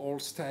 brothers who all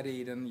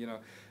studied, and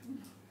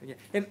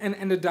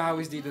the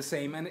Taoists did the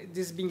same, and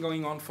this has been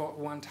going on for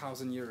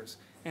 1,000 years.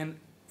 And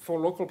for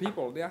local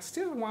people, they are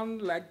still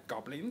one-legged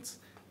goblins,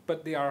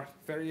 but they are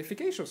very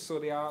efficacious. So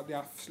there are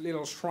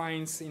little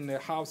shrines in the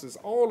houses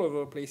all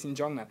over the place in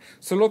Jiangnan.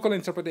 So local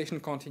interpretation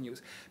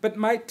continues. But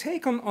my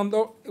take on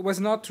was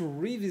not to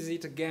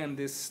revisit again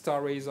these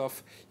stories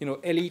of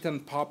elite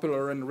and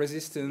popular and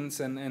resistance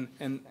and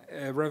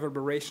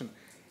reverberation.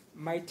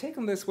 My take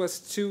on this was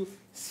to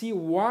see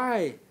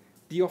why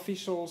the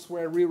officials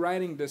were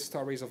rewriting the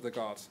stories of the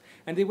gods,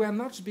 and they were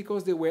not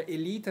because they were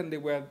elite and they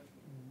were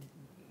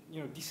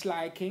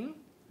disliking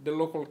the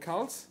local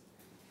cults.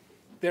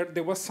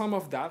 There was some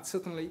of that,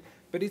 certainly,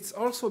 but it's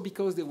also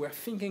because they were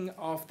thinking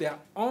of their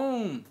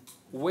own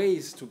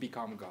ways to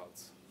become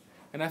gods.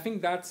 And I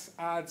think that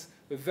adds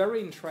a very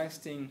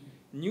interesting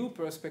new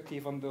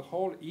perspective on the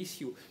whole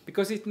issue,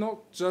 because it's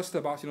not just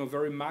about,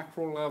 very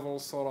macro level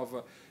sort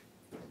of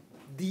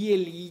the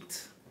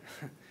elite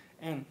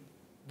and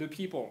the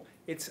people.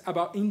 It's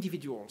about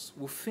individuals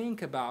who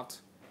think about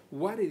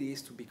what it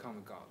is to become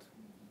a god,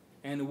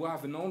 and who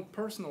have an own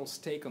personal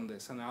stake on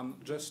this, and I'm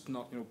just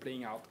not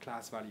playing out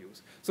class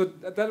values. So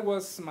that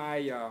was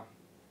my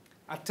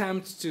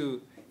attempt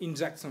to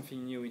inject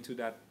something new into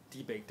that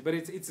debate. But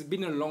it's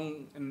been a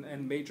long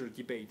and major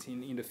debate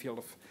in the field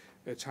of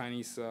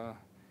Chinese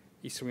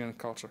history and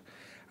culture.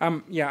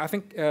 Yeah, I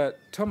think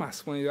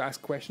Thomas wanted to ask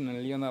a question,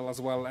 and Lionel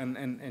as well,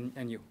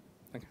 and you.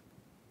 Okay.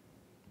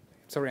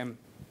 Sorry, I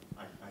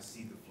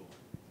see the floor.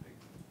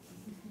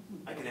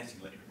 I can ask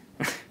you later.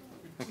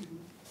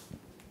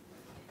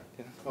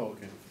 Oh,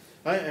 okay.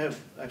 I have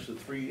actually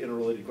 3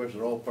 interrelated questions.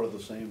 They're all part of the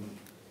same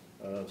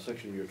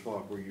section of your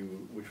talk,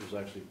 which was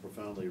actually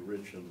profoundly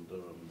rich and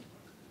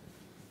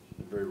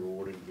very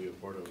rewarding to be a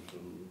part of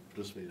and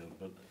participate in.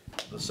 But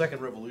the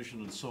second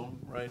revolution in Song,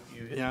 right?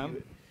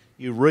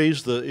 You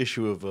raised the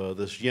issue of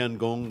this Yan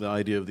Gong, the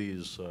idea of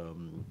these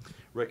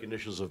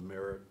recognitions of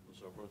merit and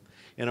so forth.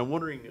 And I'm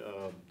wondering,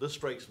 this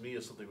strikes me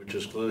as something which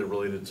is clearly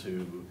related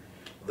to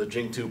the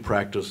Jingtu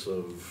practice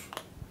of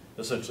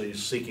essentially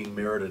seeking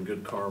merit and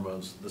good karma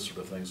and this sort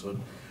of thing. So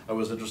I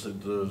was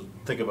interested to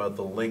think about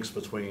the links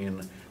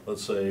between,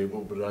 let's say,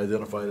 what would be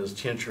identified as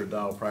Tianshi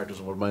Dao practice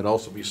and what might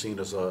also be seen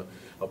as a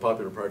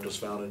popular practice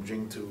found in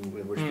Jingtu,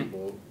 in which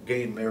people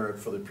gain merit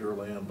for the Pure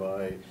Land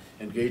by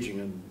engaging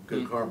in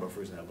good karma,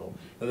 for example.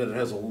 And then it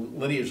has a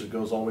lineage that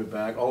goes all the way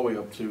back, all the way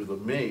up to the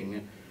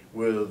Ming,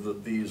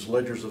 with these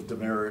ledgers of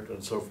demerit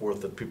and so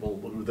forth that people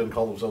who then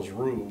call themselves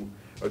Ru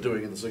are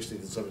doing in the 16th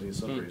and 17th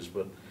centuries.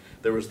 But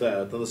there was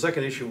that. Then the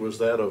second issue was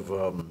that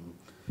of,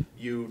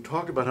 you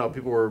talked about how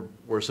people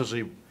were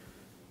essentially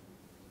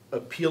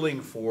appealing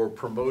for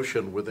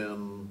promotion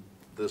within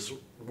this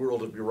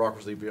world of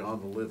bureaucracy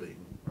beyond the living,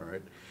 all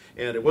right?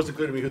 And it wasn't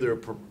clear to me who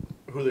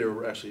they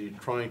were actually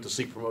trying to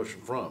seek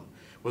promotion from.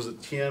 Was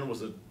it Tian,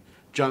 was it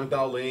Zhang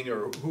Daoling,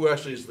 or who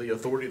actually is the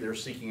authority they're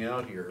seeking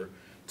out here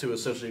to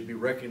essentially be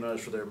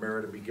recognized for their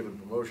merit and be given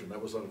promotion?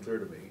 That was unclear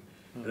to me.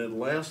 And then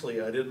lastly,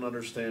 I didn't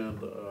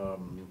understand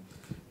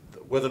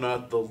whether or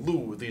not the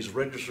Lu, these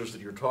registers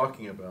that you're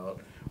talking about,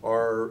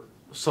 are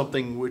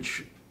something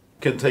which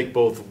can take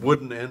both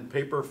wooden and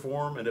paper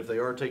form, and if they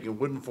are taking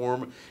wooden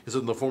form, is it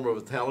in the form of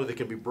a tally that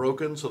can be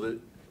broken so that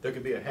there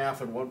can be a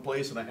half in one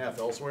place and a half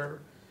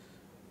elsewhere?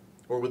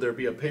 Or would there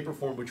be a paper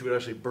form which would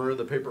actually burn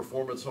the paper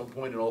form at some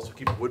point and also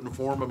keep a wooden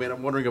form? I mean,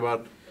 I'm wondering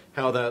about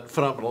how that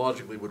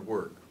phenomenologically would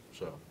work.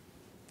 So,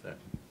 yeah.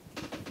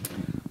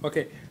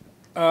 Okay.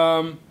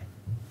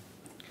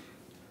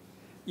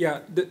 Yeah,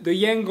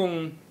 the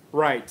Yangon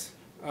rite.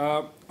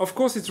 Of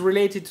course, it's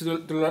related to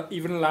the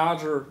even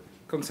larger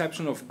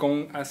conception of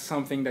Gong as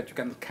something that you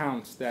can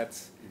count,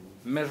 that's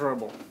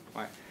measurable,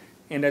 right?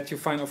 And that you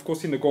find, of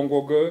course, in the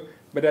Gongguo Ge,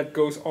 but that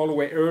goes all the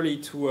way early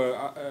to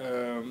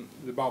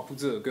the Bao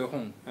Puzi, Ge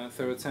Hong,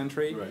 3rd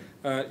century.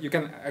 Right. You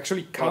can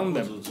actually count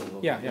them.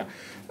 Yeah.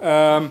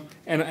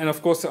 And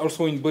of course,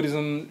 also in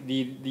Buddhism,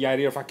 the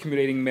idea of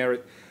accumulating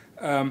merit.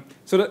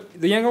 So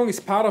the Yangon is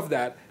part of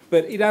that,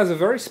 but it has a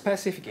very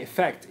specific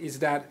effect, is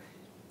that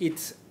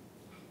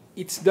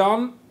it's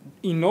done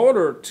in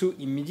order to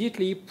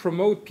immediately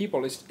promote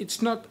people.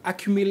 It's not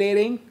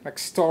accumulating, like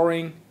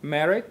storing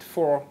merit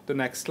for the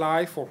next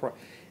life, or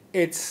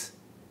it's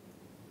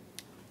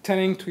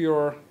telling to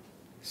your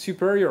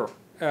superior,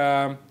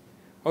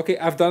 okay,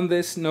 I've done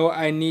this, now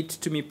I need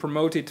to be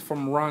promoted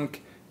from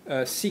rank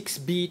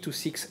 6B to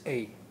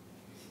 6A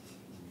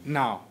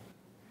now.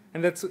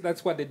 And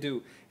that's what they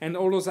do. And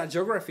all those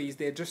hagiographies,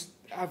 they just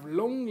have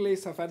long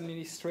lists of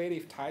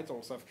administrative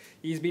titles.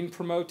 He's been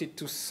promoted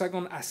to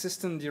second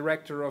assistant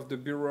director of the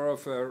Bureau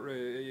of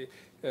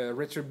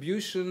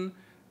Retribution,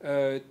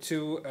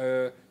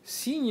 to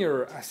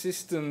senior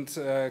assistant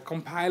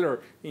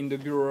compiler in the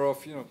Bureau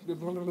of,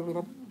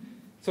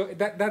 So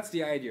that's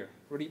the idea,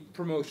 really,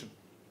 promotion.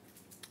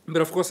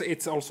 But of course,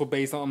 it's also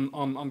based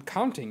on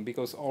counting,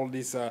 because all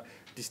these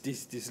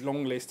this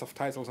long list of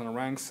titles and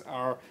ranks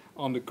are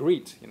on the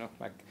grid,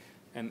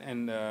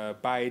 and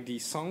by the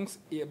Song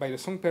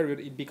period,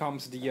 it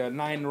becomes the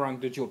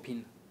 9-rank de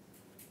Jiupin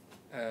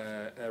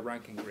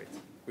ranking grid,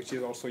 which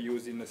is also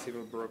used in the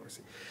civil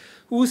bureaucracy.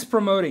 Who's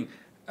promoting?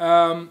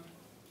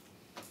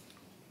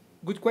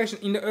 Good question.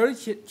 In the early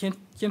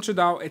Tianshi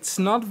Dao, it's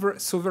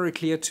not so very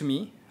clear to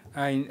me.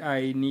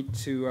 I need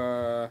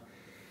to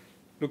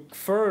look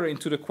further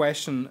into the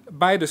question.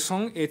 By the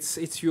Song,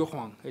 it's Yu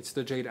Huang. It's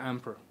the Jade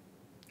Emperor.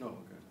 Oh,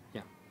 okay.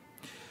 Yeah.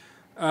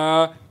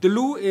 The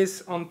Lu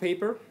is on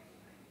paper.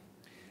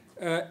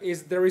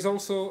 There is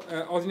also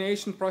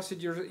ordination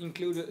procedures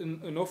include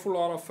an awful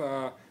lot of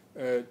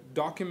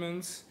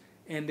documents,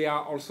 and there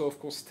are also, of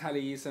course,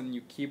 tallies, and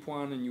you keep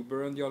one and you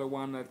burn the other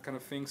one, that kind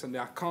of things, and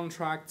there are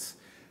contracts.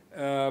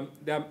 There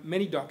are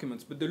many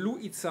documents, but the Lu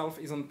itself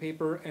is on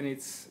paper, and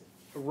it's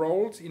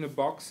rolled in a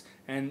box,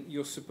 and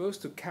you're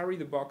supposed to carry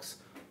the box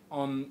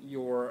on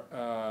your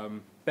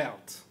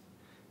belt,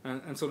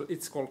 and so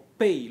it's called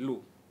Pei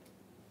Lu.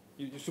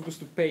 You're supposed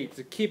to pay it,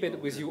 to keep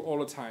it with you all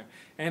the time.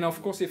 And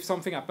of course, if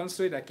something happens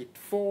to it, like it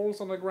falls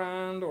on the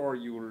ground or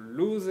you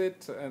lose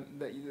it, and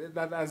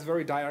that has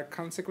very dire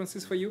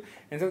consequences for you.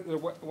 And that's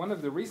one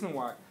of the reasons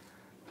why,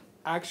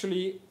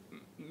 actually,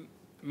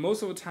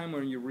 most of the time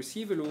when you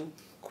receive a Lu,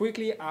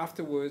 quickly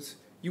afterwards,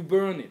 you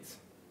burn it.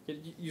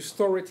 You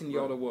store it in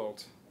the other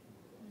world.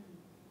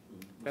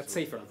 That's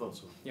safer. I thought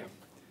so. Yeah.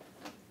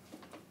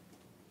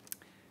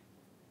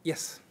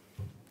 Yes.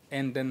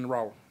 And then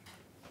Raul.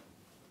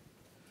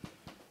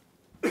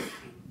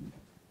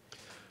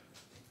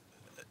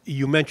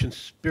 You mentioned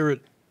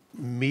spirit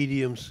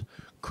mediums.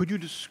 Could you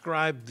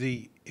describe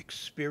the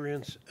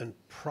experience and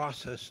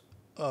process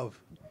of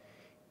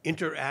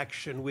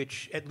interaction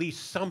which at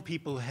least some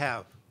people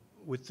have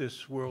with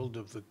this world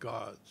of the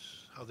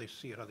gods, how they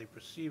see it, how they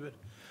perceive it,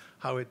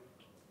 how it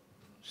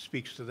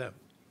speaks to them?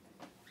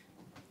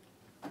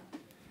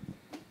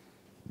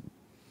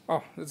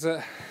 Oh, it's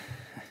a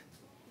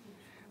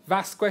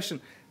vast question.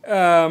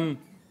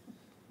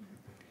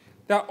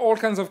 There are all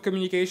kinds of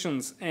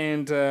communications,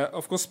 and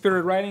of course,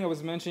 spirit writing. I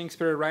was mentioning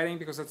spirit writing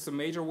because that's a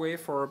major way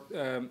for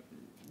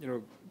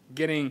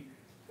getting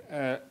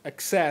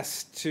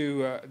access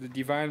to the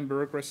divine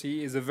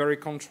bureaucracy. Is a very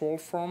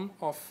controlled form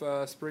of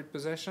spirit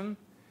possession.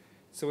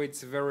 So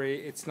it's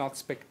not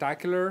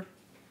spectacular.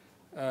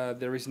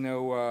 There is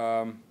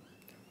no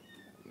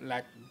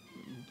like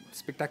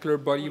spectacular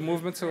body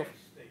movements. So,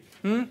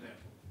 Is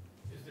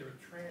there a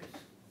trance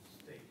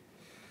state?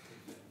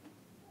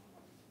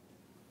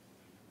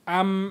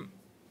 I'm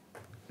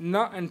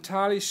not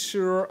entirely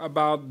sure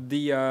about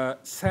the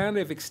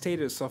scientific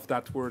status of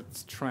that word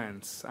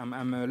trance.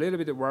 I'm a little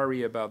bit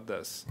worried about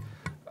this.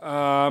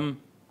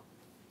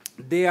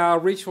 There are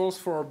rituals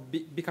for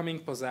becoming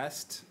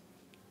possessed.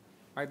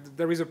 Right?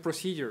 There is a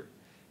procedure.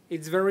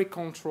 It's very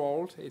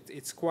controlled.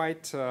 It's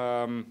quite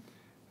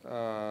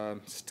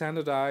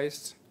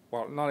standardized.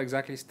 Well, not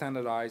exactly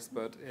standardized,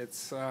 but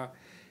it's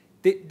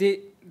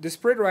the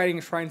spirit writing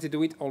is trying to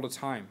do it all the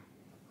time,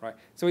 right?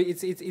 So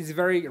it's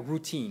very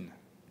routine,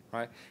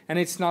 right? And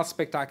it's not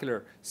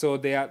spectacular. So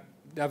they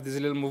have these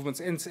little movements,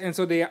 and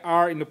so they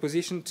are in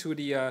opposition to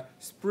the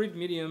spirit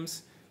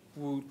mediums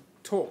who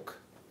talk,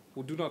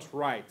 who do not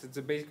write.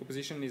 The basic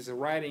opposition is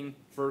writing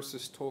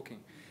versus talking.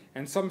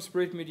 And some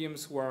spirit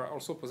mediums who are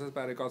also possessed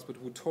by the gods but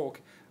who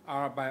talk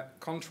are, by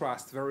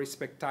contrast, very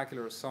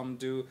spectacular. Some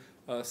do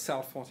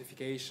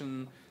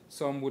self-mortification.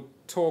 Some would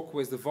talk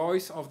with the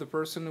voice of the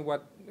person who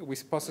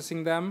is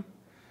possessing them,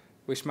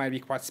 which might be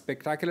quite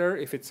spectacular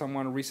if it's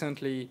someone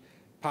recently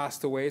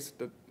passed away so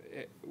that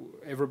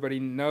everybody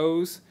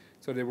knows.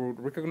 So they would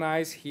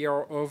recognize,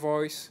 hear her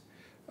voice,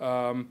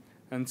 and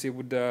they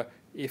would,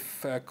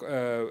 if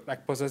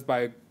like possessed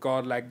by a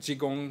god like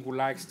Jigong who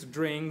likes to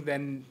drink,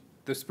 then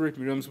the spirit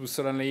mediums will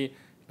suddenly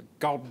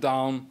gulp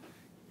down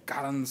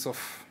gallons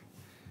of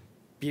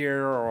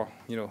beer or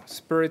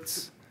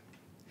spirits.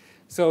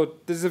 So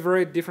this is a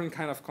very different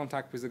kind of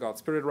contact with the gods.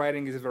 Spirit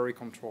writing is very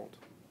controlled.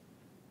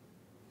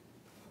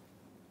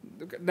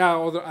 There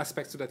are other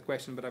aspects to that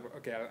question, but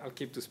I'll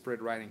keep to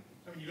spirit writing.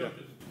 I mean, you don't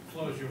just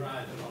close your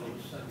eyes and all of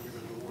a sudden you're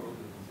in the world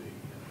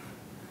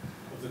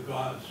of the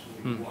gods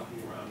when you're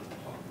walking around and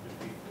talking to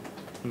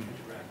people,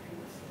 interacting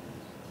with them.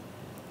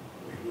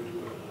 Or you go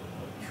to a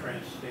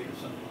trance state or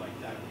something like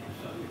that where you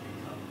suddenly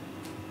become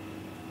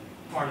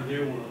part of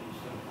their world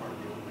instead of part of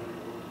your own world.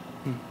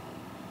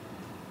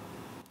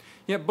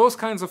 Yeah, both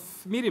kinds of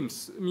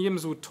mediums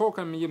who talk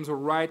and mediums who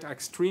write are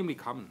extremely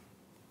common.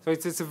 So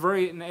it's a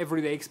very an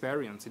everyday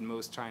experience in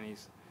most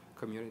Chinese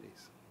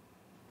communities.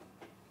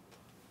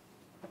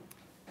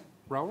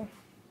 Raul?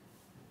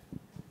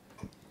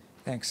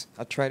 Thanks.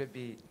 I'll try to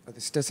be,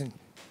 this doesn't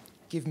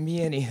give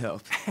me any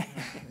help.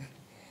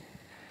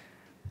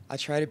 I'll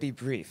try to be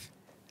brief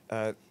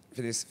for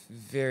this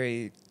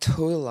very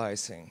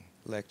totalizing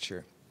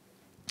lecture.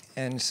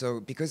 And so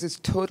because it's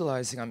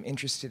totalizing, I'm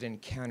interested in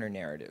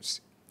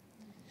counter-narratives.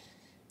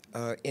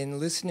 In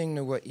listening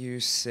to what you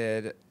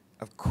said,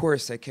 of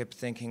course, I kept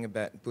thinking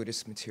about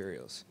Buddhist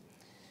materials.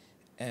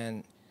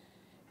 And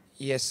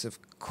yes, of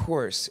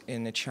course,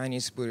 in the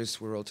Chinese Buddhist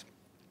world,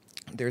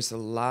 there's a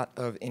lot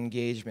of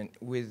engagement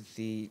with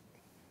the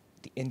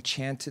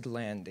enchanted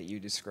land that you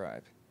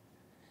describe.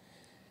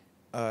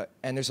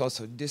 And there's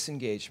also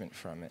disengagement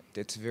from it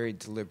that's very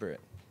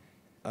deliberate.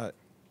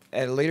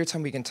 At a later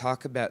time, we can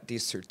talk about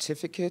these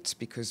certificates,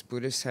 because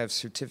Buddhists have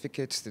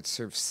certificates that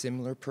serve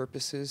similar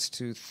purposes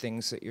to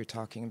things that you're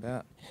talking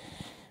about.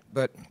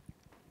 But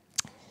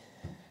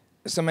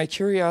so my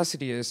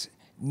curiosity is,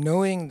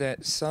 knowing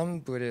that some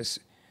Buddhists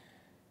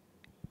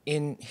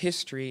in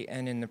history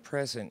and in the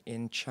present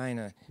in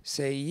China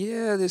say,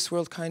 yeah, this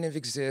world kind of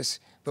exists,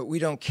 but we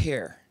don't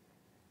care.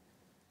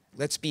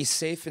 Let's be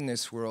safe in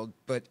this world,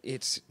 but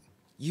it's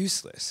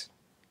useless,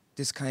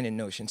 this kind of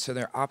notion. So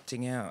they're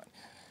opting out.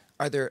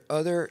 Are there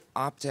other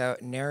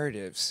opt-out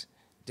narratives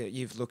that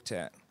you've looked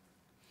at?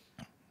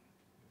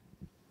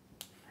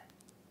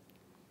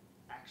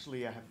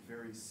 Actually, I have a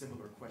very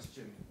similar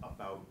question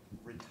about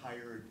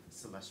retired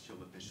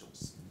celestial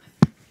officials.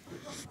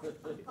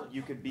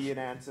 You could be an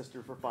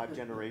ancestor for 5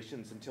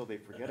 generations until they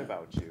forget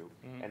about you,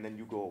 and then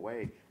you go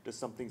away. Does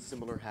something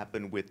similar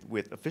happen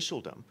with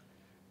officialdom?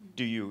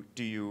 Do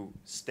you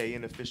stay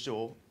an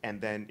official and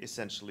then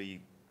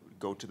essentially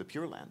go to the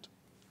Pure Land?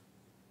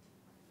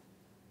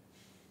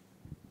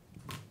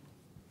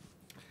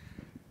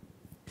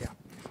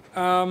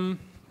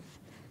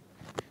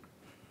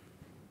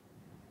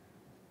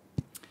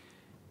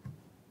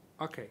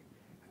 Okay.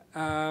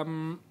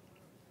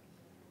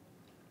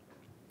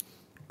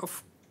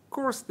 Of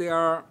course, there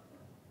are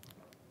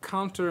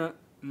counter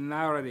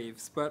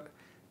narratives, but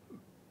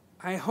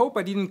I hope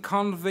I didn't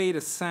convey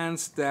the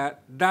sense that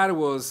that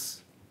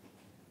was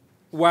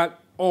what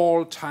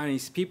all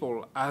Chinese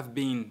people have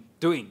been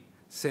doing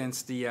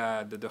since the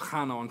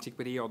Han or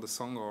antiquity or the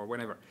Song or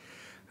whatever.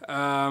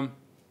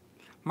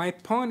 My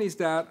point is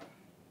that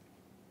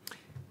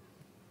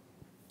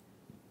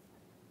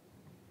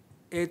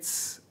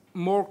it's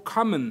more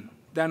common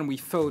than we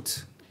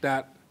thought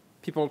that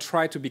people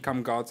try to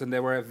become gods, and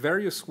there were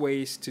various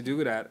ways to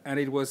do that, and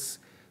it was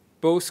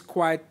both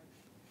quite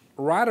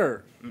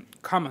rather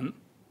common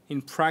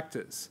in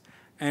practice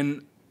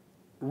and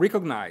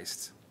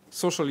recognized,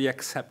 socially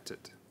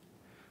accepted.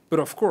 But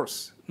of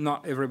course,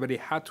 not everybody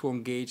had to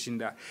engage in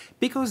that,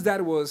 because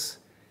that was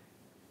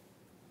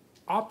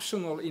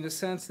optional in the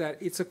sense that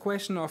it's a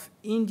question of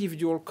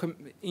individual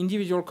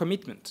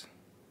commitment.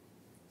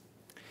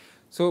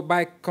 So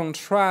by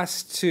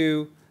contrast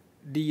to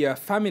the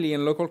family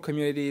and local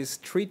communities'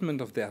 treatment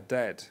of their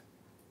dead,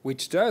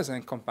 which does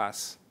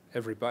encompass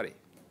everybody,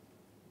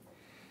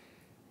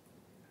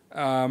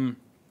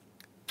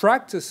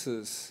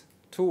 practices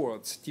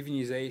towards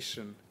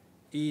divinization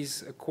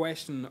is a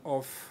question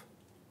of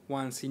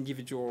one's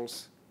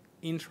individual's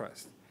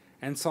interest.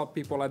 And some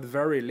people had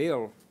very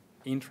little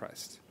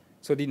interest,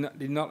 so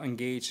did not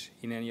engage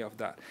in any of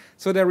that.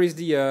 So there is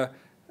the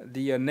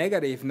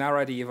negative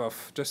narrative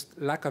of just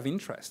lack of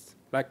interest.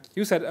 Like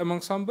you said,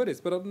 among some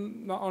Buddhists, but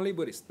not only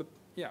Buddhists, but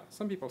yeah,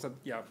 some people said,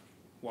 yeah,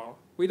 well,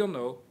 we don't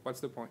know, what's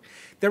the point?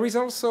 There is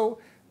also,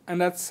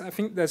 and I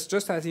think that's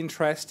just as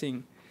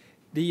interesting,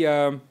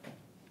 the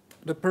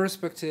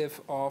perspective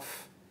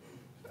of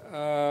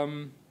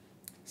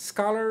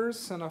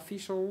scholars and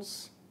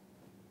officials,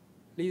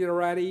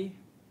 literati,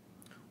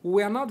 who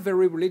were not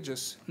very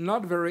religious,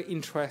 not very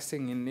interested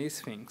in these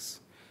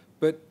things,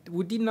 but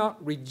we did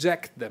not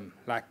reject them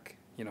like,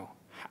 you know,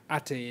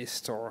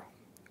 atheist or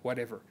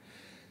whatever.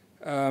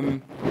 There's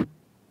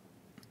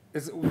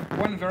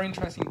one very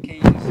interesting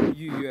case is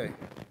Yu Yue,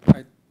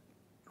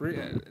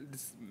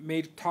 this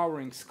made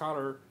towering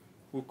scholar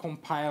who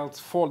compiled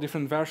 4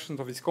 different versions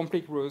of his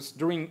complete rules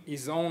during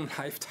his own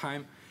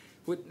lifetime.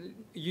 Yu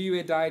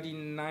Yue died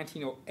in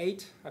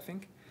 1908, I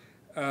think.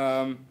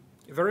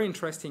 Very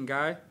interesting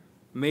guy,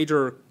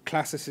 major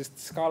classicist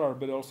scholar,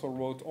 but also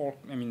wrote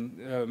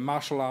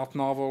martial art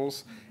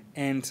novels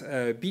and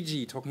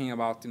BG, talking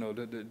about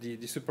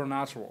the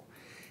supernatural.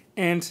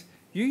 And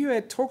Yu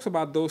Yue talks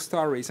about those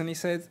stories, and he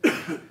said,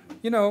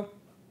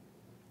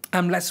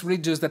 I'm less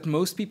religious than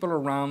most people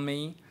around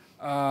me.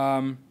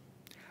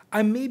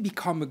 I may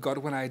become a god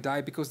when I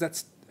die because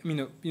that's,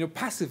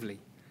 passively,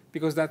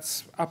 because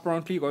that's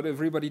apparently what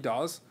everybody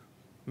does,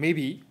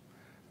 maybe.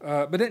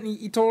 But then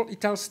he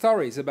tells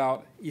stories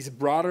about his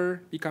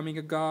brother becoming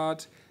a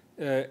god,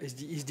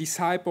 his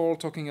disciple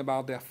talking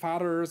about their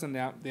fathers and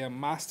their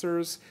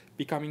masters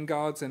becoming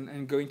gods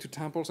and going to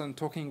temples and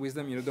talking with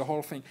them, the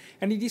whole thing.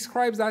 And he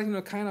describes that in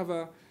a kind of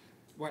a,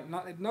 well,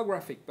 not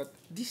ethnographic, but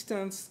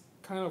distant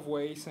kind of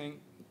way, saying,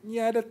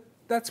 yeah,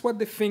 that's what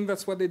they think,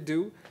 that's what they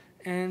do,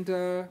 and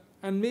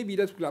maybe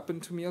that will happen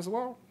to me as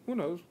well. Who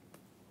knows?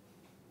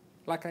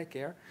 Like I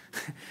care.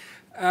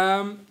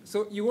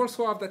 So you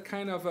also have that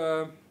kind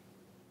of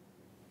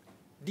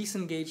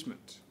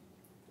disengagement,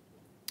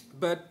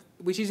 but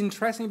which is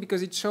interesting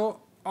because it shows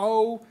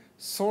how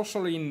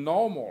socially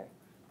normal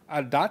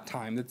at that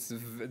time, that's the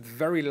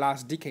very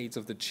last decades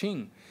of the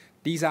Qing,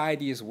 these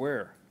ideas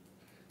were.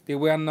 They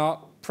were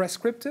not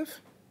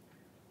prescriptive,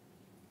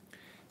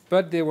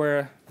 but they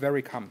were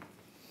very common.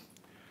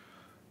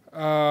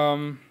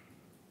 Yeah.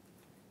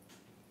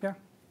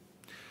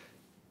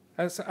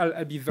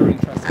 I'll be very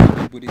interested in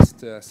the Buddhist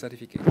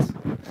certificates.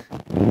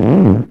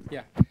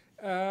 Yeah.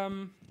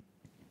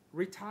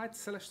 Retired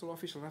celestial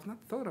official. I've not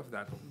thought of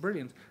that.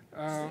 Brilliant.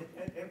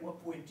 At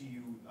what point do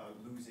you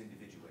lose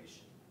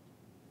individuation?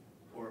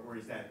 Or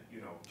is that,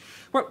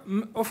 Well,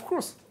 of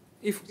course.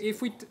 If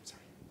we...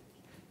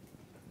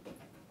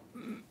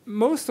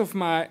 most of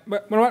my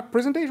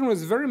presentation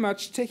was very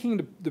much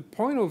taking the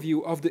point of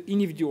view of the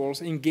individuals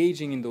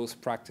engaging in those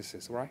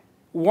practices, right?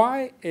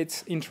 Why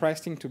it's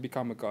interesting to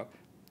become a god.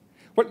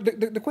 Well,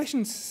 the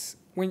questions,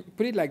 when you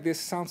put it like this,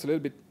 sounds a little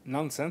bit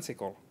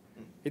nonsensical.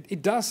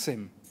 It does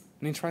seem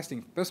an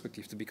interesting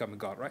perspective to become a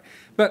god, right?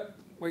 But,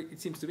 well, it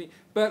seems to be.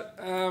 But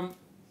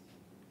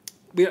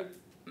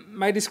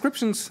my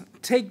descriptions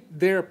take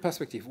their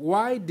perspective.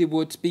 Why they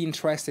would be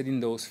interested in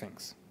those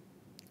things.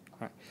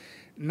 Right.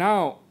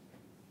 Now,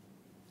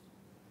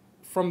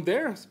 from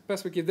their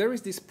perspective, there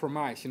is this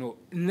promise,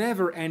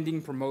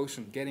 never-ending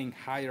promotion, getting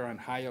higher and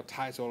higher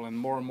title and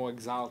more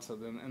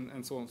exalted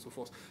and so on and so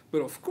forth.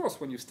 But of course,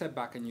 when you step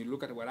back and you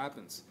look at what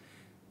happens,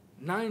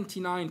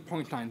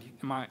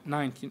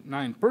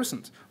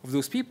 99.99% of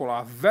those people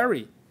are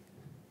very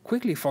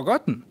quickly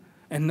forgotten,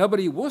 and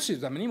nobody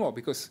worships them anymore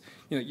because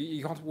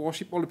you can't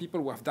worship all the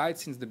people who have died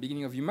since the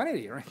beginning of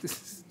humanity, right?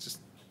 This is just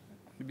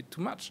a bit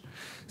too much.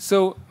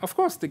 So of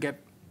course they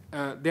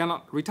are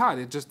not retired;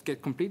 they just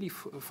get completely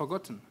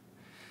forgotten.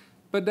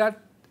 But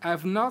that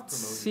I've not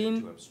seen.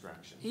 Into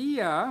abstraction.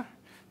 Yeah,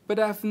 but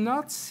I've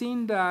not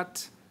seen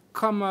that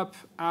come up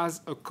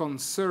as a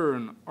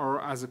concern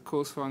or as a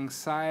cause for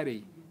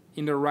anxiety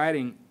in the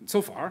writing,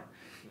 so far,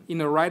 in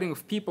the writing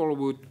of people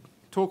who would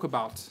talk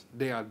about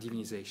their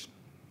divinization?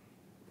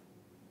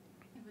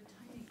 I have a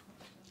tiny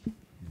question.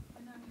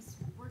 When I was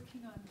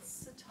working on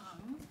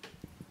Sitang,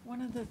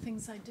 one of the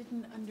things I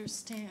didn't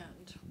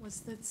understand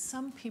was that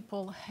some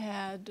people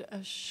had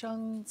a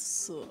sheng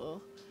si,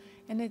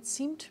 and it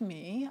seemed to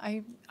me,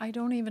 I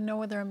don't even know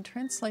whether I'm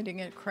translating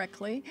it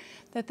correctly,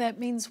 that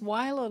means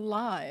while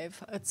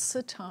alive, a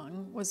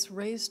Sitang was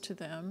raised to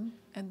them,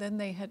 and then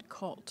they had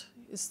cult.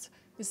 Is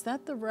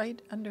that the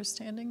right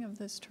understanding of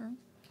this term?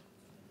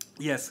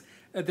 Yes.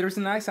 There's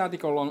a nice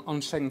article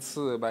on Sheng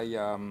Tzu by...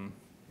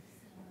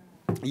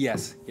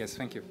 Yes,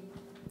 thank you.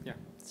 Yeah.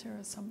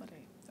 Sarah,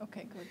 somebody.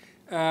 Okay, good.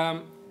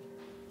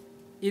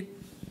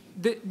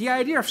 The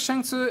idea of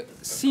Sheng Tzu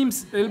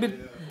seems a little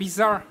bit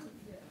bizarre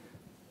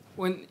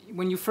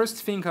when you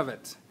first think of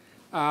it.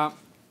 I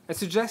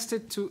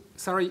suggested to,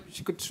 sorry,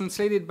 she could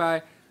translate it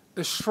by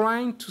a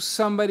shrine to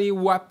somebody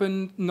who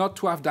happened not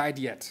to have died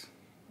yet.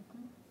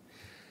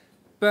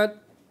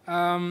 But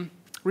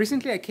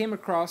recently I came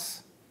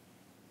across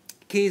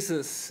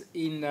cases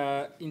in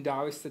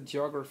Taoist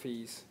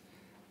geographies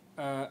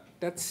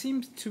that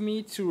seemed to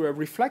me to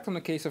reflect on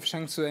the case of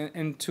Sheng Tzu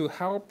and to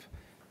help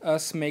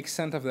us make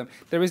sense of them.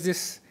 There is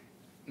this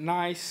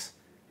nice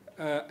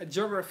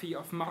geography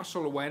of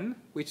Marshall Wen,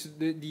 which is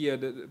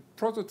the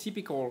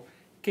prototypical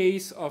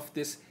case of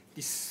this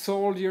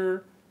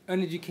soldier,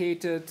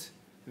 uneducated,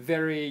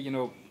 very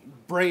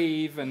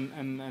brave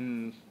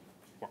and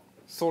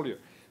soldier,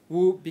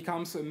 who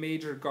becomes a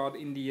major god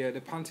in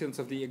the pantheons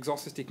of the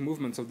exorcistic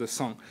movements of the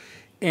Song,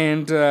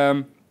 and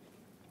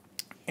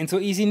so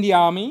he's in the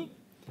army,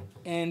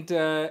 and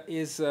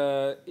is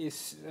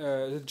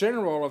the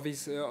general of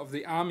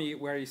the army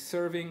where he's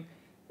serving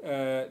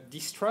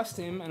distrust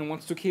him and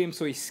wants to kill him,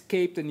 so he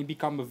escaped and he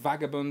becomes a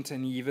vagabond,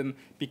 and he even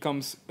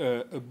becomes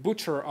a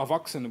butcher of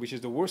oxen, which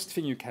is the worst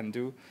thing you can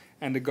do.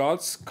 And the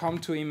gods come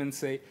to him and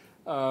say,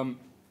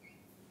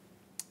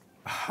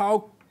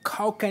 how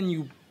can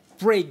you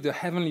break the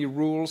heavenly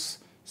rules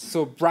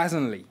so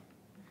brazenly?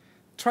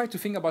 Try to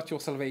think about your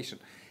salvation.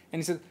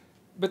 And he said,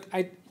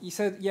 I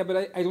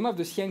don't have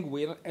the Xian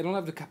will, I don't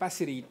have the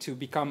capacity to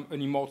become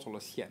an immortal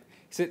as Xian.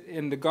 He said,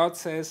 and the god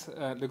says,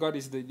 the god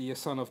is the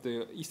son of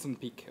the Eastern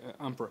Peak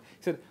emperor.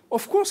 He said,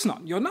 of course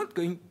not. You're not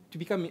going to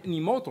become an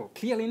immortal.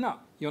 Clearly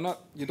not. You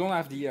don't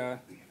have the,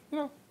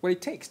 what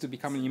it takes to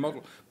become an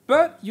immortal.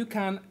 But you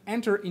can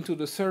enter into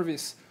the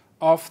service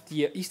of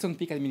the Eastern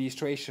Peak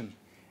administration,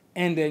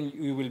 and then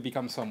you will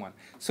become someone.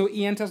 So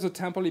he enters the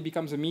temple. He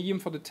becomes a medium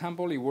for the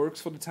temple. He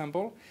works for the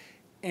temple.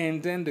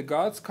 And then the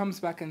gods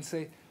comes back and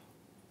say,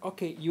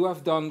 okay, you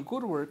have done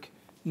good work.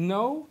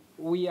 Now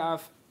we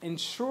have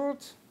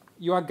ensured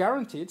you are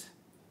guaranteed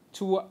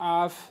to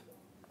have,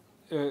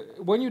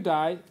 when you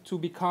die, to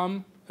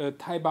become a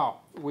taibao,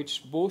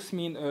 which both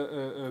mean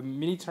a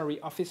military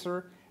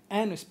officer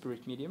and a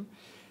spirit medium,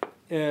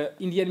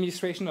 in the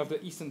administration of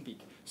the Eastern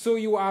Peak. So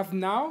you have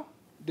now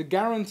the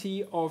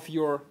guarantee of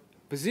your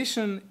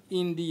position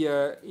in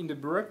the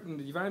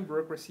divine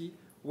bureaucracy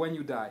when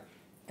you die.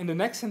 And the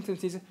next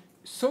sentence is,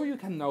 so you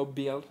can now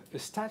build a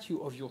statue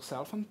of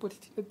yourself and put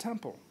it in the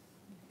temple.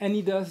 And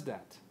he does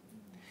that.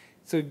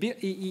 So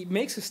he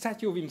makes a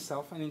statue of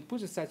himself, and he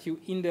puts a statue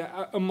in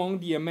among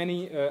the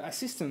many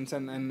assistants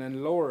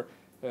and lower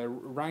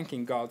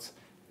ranking gods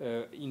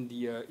in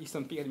the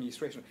Eastern Peak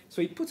administration.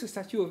 So he puts a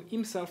statue of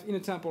himself in a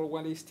temple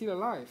while he's still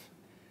alive.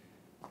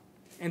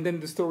 And then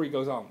the story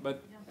goes on.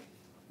 But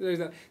there's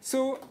that.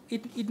 So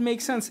it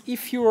makes sense.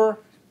 If you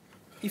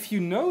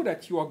know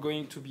that you are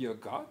going to be a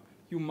god,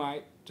 you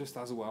might just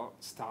as well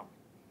start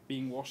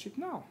being worshipped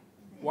now.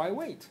 Why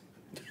wait?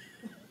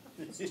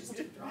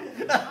 The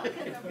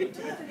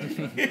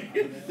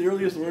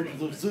earliest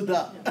origins of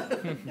Suda.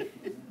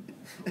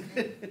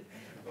 Thank you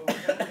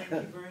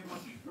very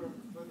much.